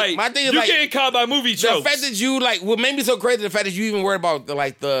 My thing is you getting caught by movie tropes. The fact that you what made me so crazy, the fact that you even worried about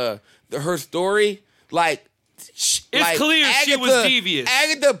her story, it's clear Agatha, she was devious.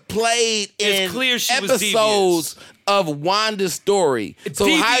 Agatha played in episodes of Wanda's story. So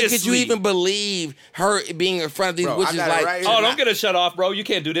how could you even believe her being in front of these witches? Don't get a shut off, bro. You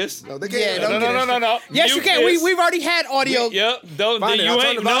can't do this. No, they can't. No. Yes, you can. We've already had audio. Yep. Turn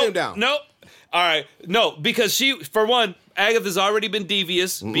the volume down. No. All right. No, because for one, Agatha's already been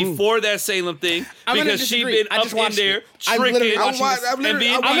devious before that Salem thing because she's been up in there tricking and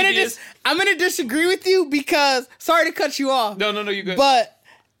being devious. I'm going to disagree with you because, sorry to cut you off. No, you're good. But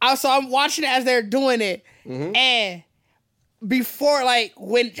I'm watching it as they're doing it, and before,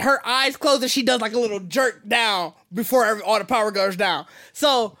 when her eyes close and she does a little jerk down before all the power goes down.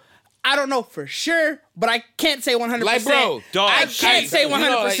 So, I don't know for sure, but I can't say 100%. Bro, I can't say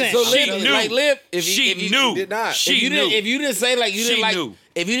 100%. She knew. If you did not. If you didn't say you didn't like. Knew.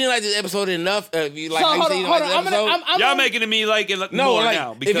 If you didn't like this episode enough, if you like, hold on. Y'all making it me like it more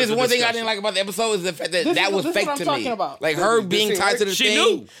now. If there's one thing I didn't like about the episode is the fact that was fake to me. Like her being tied to the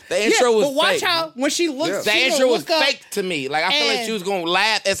thing. The intro was fake. But watch how when she looks, the intro was fake to me. Like I feel like she was gonna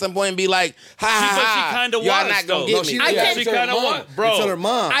laugh at some point and be like, "Ha ha ha!" She kind of y'all was. not gonna get me. She kind of was, bro. Until her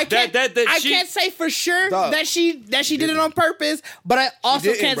mom. I can't say for sure that she did it on purpose, but I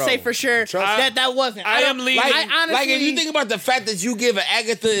also can't say for sure that wasn't. I am leaving. Like if you think about the fact that you give an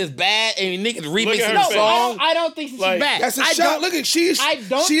Agatha is bad and niggas remixing the song. I don't think she's bad. That's a shock. Look at she is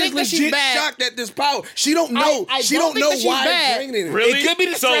legit shocked at this power. She don't know. She don't know why it's draining her. Really? It could be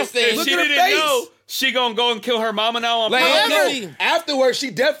the stress thing. If she didn't know, she gonna go and kill her mama now on purpose. Afterwards,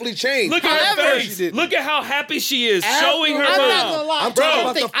 she definitely changed. Look at her face. Look at how happy she is showing her mom. I'm talking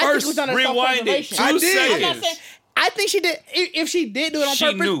about the first. Rewind it. I did. I think she did. If she did do it on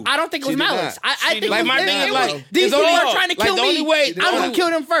purpose, I don't think it was malice. I think my thing is these people are trying to kill me. I'm gonna kill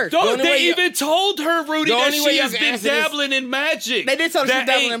them first. They even told her, Rudy, that she has been dabbling in magic. They did tell her she's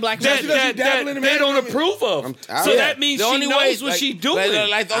dabbling in black magic. That they don't approve of. So that means she knows what she's doing.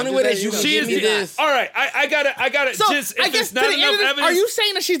 Like the only way that you can give me this. All right, I gotta. So just I if guess it's not enough evidence. Are you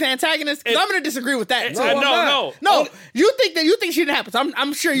saying that she's the antagonist? Because I'm gonna disagree with that. No. You think she didn't happen?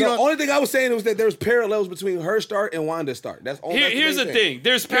 I'm sure you don't. The only thing I was saying was that there's parallels between her start and Wanda's start. That's all. Here's the thing.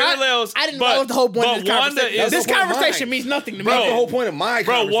 There's parallels. I didn't know that was the whole point of this conversation. This conversation means nothing to me. That's the whole point of my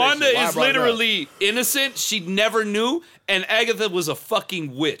conversation. Wanda is literally innocent. She never knew, and Agatha was a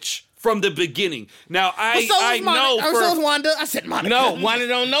fucking witch from the beginning. Now I know. So was Wanda. I said Monica. No, Wanda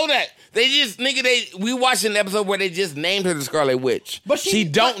don't know that. They just we watched an episode where they just named her the Scarlet Witch. But she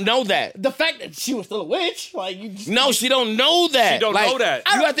don't know that. The fact that she was still a witch, no, she don't know that. She don't know that.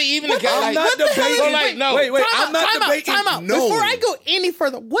 You have to even. I'm not debating. Wait. I'm not debating. Time out. No. Before I go any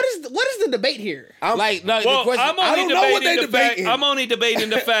further, what is the debate here? I'm only debating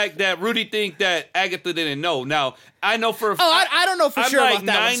the fact that Rudy think that Agatha didn't know. Now I know for. I don't know for sure like about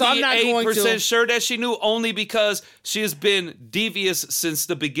that one, so I'm not going to. 98% sure that she knew, only because she has been devious since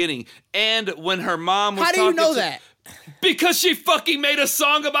the beginning. And when her mom was how do you know that? Because she fucking made a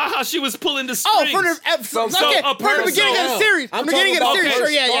song about how she was pulling the strings. Oh, from the beginning of the series. From the beginning of the series. Sure,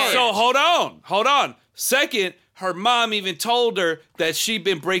 yeah. So hold on. Second, her mom even told her that she'd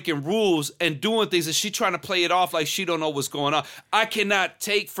been breaking rules and doing things, and she trying to play it off like she don't know what's going on. I cannot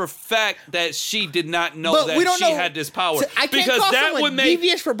take for fact that she did not know But that we don't she know- had this power. So I can't because call that someone would make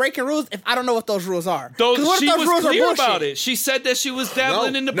devious for breaking rules if I don't know what those rules are. 'Cause those. what if She those was rules are clear bullshit? about it. She said that she was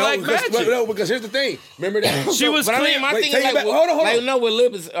dabbling in the black because, magic. No, because here's the thing. Remember that? She was But I clear. mean, my Wait, thing take is it like, back. Hold on. Like, no, with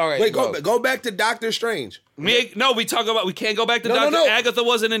Lib is all right. Wait, go back to Doctor Strange. We can't go back to No, Dr. no. Agatha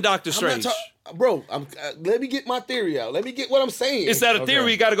wasn't in Doctor Strange. Bro, let me get my theory out. Let me get what I'm saying. Is that a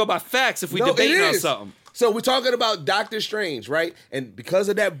theory? You got to go by facts if we debating on something. So we're talking about Doctor Strange, right? And because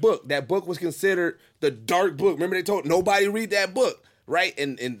of that book was considered the dark book. Remember they told nobody read that book, right?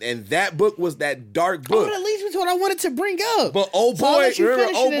 And that book was that dark book. Oh, that leads me to what I wanted to bring up. But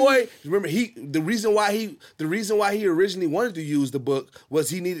remember the reason why he originally wanted to use the book was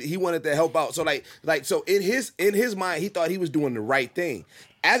he wanted to help out. So so in his mind he thought he was doing the right thing.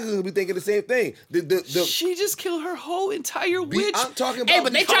 Agatha would be thinking the same thing. She just killed her whole entire witch. I'm talking about. Hey,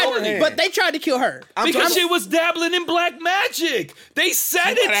 but they tried to kill her because she was dabbling in black magic. They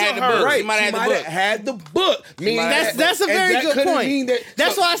said it to her. Right, she might have had the book. That's a very good point.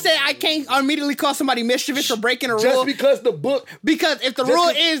 That's why I say I can't immediately call somebody mischievous for breaking a rule. Just because the book. Because if the rule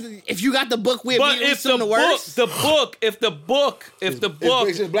is if you got the book, we immediately assume the worst. If the book, it's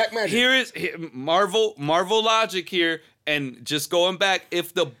just black magic. Here is Marvel logic here. And just going back,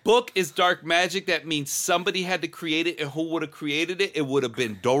 if the book is dark magic, that means somebody had to create it, and who would have created it? It would have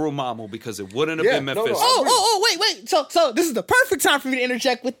been Dormammu because it wouldn't have been Mephisto. Wait. So this is the perfect time for me to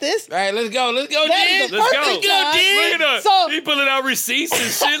interject with this. All right, let's go, Let's go, Dan. Look at that. So he pulling out receipts and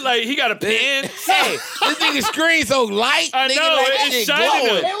shit like he got a pen. Hey, this nigga's screen so light. I know, it's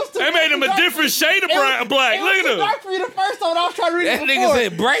shining him. They made him a different shade of black. Look at him. Dark for you the first time when I was trying to read That it nigga before.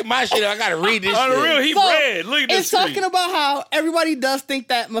 said, break my shit. I gotta read this On shit. the real, he read. Look at this It's talking about how everybody does think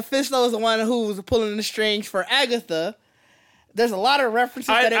that Mephisto is the one who was pulling the strings for Agatha. There's a lot of references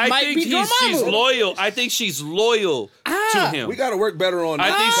that it might be Dormammu. She's loyal. I think she's loyal to him. We got to work better on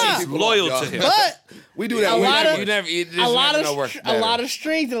that. I think she's loyal to him. But we do that. A lot of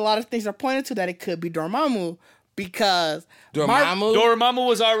strings and a lot of things are pointed to that it could be Dormammu because Dormammu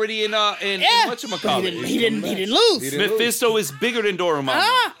was already in whatchamacallit. He didn't lose. Mephisto is bigger than Dormammu.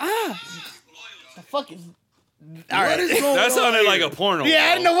 The fuck is... All right. That sounded like a porno. Yeah, I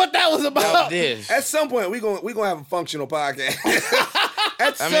didn't know what that was about. At some point, we gonna have a functional podcast.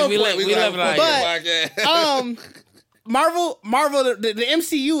 At some point, we live like podcast. Marvel, the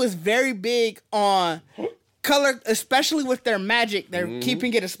MCU is very big on color, especially with their magic. They're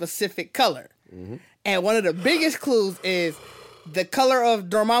keeping it a specific color, and one of the biggest clues is the color of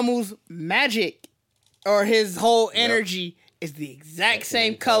Dormammu's magic or his whole energy is the exact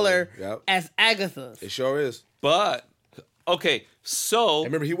same color as Agatha's. It sure is. But okay, so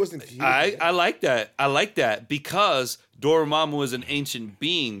remember he wasn't. I like that. I like that because Dormammu is an ancient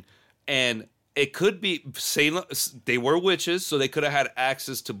being, and it could be they were witches, so they could have had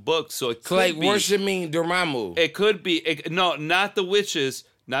access to books. So it could be worshiping Dormammu. It could be no, not the witches.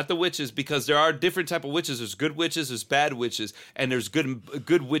 Not the witches, because there are different type of witches. There's good witches, there's bad witches, and there's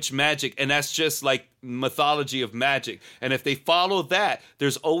good witch magic, and that's just like mythology of magic. And if they follow that,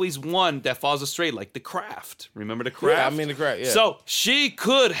 there's always one that falls astray, like the Craft. Remember the Craft? Yeah, I mean the Craft. Yeah. So she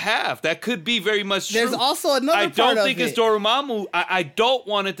could have. That could be very much true. There's also another I part don't of think it's it. Dormammu. I don't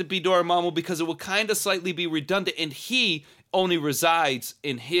want it to be Dormammu because it would kind of slightly be redundant, and he only resides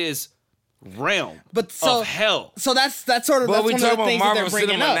in his realm of hell. So that's sort of But we one talk of the about things Marvel that they're bringing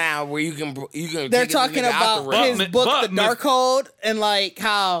cinema up. now, where you can They're take talking this nigga out about the realm. his book, The Darkhold, and like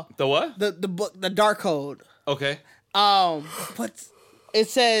how the what? The book, The Darkhold. Okay. But it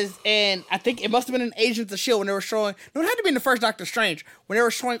says, and I think it must have been in Agents of S.H.I.E.L.D. when they were showing. No, it had to be in the first Doctor Strange when they were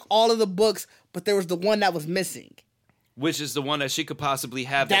showing all of the books, but there was the one that was missing. Which is the one that she could possibly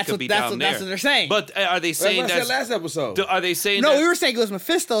have that could be down there. That's what they're saying. But are they saying that's last episode? Are they saying no? We were saying it was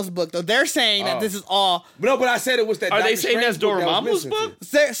Mephisto's book, though. They're saying that this is all. No, but I said it was that. Are they Dr. saying Strange that's Dormammu's book?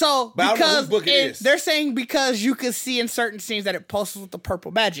 So But I don't know whose because book it is. they're saying because you could see in certain scenes that it pulses with the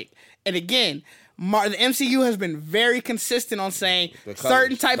purple magic, and again. The MCU has been very consistent on saying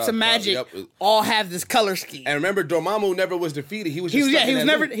certain types of magic all have this color scheme. And remember, Dormammu never was defeated. He was just he was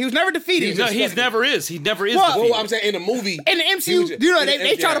never defeated. He never is defeated. Well, I'm saying in the movie, in the MCU,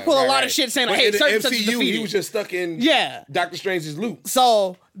 they try to pull a lot of shit saying, like, hey, certain such is defeated. He was just stuck in Doctor Strange's loop.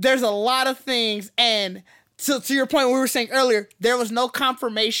 So there's a lot of things, and to your point, we were saying earlier, there was no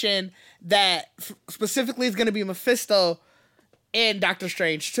confirmation that specifically is going to be Mephisto in Doctor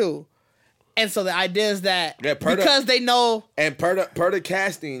Strange 2. And so the idea is that Yeah, because they know, and per the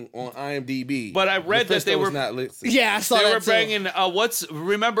casting on IMDb. But I read that they were not listed. Yeah, I saw they that were too. bringing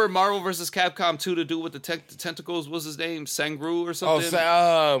remember Marvel vs. Capcom 2 to do with the tentacles? What's his name? Sangru or something?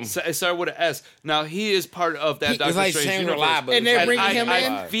 It started with an S. Now he is part of that Doctor like Strange Shangri-La, universe. but And they're bringing him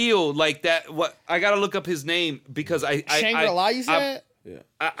in? I feel like that. What I gotta look up his name because Shangri-La, you said?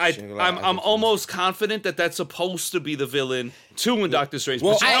 I'm almost confident that that's supposed to be the villain too in Doctor Strange.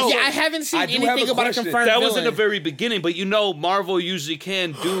 Well, But you know, I haven't seen I do have anything a about a question. confirmed that villain. was in the very beginning, but you know Marvel usually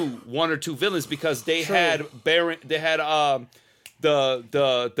can do one or two villains because they had the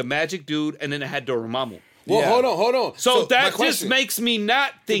magic dude and then they had Dormammu. Well, hold on. So that my just question- makes me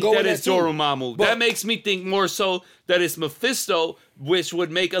not think go that with it's that too. Dormammu. But- That makes me think more so that it's Mephisto, which would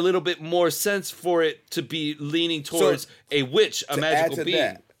make a little bit more sense for it to be leaning towards a witch, a to magical add to being.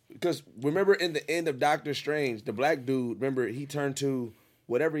 that, because remember in the end of Doctor Strange, the black dude, remember he turned to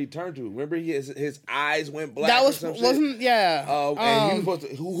whatever he turned to. Remember his eyes went black. That or was some shit? wasn't and And he was supposed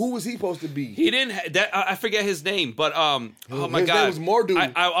to. Who was he supposed to be? He didn't. I forget his name, but oh my His god, name was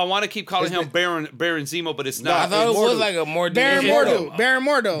Mordo. I want to keep calling him Baron Zemo, but it's not. I thought it was like a more Baron Mordo. Baron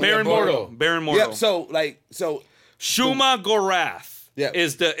Mordo. Baron Mordo. Yep. So Shuma Gorath. Yeah.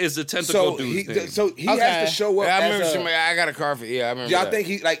 is the tentacle dude's name. He has to show up. I as remember. I got a card for. Yeah, I remember. Y'all that. think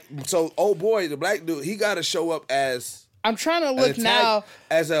he like so? Oh boy, the black dude, he got to show up as. I'm trying to look now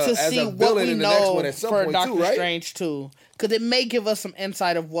as a to see what villain we in the next know one at some for point Doctor too, right? Strange 2, because it may give us some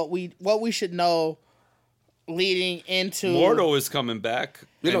insight of what we should know leading into. Mordo is coming back.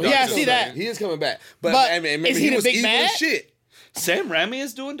 You know, And yeah, Doctor see that. He is coming back, but But I mean, remember, is he the was big evil bad? as shit. Sam Raimi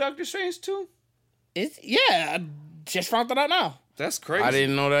is doing Doctor Strange too. Yeah, I just found that out now. That's crazy. I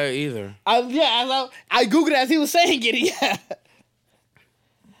didn't know that either. I googled it as he was saying it. Yeah.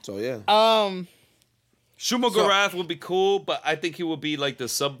 So yeah. Shuma Gorath would be cool, but I think he would be like the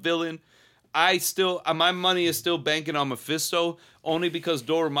sub villain. I still, my money is still banking on Mephisto, only because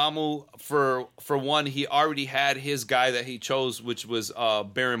Dormammu, for one, he already had his guy that he chose, which was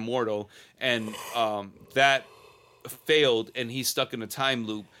Baron Mordo, and that failed, and he's stuck in a time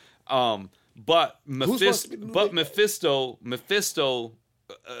loop. But Mephisto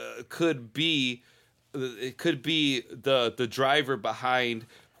could be the driver behind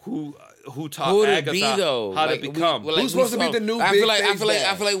who taught Who would it Agatha be, though? how Like, to become. Who's supposed to be the new I big feel like when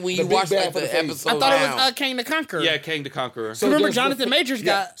the you big watch bad like for the face? episode, I thought it now, was Kang the Conqueror. Yeah, Kang the Conqueror. So Remember does Jonathan Majors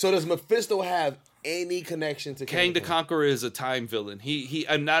got. So does Mephisto have any connection to Kang the Conqueror is a time villain. He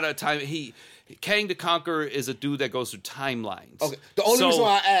not a time. Kang the Conqueror is a dude that goes through timelines. Okay. The only reason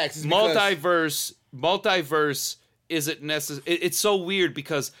why I asked is because multiverse isn't necessary. It's so weird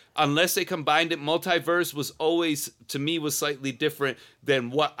because unless they combined it, multiverse was always, to me, was slightly different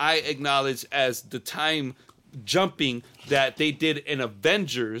than what I acknowledge as the time jumping that they did in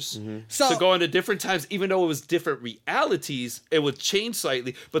Avengers to go into different times. Even though it was different realities, it would change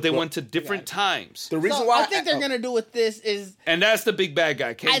slightly, but they went to different times. The reason So why I think they're gonna do with this is And that's the big bad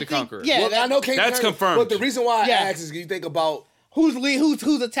guy, Kang the Conqueror. yeah, I know Kang that's the Conqueror, confirmed. But the reason why I Yeah. asked is you think about who's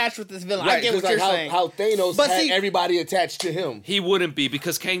attached with this villain. I right, get what 'cause you're like saying. how Thanos But had see- everybody attached to him. He wouldn't be,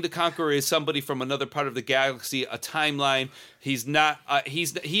 because Kang the Conqueror is somebody from another part of the galaxy, a timeline. He's not.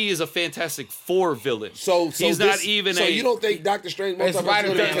 He is a Fantastic Four villain. So he's not even. So you don't think Doctor Strange? It's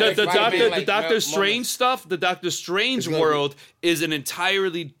Spider-Man. The Doctor Strange stuff. The Doctor Strange world is an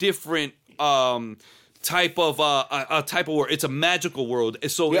entirely different type of a type of world. It's a magical world,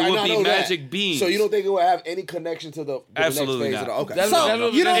 so it would be magic beings. So you don't think it would have any connection to the Absolutely next phase not. of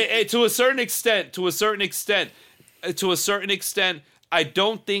the, okay. To a certain extent, I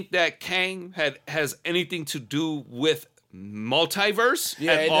don't think that Kang has anything to do with multiverse.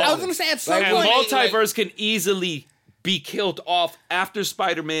 at all. I was gonna say at some And point, multiverse can easily be killed off after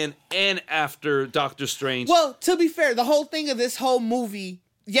Spider-Man and after Doctor Strange. Well, to be fair, the whole thing of this whole movie,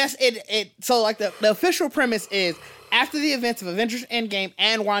 yes, it so like the official premise is after the events of Avengers Endgame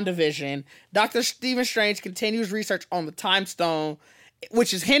and WandaVision, Dr. Stephen Strange continues research on the Time Stone,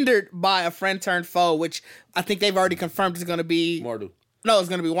 which is hindered by a friend turned foe, which I think they've already confirmed is going to be Mordo. No, it's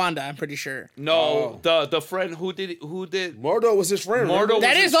going to be Wanda. I'm pretty sure. No, the friend who did Mordo was his friend. Mordo was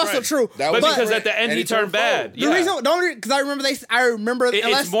that his is also friend. true. But because at the end he turned bad. The reason, because I remember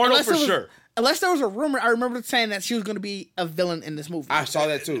it's Mordo for sure. Unless there was a rumor, I remember saying that she was going to be a villain in this movie. I saw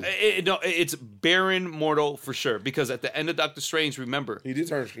that too. It's Baron Mordo for sure, because at the end of Doctor Strange, remember, he did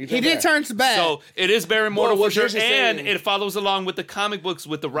turn bad. So it is Baron Mordo Well, for what sure, you're just and saying- it follows along with the comic books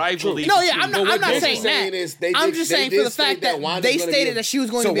with the rivalry. No, yeah, I'm not saying saying that. is they I'm did- just they saying did for the state fact that Wanda's they gonna stated be- that she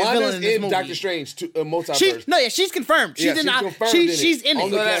was going so to be a Wanda's villain in this in movie. Doctor Strange multiverse. She's confirmed. She Yeah, did she's not. confirmed in it. She's in On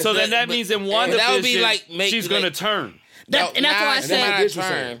it. the cast. So then that means in WandaVision, that would be like she's going to turn. And that's why I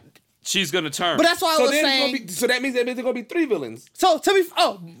said. she's gonna turn. But that's why I was saying. So that means there's gonna be 3 villains. So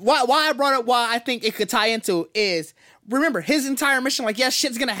why I brought up why I think it could tie into is, remember, his entire mission, like, yes,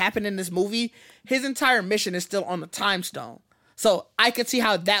 shit's gonna happen in this movie. His entire mission is still on the time stone. So I could see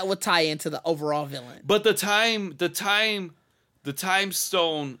how that would tie into the overall villain. But the time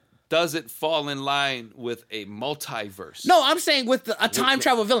stone doesn't fall in line with a multiverse. No, I'm saying with a time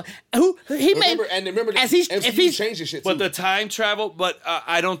travel villain who he made. Remember, as he's if he's he's changing shit. But the time travel. But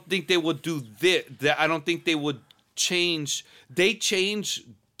I don't think they would do this. I don't think they would change. They change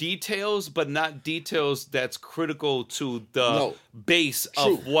details, but not details that's critical to the base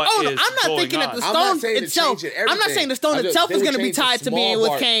of what is going on. I'm not thinking that the stone itself. I'm not saying the stone itself is going to be tied to being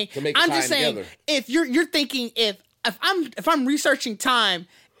with Kang. I'm just saying if you're thinking if I'm researching time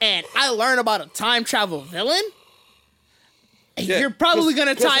and I learn about a time travel villain, you're probably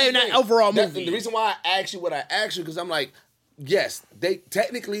going to tie in that overall movie. The reason why I asked you what I asked you because I'm like, yes, they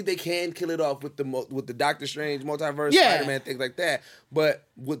can kill it off with the Doctor Strange multiverse, Spider-Man, things like that. But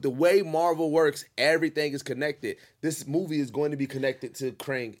with the way Marvel works, everything is connected. This movie is going to be connected to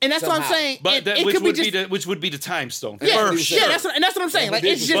Krang, and that's somehow. what I'm saying. But which would be the time stone? Yeah, first. that's what I'm saying. Like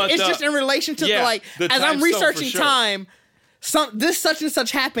it's just in relation to the as I'm researching time. This such and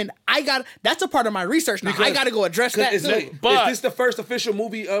such happened. That's a part of my research now. I got to go address that too. Is this the first official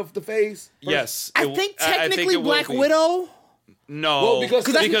movie of the phase? Yes, I think technically Black Widow. No,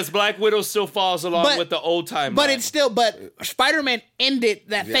 because Black Widow still falls along with the old timeline. But Spider-Man ended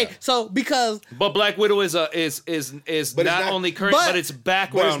that phase. So but Black Widow is not only current, but it's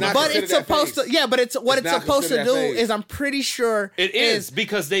background. But it's supposed to. Yeah, but it's supposed to do is I'm pretty sure it is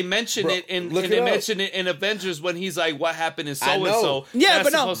because they mention it mention it in Avengers when he's like, "What happened in so and so." Yeah,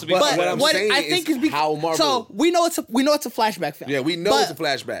 but no. But what I think is how Marvel. So we know it's a flashback film. Yeah, we know it's a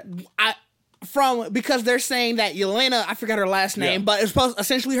flashback. Because they're saying that Yelena, I forgot her last name, but it's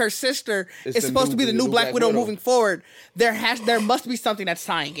essentially her sister is supposed to be the new Black Widow moving forward. There must be something that's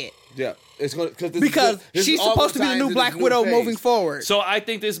tying it. Yeah, it's going because she's supposed to be the new Black Widow moving forward. So I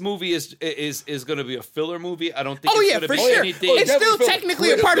think this movie is going to be a filler movie. I don't think. It's for sure. Anything. It's still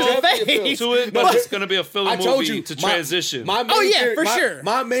technically a part of the phase to it, but it's going to be a filler movie to transition. For sure.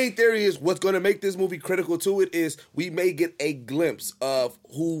 My main theory is what's going to make this movie critical to it is we may get a glimpse of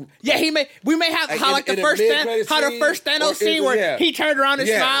who. Yeah, we may have how the first Thanos scene where he turned around and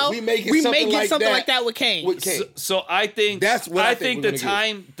smiled. We may get something like that with Kang. So I think that's what I think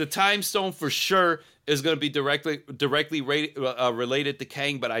the time stone for sure is going to be directly related to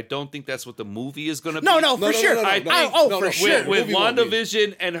Kang, but I don't think that's what the movie is going to be. No, for sure. For sure. With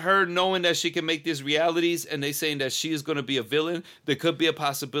WandaVision and her knowing that she can make these realities, and they saying that she is going to be a villain, there could be a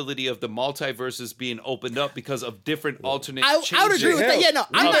possibility of the multiverses being opened up because of different alternate changes. I would agree with that. Yeah, no,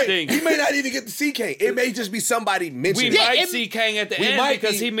 we may not even get to see Kang. It may just be somebody mentioning. We might see Kang at the end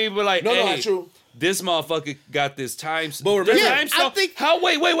because he may be like, "Hey, not true. This motherfucker got this time." But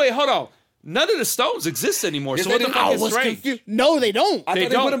remember, wait, hold on. None of the stones exist anymore. Yes, so what the fuck is strange? Confused. No, they don't. I thought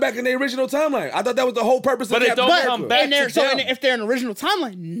they put them back in the original timeline. I thought that was the whole purpose of But it don't come back to them. If they're in the original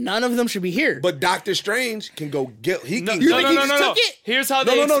timeline, none of them should be here. But Doctor Strange can go get. No. Took it? Here's how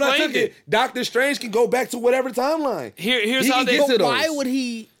they explained it. Doctor Strange can go back to whatever timeline. Here's how they. But why would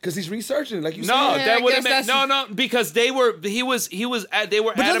he? Because he's researching, like you said. No, that would have been no. Because they were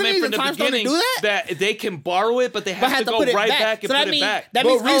adamant from the beginning that they can borrow it, but they have to go right back and put it back. That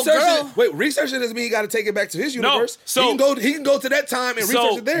means researching doesn't mean he got to take it back to his universe. So he can go to that time and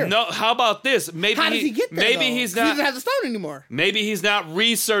research it there. No, how about this? Maybe how does he get there? Maybe he's not. He doesn't have the stone anymore. Maybe he's not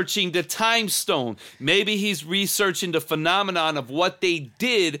researching the time stone. Maybe he's researching the phenomenon of what they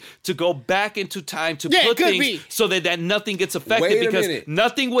did to go back into time to put things so that nothing gets affected because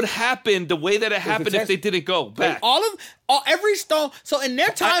nothing would happen the way that it happened if they didn't go back. Every stone. So in their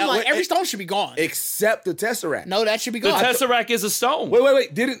timeline, every stone should be gone except the Tesseract. No, that should be gone. The Tesseract is a stone.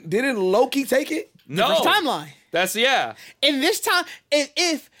 Wait. Didn't Loki take it? No. Different timeline. That's In this time,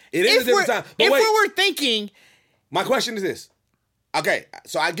 if it is a different time. But if we were thinking, my question is this. Okay,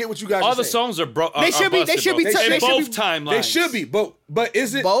 so I get what you guys. All are the saying. songs are broken. They should be. They should be. In both timelines. They should be. But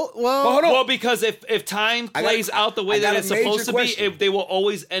is it both? Well, well, because if time plays out the way that it's supposed to be, they will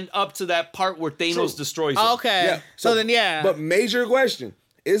always end up to that part where Thanos destroys it. Okay. Yeah. So then, yeah. But major question.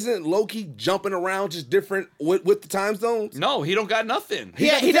 Isn't Loki jumping around just different with the time zones? No, he don't got nothing. He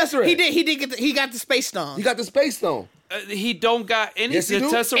got the space stone. He got the space stone. He don't got any. Yes, he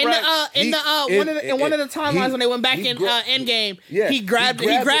do. Tesseract. In one of the timelines when they went back in Endgame, he grabbed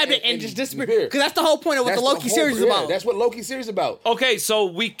it and just disappeared. Because that's the whole point of what the Loki series is about. That's what Loki series is about. Okay, so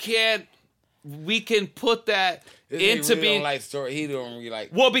we can put that into being don't like story. He don't really like.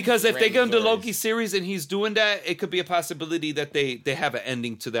 Well, because if they random get into stories. Loki series and he's doing that, it could be a possibility that they have an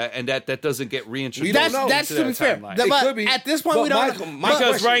ending to that, and that doesn't get reintroduced. That's to to be that fair. timeline. But at this point, we don't.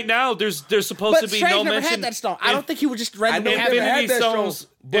 Because right now there's supposed But to be Strange no never mention. had that stone. I don't think he would just randomly have Infinity that. Stones.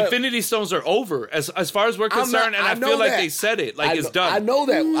 Infinity Stones are over as far as we're concerned, and I feel like they said it, like it's done. I know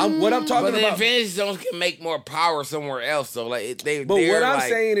that. What I'm talking But the about. Infinity Stones can make more power somewhere else. So like they. But what I'm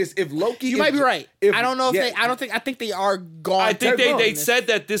saying is, if Loki, You might be right. I don't know if they. I think they are gone. I think They're they gone. said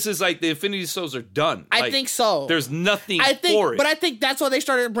that this is like the Infinity Stones are done. I Like, think so. There's nothing I think, for it. but I think that's why they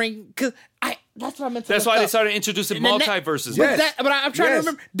started bringing. Because that's what I meant to. That's look why they up. started introducing And the ne- multiverses. But I'm trying to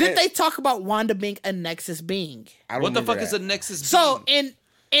remember. Did they talk about Wanda being a Nexus being? What the fuck is a Nexus? So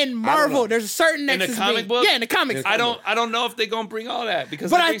in Marvel, there's a certain in Nexus the comic being. book? Yeah, in the comics. I don't know if they're gonna bring all that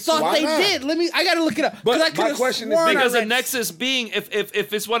because But I I think thought they did. I gotta look it up. Because I could've sworn I because a read- Nexus being, if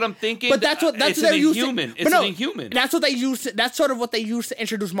it's what I'm thinking, But that's what it's they're an using. inhuman. But It's no, an inhuman. That's what they use. That's sort of what they use to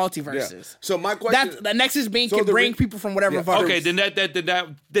introduce multiverses. Yeah. So my question, the Nexus being can bring people from whatever verse. Okay, then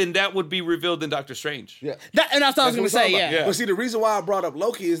that would be revealed in Doctor Strange. Yeah. And that's what I was going to say. Yeah. But see, the reason why I brought up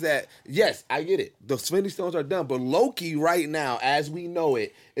Loki is that yes, I get it. The Infinity Stones are done, but Loki right now, as we know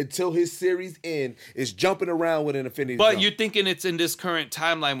it, until his series end, is jumping around with an Infinity But Stone. you're thinking it's in this current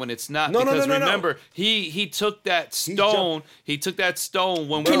timeline when it's not. No, no, because no, no, no. remember, he took that stone. He took that stone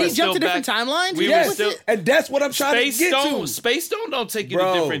when Can we he were jump still to different back. timelines? We Yes. were still, and that's what I'm trying Space to get Stone. to. Space Stone don't take you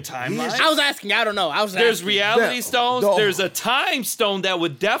Bro, to different timelines. I was asking. I don't know. There's asking. reality stones. There's a time stone that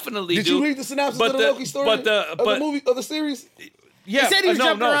would definitely Did do. you read the synopsis but of the Loki story? But the of the movie of the series? Yeah, He said he was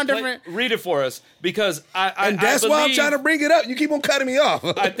jumping around play- different- Read it for us because And that's why I'm trying to bring it up. You keep on cutting me off.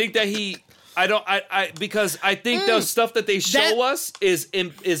 I think that because I think the stuff that they show us is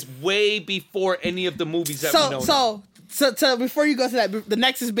way before any of the movies that we know. So before you go to that, the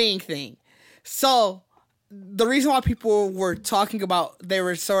Nexus being thing. So the reason why people were talking about, they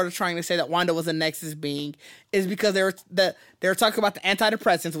were sort of trying to say that Wanda was a Nexus being is because they were talking about the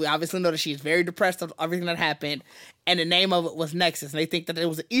antidepressants. We obviously know that she's very depressed of everything that happened, and the name of it was Nexus. And they think that it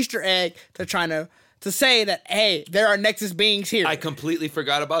was an Easter egg to trying to say that, hey, there are Nexus beings here. I completely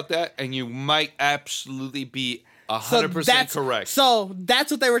forgot about that, and you might absolutely be 100% that's correct. So that's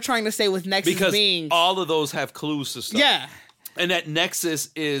what they were trying to say with Nexus Because beings. all of those have clues to stuff. Yeah. And that Nexus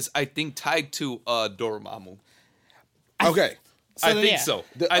is, I think, tied to Dormammu. Okay. I think so.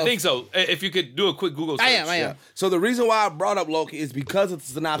 I think so. If you could do a quick Google search. I am. So the reason why I brought up Loki is because of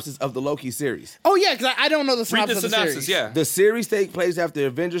the synopsis of the Loki series. Oh, yeah, because I don't know the Read synopsis the of the synopsis, series. yeah. The series takes place after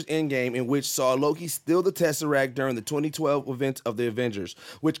Avengers Endgame, in which saw Loki steal the Tesseract during the 2012 events of the Avengers,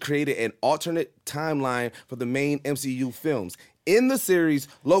 which created an alternate timeline for the main MCU films. In the series,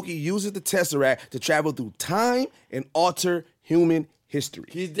 Loki uses the Tesseract to travel through time and alter human history.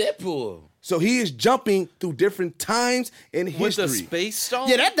 He's Deadpool. So he is jumping through different times in With history. the Space Stone?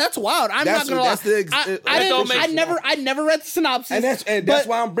 Yeah, that's wild. I'm That's- not gonna lie. that's the I never read the synopsis, and that's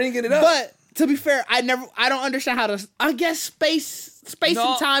why I'm bringing it up. But to be fair, I don't understand how to. I guess space and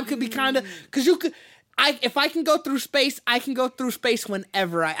time could be kind of because you could. If I can go through space, I can go through space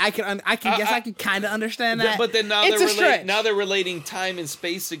whenever I can. I can kind of understand that. But then now it's a stretch. now they're relating time and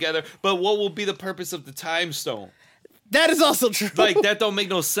space together. But what will be the purpose of the time stone? That is also true. Like, that don't make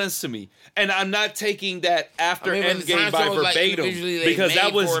no sense to me. And I'm not taking that after I mean, but the Endgame time by stone was, like, verbatim. usually they Because that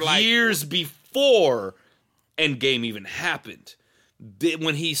made was for, like- years before Endgame even happened.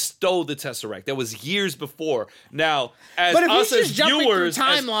 When he stole the Tesseract. That was years before. Now, as But if us he's as just jumping viewers... through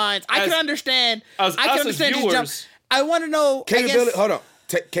timelines, I can understand. As I can us as understand his jump. viewers... I want to know. Hold on.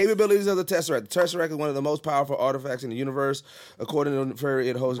 Capabilities of the Tesseract. The Tesseract is one of the most powerful artifacts in the universe. According to Fury,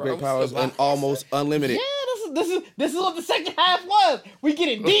 it holds great powers and almost unlimited. Yeah, this is what the second half was. We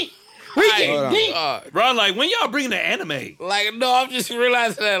getting deep. We getting deep. Ron, like, when y'all bringing the anime? Like, no, I'm just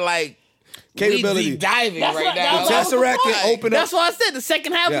realizing that, like, Capability. we deep diving That's right what- now. The Tesseract can open up. That's why I said the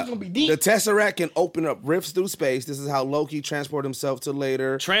second half Yeah. is gonna be deep. The Tesseract can open up rifts through space. This is how Loki transported himself to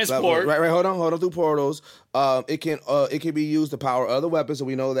later. Transport. Right. Hold on. Through portals. It can be used to power other weapons. So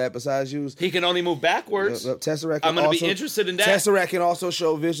we know that. Besides use, He can only move backwards. Tesseract. I'm going to be interested in that. Tesseract can also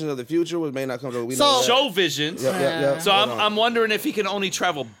show visions of the future, which may not come to. We know that. Show visions. Yeah. So Hold on. I'm wondering if he can only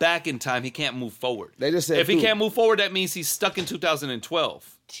travel back in time. He can't move forward. They just said if he through. can't move forward, that means he's stuck in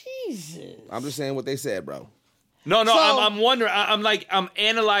 2012. Jesus. I'm just saying what they said, bro. No, So- I'm wondering. I'm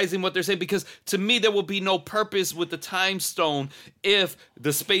analyzing what they're saying because to me there will be no purpose with the time stone if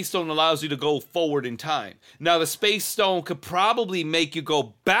the space stone allows you to go forward in time. Now the space stone could probably make you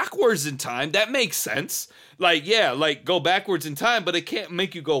go backwards in time. That makes sense. Like go backwards in time, but it can't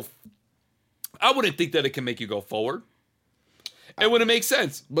make you go. I wouldn't think that it can make you go forward. It wouldn't make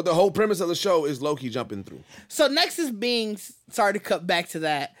sense. But the whole premise of the show is Loki jumping through. So Nexus beings, sorry to cut back to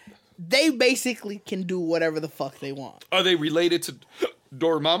that, they basically can do whatever the fuck they want. Are they related to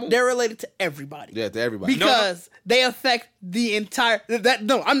Dormammu? They're related to everybody. Yeah, to everybody. Because they affect the entire...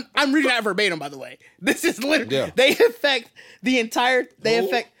 I'm reading that verbatim, by the way. This is literally... Yeah. They affect the entire... They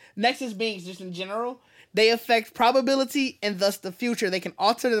affect Nexus beings just in general. They affect probability and thus the future. They can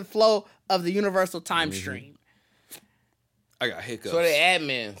alter the flow of the universal time stream. I got hiccups. So they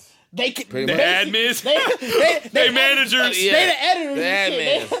admins. They can... The admins? They managers. They the editors. The and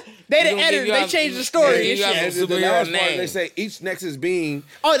shit. admins. They the editors. They change the story. and shit. The last part, they say each Nexus being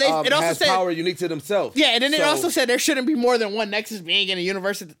it also has said, power unique to themselves. Yeah, and then it So- also said there shouldn't be more than one Nexus being in a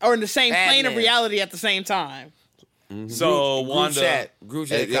universe or in the same plane of Admin. reality at the same time. So Wanda, group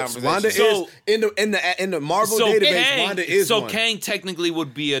chat conversation. Wanda So- is in the Marvel database. Wanda is so one. Kang technically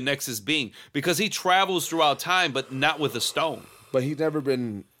would be a Nexus being because he travels throughout time, but not with a stone. But he's never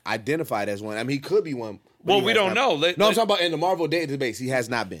been identified as one. I mean, he could be one. but Well, he we has don't not know. been. I'm talking about in the Marvel database. He has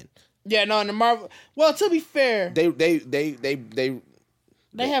not been. Yeah, no, in the Marvel. Well, to be fair, They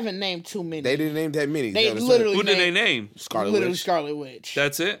haven't named too many. They didn't name that many. They You know what I'm literally Who did they named- name? Scarlet literally Witch. Scarlet Witch.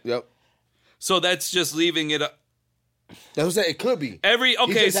 That's it. Yep. So that's just leaving it up. That's what I'm saying. It could be. Every He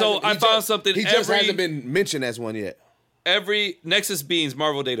okay, just so hasn't- I he found just- something. He just hasn't been mentioned as one yet. Every Nexus beings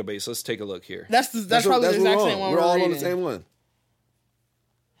Marvel database. Let's take a look here. That's probably the exact same one We're all on reading. the same one.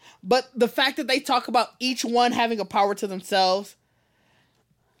 But the fact that they talk about each one having a power to themselves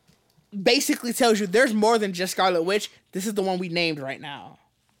basically tells you there's more than just Scarlet Witch. This is the one we named right now.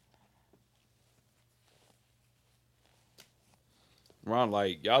 Ron,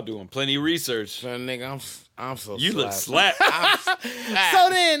 like y'all doing plenty of research. So, nigga, I'm so. You look slapped. slapped. So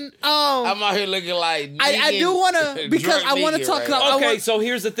then, I'm out here looking like. I do want to because I want to talk about. Okay, so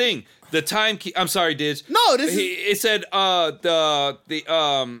here's the thing: the time. I'm sorry, Diz. No, this It said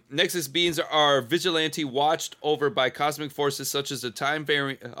the Nexus beings are vigilante, watched over by cosmic forces such as the Time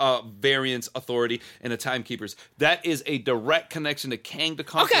Variance Authority and the Timekeepers. That is a direct connection to Kang the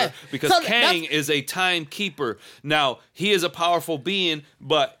Conqueror, Okay, because so Kang is a timekeeper. Now he is a powerful being,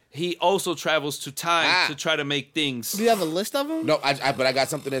 but he also travels to time to try to make things. Do you have a list of them? No, but I got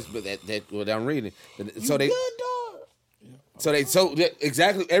something that I'm reading. So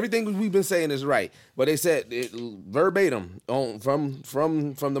exactly everything we've been saying is right, but they said it, verbatim from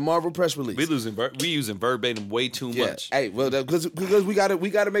the Marvel press release. We using verbatim way too much. Hey, well, because we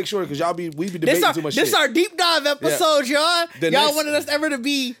gotta make sure because we be debating too much. This shit. our deep dive episode, y'all. The Y'all next- wanted us ever to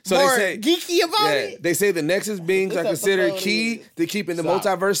be So more they say, geeky about it. They say the Nexus beings are This considered episode key to keeping the Stop.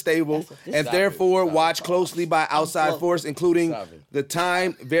 multiverse stable, and therefore watched closely by outside force, including the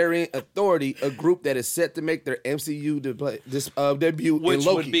Time Variant Authority, a group that is set to make their MCU debut in Which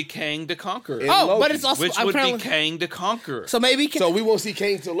Loki. would be Kang the Conqueror. In Loki. but it's also which would be apparently- Kang the Conqueror. So maybe So we won't see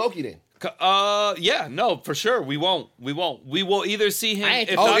Kang till Loki then. Yeah, no, for sure we won't. We will either see him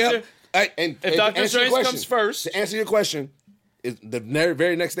if Oh, Doctor yeah. And if to Doctor answer your Strange question- comes first. To answer your question, is the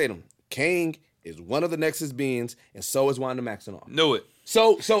very next datum. Kang is one of the Nexus beings, and so is Wanda Maximoff. Knew it.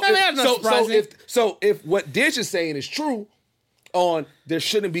 So if what Dish is saying is true, on there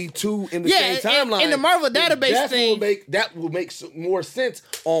shouldn't be two in the Yeah, same timeline. in the Marvel database thing- that will make more sense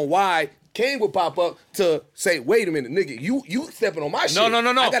on why Kang would pop up to say, "Wait a minute, nigga, you stepping on my shit. No.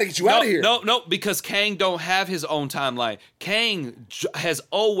 I gotta get you out of here." No, because Kang don't have his own timeline. Kang has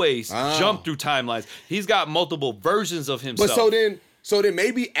always jumped through timelines. He's got multiple versions of himself. But so then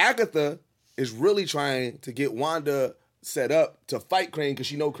maybe Agatha is really trying to get Wanda set up to fight Krang because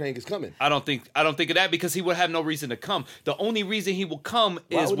she know Krang is coming. I don't think of that because he would have no reason to come. The only reason he will come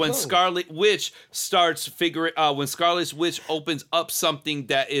Why is would he when come? Scarlet Witch starts figuring when Scarlet Witch opens up something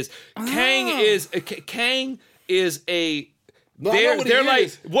that is Kang is a No, I know what he they're like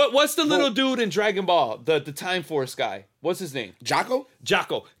is. what's the little dude in Dragon Ball, the Time Force guy? What's his name? Jocko?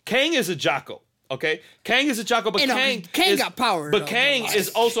 Jocko. Kang is a Jocko. Okay, Kang is a Jocko, but Hey, no, Kang got power, But though. Kang is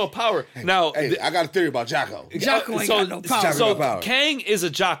also a power. Now, Hey, I got a theory about Jocko. Jocko ain't got no power. So got power. Kang is a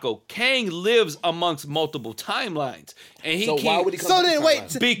Jocko. Kang lives amongst multiple timelines, and he So can't. why would he come So to then, the wait.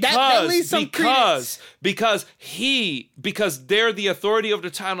 timeline? That leaves some credence. Because they're the authority of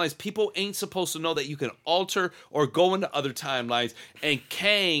the timelines. People ain't supposed to know that you can alter or go into other timelines. And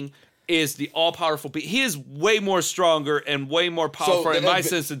Kang is the all-powerful being. He is way more stronger and way more powerful in my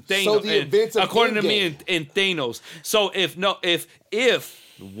sense than Thanos. so the events of according to me, Endgame. in Thanos. So if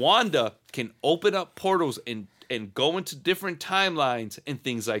Wanda can open up portals and go into different timelines and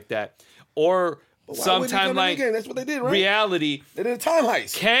things like that, or some timeline. That's what they did, right? Reality. They did a time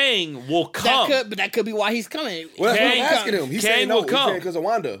heist. Kang will come. That could be why he's coming. Well, that's what I'm asking him. He's saying no. Will come because of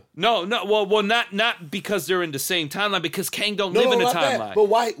Wanda. No. Well, not because they're in the same timeline. Because Kang don't live in the timeline. But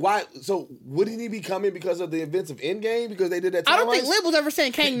why? So wouldn't he be coming because of the events of Endgame? Because they did that time I don't think heist? Lib was ever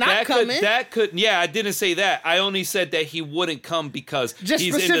saying Kang not coming. Yeah, I didn't say that. I only said that he wouldn't come because just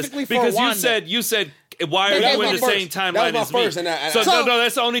he's specifically in this. Because Wanda. you said. Why are you in the same timeline as me? So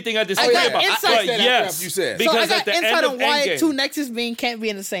that's the only thing I disagree about. But yes, you said. Because so I at got the insight end on of why Endgame, two Nexus beings can't be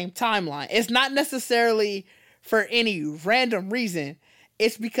in the same timeline. It's not necessarily for any random reason.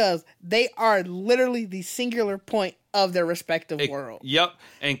 It's because they are literally the singular point of their respective world. Yep,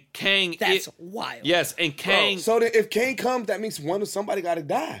 and Kang. That's wild. Yes, and Kang. So that if Kang comes, that means somebody got to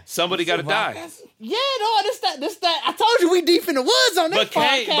die. Somebody got to die. Yeah, no, this that. I told you we deep in the woods on this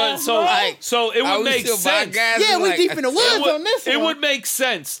podcast. So it would make sense. Yeah, we deep in the woods on this one. It would make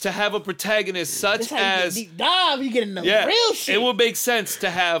sense to have a protagonist such as deep dive. You get into real shit. It would make sense to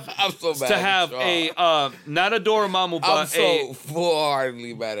have a not a Dormammu, but I'm so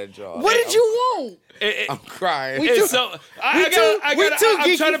full-heartedly mad at y'all. What did you want? I'm crying. I'm trying to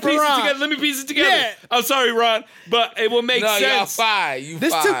piece it together. Let me piece it together. Yeah. I'm sorry, Ron, but it will make sense. Y'all fine. You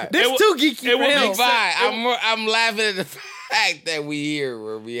this fine. This too geeky. It will make fine. I'm laughing at the fact that we here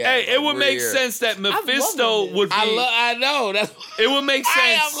where we at. Hey, it would make sense that Mephisto would be. I know. It would make sense. I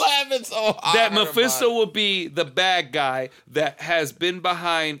am laughing so hard that Mephisto would be the bad guy that has been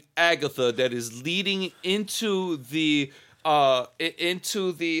behind Agatha, that is leading into the. Doctor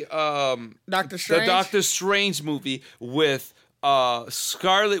Strange? The Doctor Strange movie with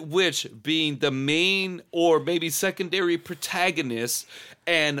Scarlet Witch being the main or maybe secondary protagonist,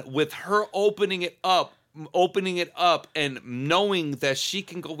 and with her opening it up and knowing that she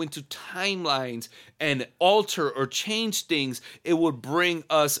can go into timelines and alter or change things, it would bring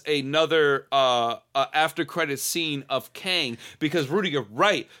us another after credit scene of Kang. Because Rudy, you're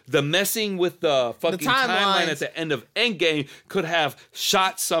right. The messing with the fucking timeline at the end of Endgame could have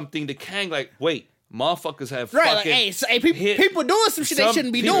shot something to Kang. Like, wait. Motherfuckers have fucking people doing some shit they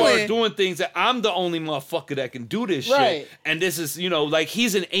shouldn't be doing. People are doing things that I'm the only motherfucker that can do this shit. And this is, like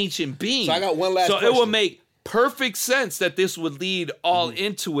he's an ancient being. So I got one last question. It would make perfect sense that this would lead all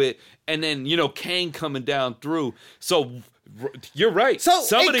into it. And then, Kang coming down through. So you're right. So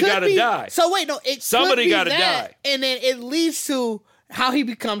somebody got to die. So wait, no. Somebody got to die. And then it leads to how he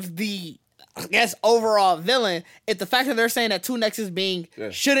becomes the... I guess overall villain. If the fact that they're saying that two Nexus being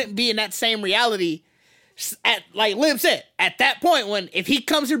shouldn't be in that same reality, like Lim said, at that point if he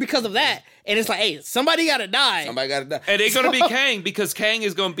comes here because of that, and it's like, hey, somebody gotta die. Somebody gotta die. And they're gonna be Kang because Kang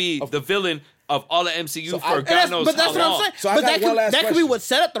is gonna be the villain of all the MCU for God knows how long. But that's what I'm saying. So that could be what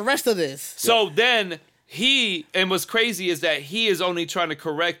set up the rest of this. So then what's crazy is that he is only trying to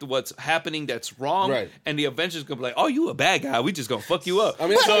correct what's happening that's wrong, and the Avengers gonna be like, "Oh, you a bad guy? We just gonna fuck you up." I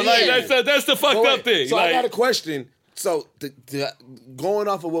mean, that's the fucked up thing. So I got a question. So going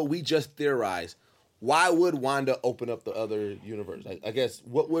off of what we just theorized, why would Wanda open up the other universe? I guess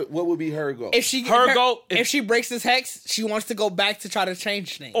what would be her goal? If she breaks this hex, she wants to go back to try to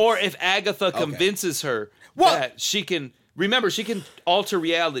change things. Or if Agatha convinces her that she can. Remember, she can alter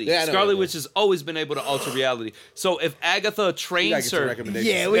reality. Scarlet Witch has always been able to alter reality. So if Agatha trains her,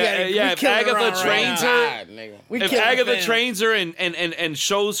 if Agatha trains her and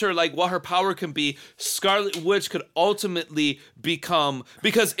shows her like what her power can be, Scarlet Witch could ultimately become,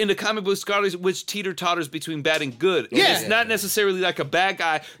 because in the comic book, Scarlet Witch teeter-totters between bad and good. Yeah. It's not necessarily like a bad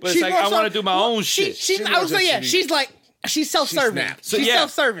guy, but it's like, I want to do my own shit. I would say, she's like, she's self-serving. She's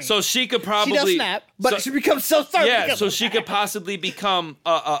self-serving. So she could probably... She does snap, but she becomes self-serving. Yeah, so she could possibly become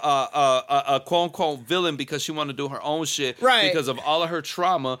a quote-unquote villain because she wanted to do her own shit. Right. Because of all of her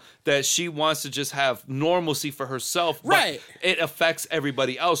trauma that she wants to just have normalcy for herself. Right. But it affects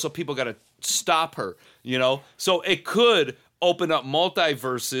everybody else, so people got to stop her, So it could open up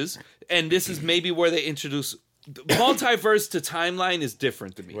multiverses, and this is maybe where they introduce... Multiverse to timeline is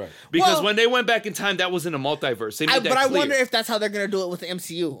different to me, because when they went back in time, that wasn't a multiverse. They made that I clear. wonder if that's how they're gonna do it with the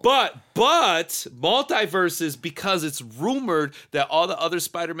MCU. But multiverses, because it's rumored that all the other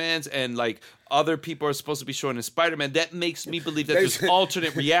Spider-Mans and like other people are supposed to be showing in Spider-Man, that makes me believe that there's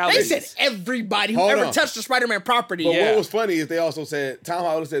alternate realities. They said everybody who ever touched the Spider-Man property. But what was funny is they also said, Tom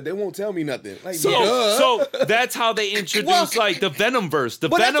Holland said, they won't tell me nothing. Like, so that's how they introduced like the Venomverse. The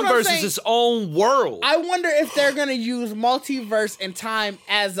Venomverse is its own world. I wonder if they're going to use multiverse and time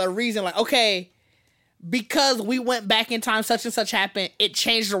as a reason. Like, okay, because we went back in time, such and such happened, it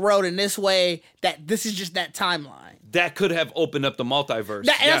changed the world in this way, that this is just that timeline. That could have opened up the multiverse.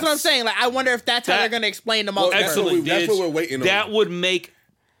 That's what I'm saying. Like, I wonder if that's how they're going to explain the multiverse. Excellent. That's what we're waiting on. That would make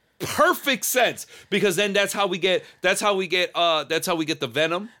perfect sense because then that's how we get the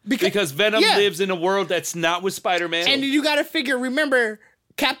Venom because Venom lives in a world that's not with Spider-Man. And you got to figure. Remember,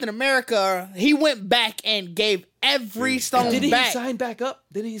 Captain America, he went back and gave every stone back. Didn't he sign back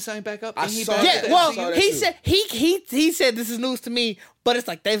up? He said he said this is news to me, but it's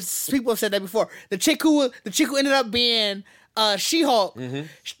like people have said that before. The chick who ended up being She-Hulk,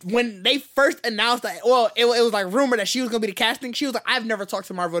 when they first announced that, it was like rumored that she was gonna be the casting. She was like, I've never talked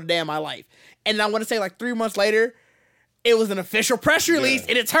to Marvel a day in my life, and I want to say like 3 months later, it was an official press release,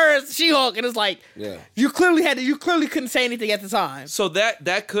 and it's her, it's She-Hulk, and it's like, you clearly couldn't say anything at the time. So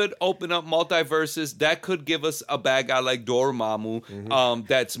that could open up multiverses. That could give us a bad guy like Dormammu,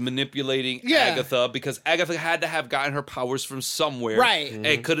 that's manipulating Agatha, because Agatha had to have gotten her powers from somewhere. Right.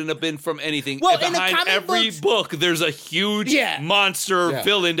 It couldn't have been from anything. Well, and behind every book, there's a huge monster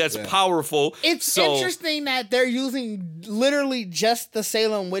villain that's powerful. It's interesting that they're using literally just the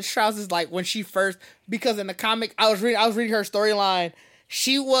Salem witch trials is like when she first, because in the comic, I was reading her storyline.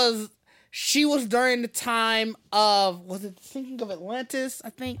 She was during the time of, was it Thinking of Atlantis, I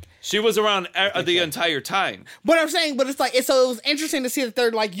think? She was around the entire time. But I'm saying, it was interesting to see that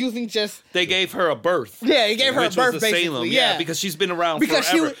they're like using just... They gave her a birth. Yeah, they gave her a birth, was the basically. Salem, because she's been around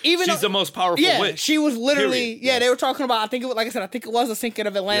forever. She's the most powerful witch. She was literally, they were talking about, I think it was a Thinking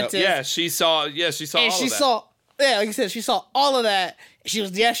of Atlantis. Yeah, she saw all of that. Like you said, she saw all of that. She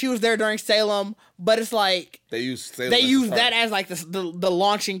was there during Salem, but it's like they used that as like the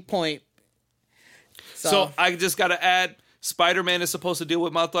launching point. So I just gotta add, Spider-Man is supposed to deal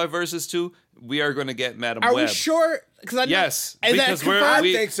with multiverses too. We are going to get Madam Web. Are we sure? Yes, because I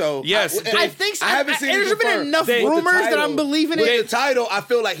think so. Yes, I think so. I haven't seen There's been enough rumors that I'm believing it. With the title, I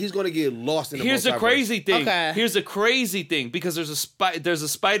feel like he's going to get lost in the Here's multiverse. the crazy thing. Okay. Here's the crazy thing, because there's a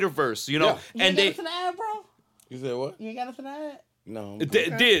Spider-Verse, You and got nothing to add, bro? You said what? You ain't got nothing to add? No.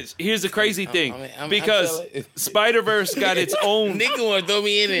 Diz, here's the crazy thing. Because Spider-Verse got its own... Nigga want to throw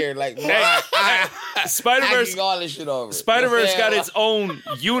me in there. Like, Spider-Verse... all this shit over. Spider-Verse got its own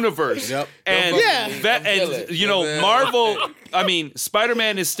universe. Yep. And Marvel... I mean,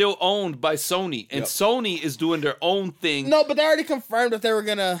 Spider-Man is still owned by Sony. And Sony is doing their own thing. No, but they already confirmed that they were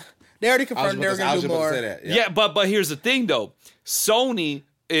going to... They already confirmed they were going to do more. Yeah, but here's the thing, though. Sony...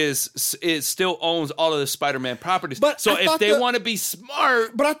 is still owns all of the Spider-Man properties. But so if they want to be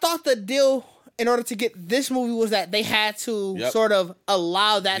smart... But I thought the deal, in order to get this movie, was that they had to sort of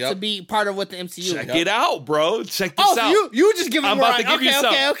allow that to be part of what the MCU... Check it out, bro. Check this out. You just give them I'm about to give you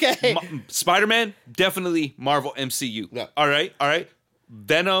some. Okay. Spider-Man, definitely Marvel MCU. Yeah. All right.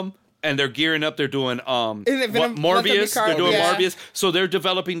 Venom... And they're gearing up. They're doing Morbius. They're doing Morbius. So they're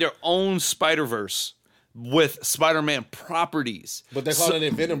developing their own Spider-Verse with Spider-Man properties. But they're calling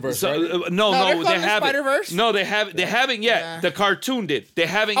it Venomverse, right? No, they haven't. Spider-Verse? No, they haven't. They haven't yet. Yeah. The cartoon did. They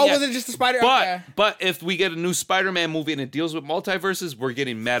haven't yet. Oh, was it just the Spider-Man? But if we get a new Spider-Man movie and it deals with multiverses, we're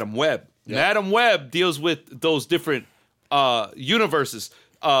getting Madam Web. Yep. Madam Web deals with those different universes.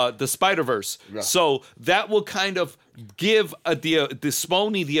 The Spider-Verse. Yeah. So that will kind of give the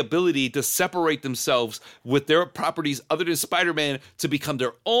Sony the ability to separate themselves with their properties other than Spider-Man to become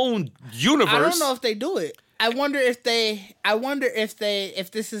their own universe. I don't know if they do it. I wonder if this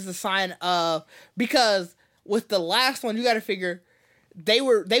is a sign of, because with the last one, you got to figure they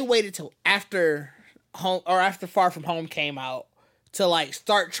waited till after Far From Home came out to like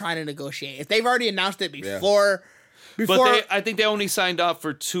start trying to negotiate. If they've already announced it before. But I think they only signed off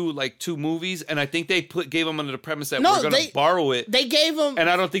for two movies, and I think they gave them under the premise that we're going to borrow it. They gave them, and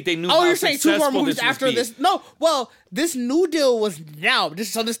I don't think they knew. Oh, you're saying 2 more movies after this? No, well, this new deal was now.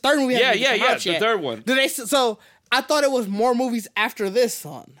 This third movie. The third one. So I thought it was more movies after this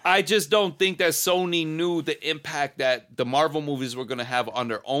one. I just don't think that Sony knew the impact that the Marvel movies were going to have on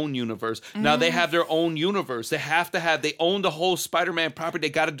their own universe. Now they have their own universe. They own the whole Spider-Man property.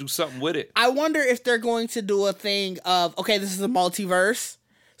 They got to do something with it. I wonder if they're going to do a thing of, okay, this is a multiverse.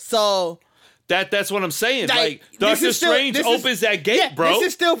 So that's what I'm saying. Like Doctor Strange opens that gate, bro. This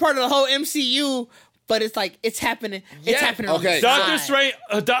is still part of the whole MCU. But it's like, it's happening. It's happening. Okay. Doctor Strange,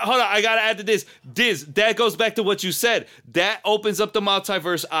 hold on, I got to add to this. Diz, that goes back to what you said. That opens up the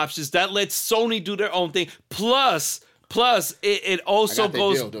multiverse options. That lets Sony do their own thing. Plus, it also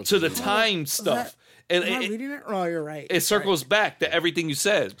goes to the time stuff. Am I reading it? Oh, you're right. It circles back to everything you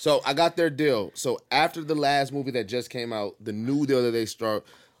said. So I got their deal. So after the last movie that just came out, the new deal that they start,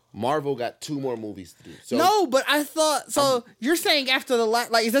 Marvel got 2 more movies to do. So, no, but I thought you're saying after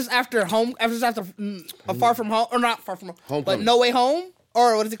is this after Home? After Far From Home, or not Far From Home? Homecoming. But No Way Home.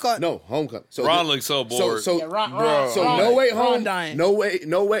 Or what is it called? No, Homecoming. So Ron looks so bored. Yeah, Ron, No Way Home. Ron dying. No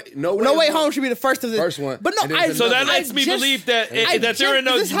Way Home should be the first of the first one. But no, And then So that lets me believe that they're in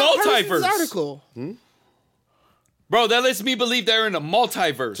a multiverse. Article. Bro, that lets me believe they're in a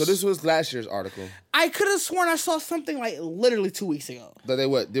multiverse. So this was last year's article. I could have sworn I saw something like literally 2 weeks ago That they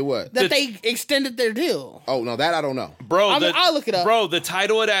what? Did what? that they extended their deal. Oh no, that I don't know. Bro, I'll look it up. Bro, the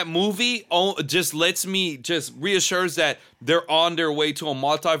title of that movie just reassures that they're on their way to a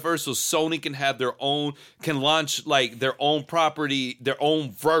multiverse, so Sony can launch like their own property, their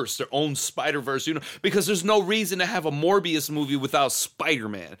own verse, their own Spider-Verse, because there's no reason to have a Morbius movie without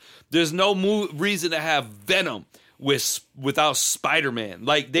Spider-Man. There's no reason to have Venom without Spider-Man.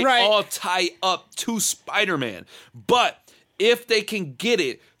 Like, they all tie up to Spider-Man. But if they can get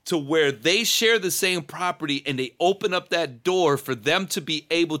it to where they share the same property and they open up that door for them to be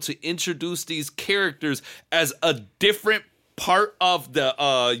able to introduce these characters as a different part of the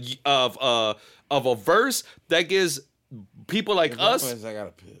of a verse, that gives people like us I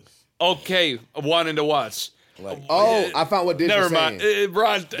gotta piss. Okay, wanting to watch. I found what Dish Never was mind. saying.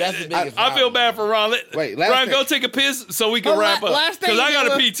 Ron, I feel bad for Ron. Wait, Ron, go take a piss so we can wrap up. Because I got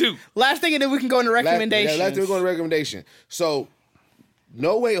to pee too. Last thing, and then we can go into recommendations. Last thing, we go into recommendation. So,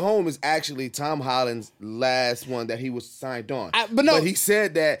 No Way Home is actually Tom Holland's last one that he was signed on. But he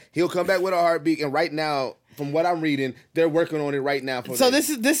said that he'll come back with a heartbeat, and right now, from what I'm reading, they're working on it right now. So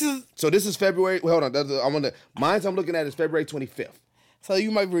this is February. Well, hold on. I'm looking at is February 25th. So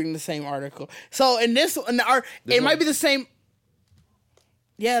you might be reading the same article. So in it might be the same.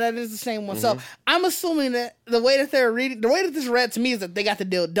 Yeah, that is the same one. So I'm assuming that the way that this read to me is that they got the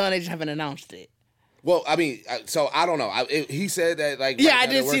deal done. They just haven't announced it. Well, I mean, so I don't know. He said that like. Yeah, right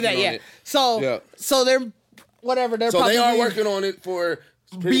I did see that. Yeah. So they're whatever. They're so they are working on it for.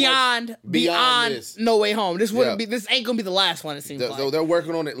 Beyond this. No Way Home. This wouldn't be. This ain't gonna be the last one. It seems like. So they're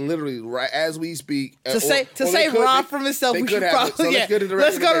working on it literally right as we speak. To save Ron from himself, we should probably.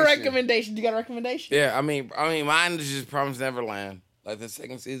 Let's go to recommendations. You got a recommendation? Yeah, I mean, mine is just Promised Neverland. Like the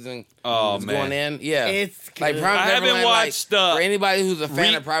second season is going in. Yeah, it's good. Like Promised I haven't Neverland, watched. For anybody who's a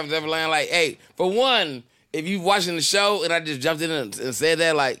fan of Promised Neverland, like, hey, for one, if you're watching the show and I just jumped in and said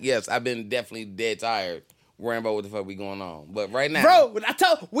that, like, yes, I've been definitely dead tired. Worrying about what the fuck be going on, but right now, bro,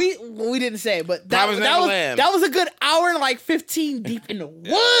 we didn't say it, but that was a good hour and like 15 deep in the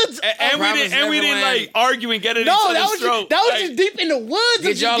woods, and we didn't like argue and get it into the throat. That was just deep in the woods.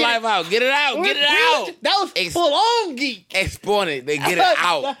 Get your life out, get it out, get it out. That was full on geek. Export it, they get it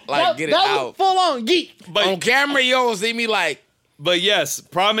out, like get it out. That was full on geek. But on camera, you don't see me like. But yes,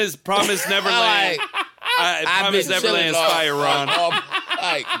 Promise Neverland. Promise Neverland is fire, Ron.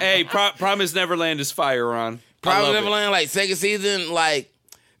 Hey, Promise Neverland is fire, Ron. Promise Neverland, like second season, like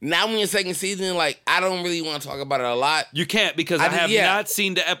now when you're second season, like I don't really want to talk about it a lot. You can't because I have not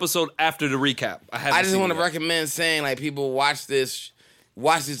seen the episode after the recap. I just want to recommend saying like people watch this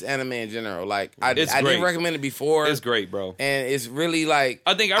anime in general. Like I didn't recommend it before. It's great, bro, and it's really like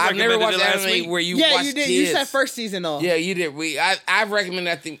I think I've never watched it last week where you watch you did. Kids. You said first season though. Yeah, you did. I've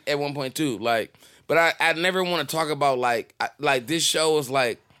recommended I think at one point too. Like, but I never want to talk about like this show is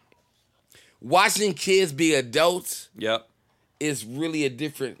like watching kids be adults. Yep, is really a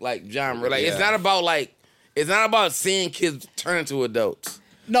different like genre. Like it's not about seeing kids turn into adults.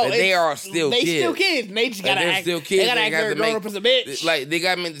 No, like, they are still kids. They still kids. They just gotta act. Still kids. They gotta act their grown up as a bitch. Like they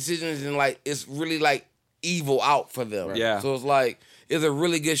gotta make decisions and like it's really like evil out for them. Yeah. So it's like it's a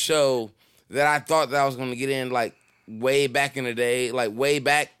really good show that I thought that I was gonna get in like way back in the day, like way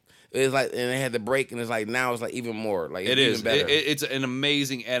back. It's like, and they had the break, and it's like now it's like even more, like it's even better. It's an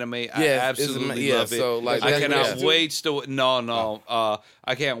amazing anime. I absolutely love it. So like, I cannot wait to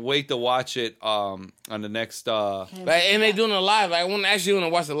I can't wait to watch it on the next. And they doing it live. I want actually want to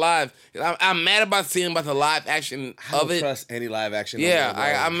watch it live. I'm mad about seeing about the live action of it. I don't trust any live action. Yeah,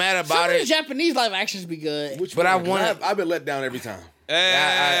 I'm mad about Some it. of the Japanese live actions be good. But I want. I've been let down every time.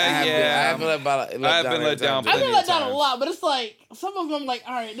 I've been let down. I've been let down a lot, but it's like some of them like,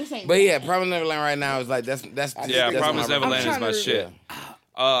 all right, this ain't. But yeah, Promised Neverland right now is like that's Promised Neverland is my shit.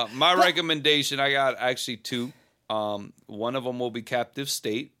 My recommendation, I got actually two. One of them will be Captive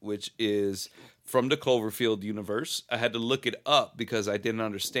State, which is from the Cloverfield universe. I had to look it up because I didn't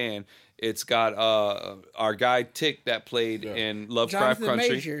understand. It's got our guy Tick that played in Lovecraft Jonathan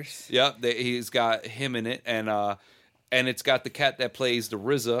Country. Majors. Yep, he's got him in it, and it's got the cat that plays the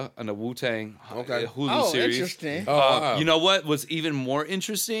RZA on the Wu-Tang Hulu series. Interesting. You know what was even more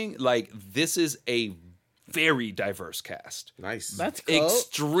interesting? Like, this is a very diverse cast. Nice. That's cool.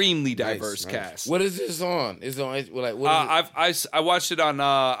 Extremely diverse cast. What is this on? Is it on like what is I watched it on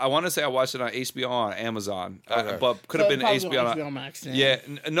I want to say I watched it on HBO on Amazon, but could have been HBO on HBO Max. Yeah,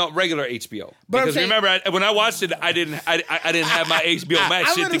 no, regular HBO. But Because remember, when I watched it, I didn't have my HBO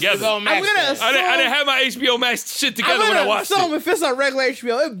Max shit together. I didn't have my HBO Max shit together when I watched it. If it's on regular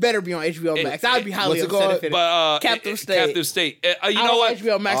HBO, it better be on HBO Max. I'd be highly upset if it. But Captive State. Captive State. You know what?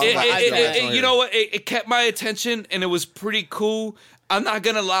 HBO Max. You know what? It kept my attention, and it was pretty cool. I'm not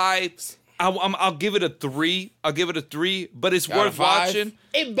gonna lie. I'll give it a 3. I'll give it a 3, but it's worth watching.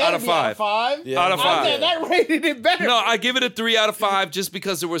 It better be out of 5. Yeah. Out of 5. That rated it better. No, I give it a 3 out of 5 just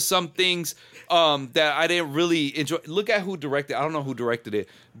because there were some things that I didn't really enjoy. Look at who directed. I don't know who directed it,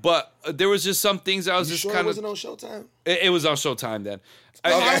 but there was just some things I was just sure kind it of. wasn't on Showtime? It was on Showtime then. I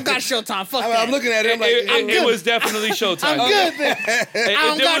don't got Showtime. Fuck that. I'm looking at it. I'm like, It was definitely Showtime. I'm good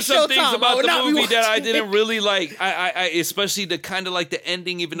then. There were some things about the movie that I watching didn't really like. I especially the kind of like the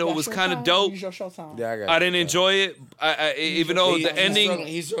ending, even though it was kind of dope. Use your Showtime. Yeah, I didn't enjoy it. Even though the ending.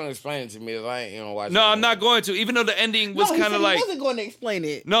 He's trying to explain it to me. I ain't watch. No, I'm not going to. Even though the ending was kind of like. He wasn't going to explain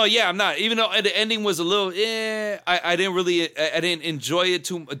it. No, yeah, I'm not. Even though the ending was a little, I didn't really, I didn't enjoy it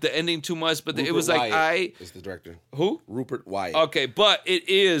the ending too much. But it was like Wyatt is the director. Who? Rupert Wyatt. Okay, but it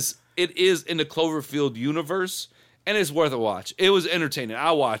is in the Cloverfield universe, and it's worth a watch. It was entertaining.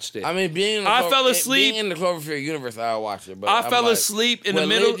 I watched it. I mean, I fell asleep in the Cloverfield universe. I watched it, but I fell asleep in the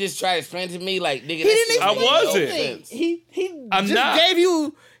middle. He just tried to explain to me like, nigga, He didn't that explain shit I make no wasn't. sense. He I'm just not.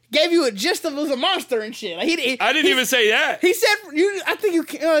 gave you a gist of it was a monster and shit. Like I didn't even say that. He said you. I think you.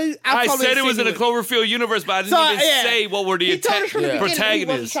 I said it was in the Cloverfield universe, but I didn't even say what were the He told us from the beginning he wasn't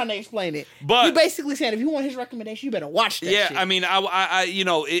protagonists. trying to explain it. But he basically said if you want his recommendation, you better watch that. Yeah, shit. I mean, I you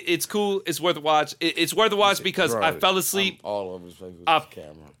know, it's cool. It's worth a watch. It's worth a watch because I fell asleep. I'm all over his face with I- the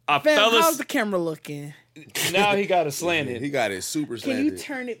camera. I Fam, fell how's asleep. the camera looking? Now he got it slanted. He got it super Can slanted. you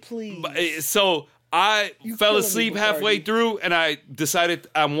turn it, please? So I fell killing asleep me, halfway Bacardi. through, and I decided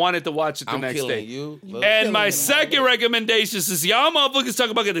I wanted to watch it the I'm next killing day. you. And my second recommendation is y'all motherfuckers talk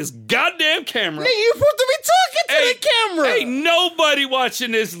about this goddamn camera. Nigga, you supposed to be talking to the camera. Ain't nobody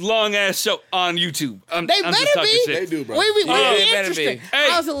watching this long ass show on YouTube. I'm They just better talking be. shit. They do, bro. Wait, They better interesting. be. Hey,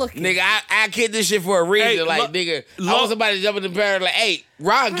 How's it looking? Nigga, I kid this shit for a reason. Hey, like, nigga, I want somebody to jump in the parrot like, hey,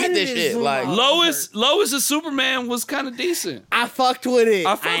 Ron, get this shit. Like, Lois as Superman was kind of decent. I fucked with it.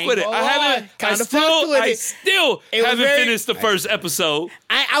 I fucked with it. I haven't. I still haven't finished the first episode.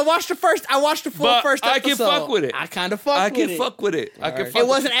 I watched the first. I watched the full But first episode. I can fuck with it. I kind of fucked I with can it. fuck with it. I can fuck It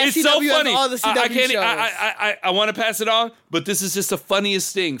wasn't with it. as It's so CW as funny. all the CW I can't. shows. I want to pass it on, but this is just the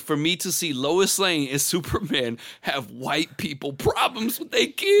funniest thing for me to see Lois Lane and Superman have white people problems with their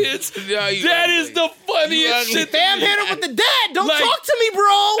kids. That is the funniest shit. Fam hit him with the dad. Don't Like, talk to me,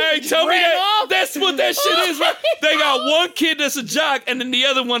 bro. Hey, tell me Ran that. off. That's what that shit is, right? They got one kid that's a jock, and then the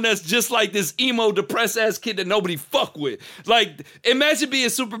other one that's just like this emo, depressed ass kid that nobody fuck with. Like, imagine being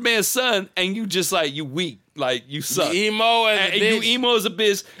Superman's son, and you just like you weak. Like, you suck. Emo as a and bitch. you emo as a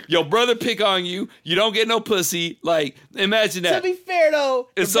bitch. Your brother pick on you. You don't get no pussy. Like, imagine that. To be fair though,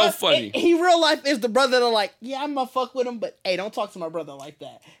 It's the so funny. He real life is the brother that like, yeah, I'm gonna fuck with him, but hey, don't talk to my brother like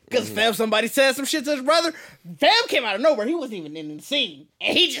that. Because fam, somebody said some shit to his brother. Fam came out of nowhere. He wasn't even in the scene,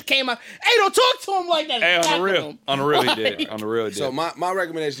 and he just came out. Hey, don't talk to him like that. Hey, on Attack the real. him. On the real, he did. On the real, he did. So my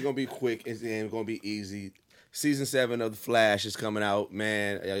recommendation is gonna be quick and gonna be easy. Season 7 of The Flash is coming out,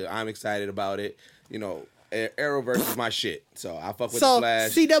 man. I'm excited about it. You know, Arrowverse is my shit, so I fuck with The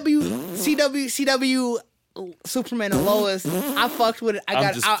Flash. CW, Superman and Lois. I fucked with it.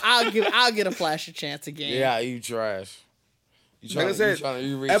 I'll get a Flash a chance again. yeah, you trash. Like I said,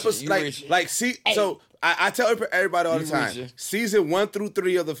 so I tell everybody all the time. Season 1 through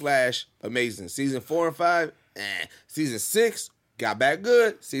 3 of The Flash, amazing. Season 4 and 5, Season 6 got back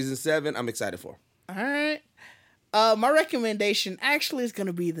good. Season 7, I'm excited for. All right. My recommendation actually is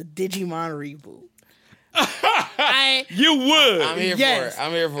gonna be the Digimon reboot. You would. I'm here for it.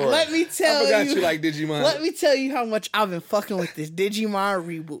 I'm here for it. Let me tell I forgot you. you like Digimon. Let me tell you how much I've been fucking with this Digimon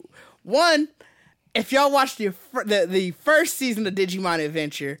reboot. One, if y'all watched the first season of Digimon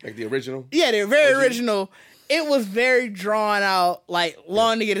Adventure, Like the original? yeah, they're very original. It was very drawn out, like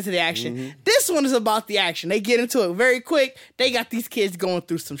long to get into the action. Mm-hmm. This one is about the action. They get into it very quick. They got these kids going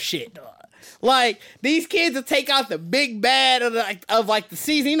through some shit, dog. Like, these kids will take out the big bad of the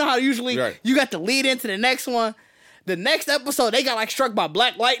season. You know how usually you got to lead into the next one? The next episode, they got, like, struck by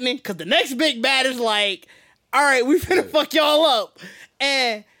black lightning because the next big bad is like, all right, we finna fuck y'all up.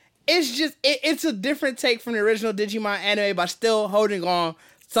 And it's just, it's a different take from the original Digimon anime, but still holding on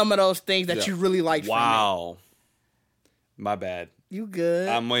some of those things that you really like from it. Wow. My bad. You good?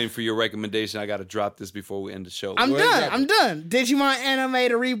 I'm waiting for your recommendation. I got to drop this before we end the show. I'm done. Digimon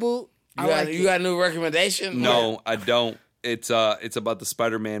animated reboot. You got a new recommendation? No, I don't. It's about the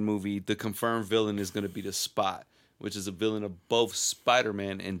Spider-Man movie. The confirmed villain is going to be the Spot, which is a villain of both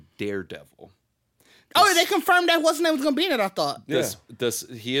Spider-Man and Daredevil. Oh, they confirmed that what's name was going to be in it, I thought.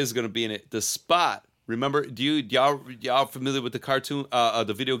 He is going to be in it. The Spot. Remember, y'all familiar with the cartoon,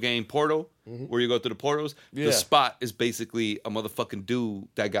 the video game Portal, where you go through the portals? Yeah. The Spot is basically a motherfucking dude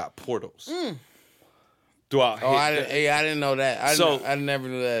that got portals. I didn't know that. I never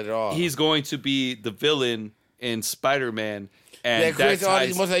knew that at all. He's going to be the villain in Spider-Man, and that creates all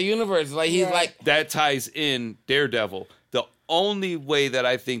these multi-universes. Like he's like that ties in Daredevil. The only way that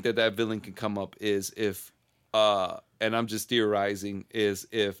I think that villain can come up is if, and I'm just theorizing, is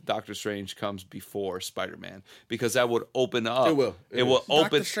if Doctor Strange comes before Spider-Man, because that would open up. It will. It will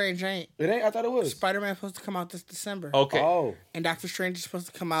open. Doctor Strange ain't. It ain't. I thought it was. Spider-Man's supposed to come out this December. Okay. Oh. And Doctor Strange is supposed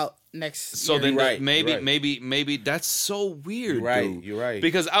to come out next. So year. then maybe that's so weird. Dude. You're right.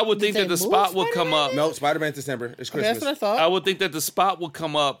 Because I would think that the Spot will come up. No, Spider-Man's December. It's Christmas. That's what I thought. I would think that the Spot will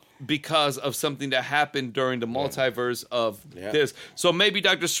come up because of something that happened during the multiverse of this. So maybe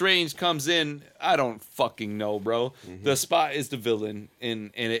Doctor Strange comes in. I don't fucking know, bro. The Spot is the villain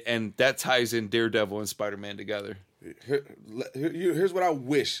in it, and that ties in Daredevil and Spider-Man together. Here's what I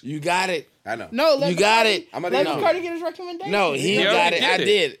wish. You got it. I know. No, you got it. Let Cardi get his recommendation. No, he got it. I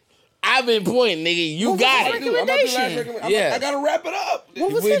did. I've been pointing, nigga. You got it. I gotta wrap it up.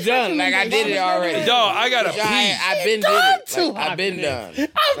 We done. Like I did it already. Dog, I gotta pee. I've been done. I've been done.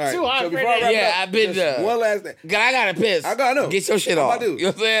 I'm too hot for that. I've been done. One last thing. I gotta piss. I gotta know. Get your shit off. I do. You know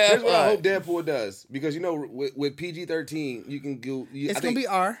what I'm saying? Here's what I hope Deadpool does, because with PG-13 you can go. It's gonna be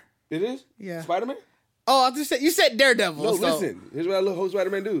R. It is. Yeah. Spider-Man. Oh, I just said you said Daredevil. No, so. listen. Here's what I hope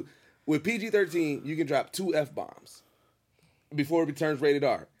Spider-Man do. With PG-13, you can drop 2 F-bombs before it turns rated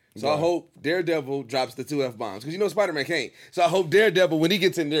R. So I hope Daredevil drops the 2 F-bombs. Because Spider-Man can't. So I hope Daredevil, when he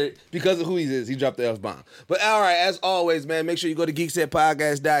gets in there, because of who he is, he dropped the F-bomb. But all right, as always, man, make sure you go to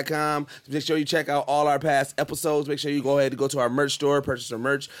geeksetpodcast.com. Make sure you check out all our past episodes. Make sure you go ahead and go to our merch store, purchase our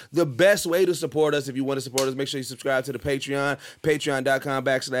merch. The best way to support us, if you want to support us, make sure you subscribe to the Patreon,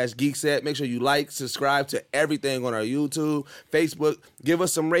 patreon.com/geekset. Make sure you like, subscribe to everything on our YouTube, Facebook. Give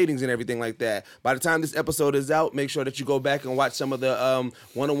us some ratings and everything like that. By the time this episode is out, make sure that you go back and watch some of the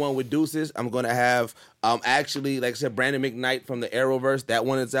one-on-one with Deuces. I'm going to have, actually, like I said, Brandon McKnight from the Arrowverse. That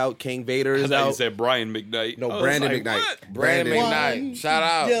one is out. King Vader is out. You said Brian McKnight. No, Brandon McKnight. What? Brandon McKnight. Shout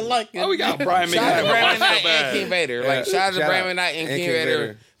out. Yeah, like it. Oh, we got Brian McKnight. Shout out to Brandon McKnight and King Vader. Like, shout out to Brandon McKnight and King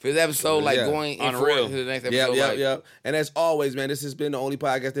Vader for this episode, going forward to the next episode. Yep. And as always, man, this has been the only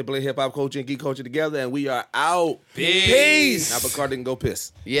podcast that blend hip-hop culture and geek culture together, and we are out. Peace. Now Bacardi can go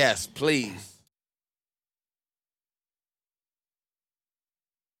piss. Yes, please.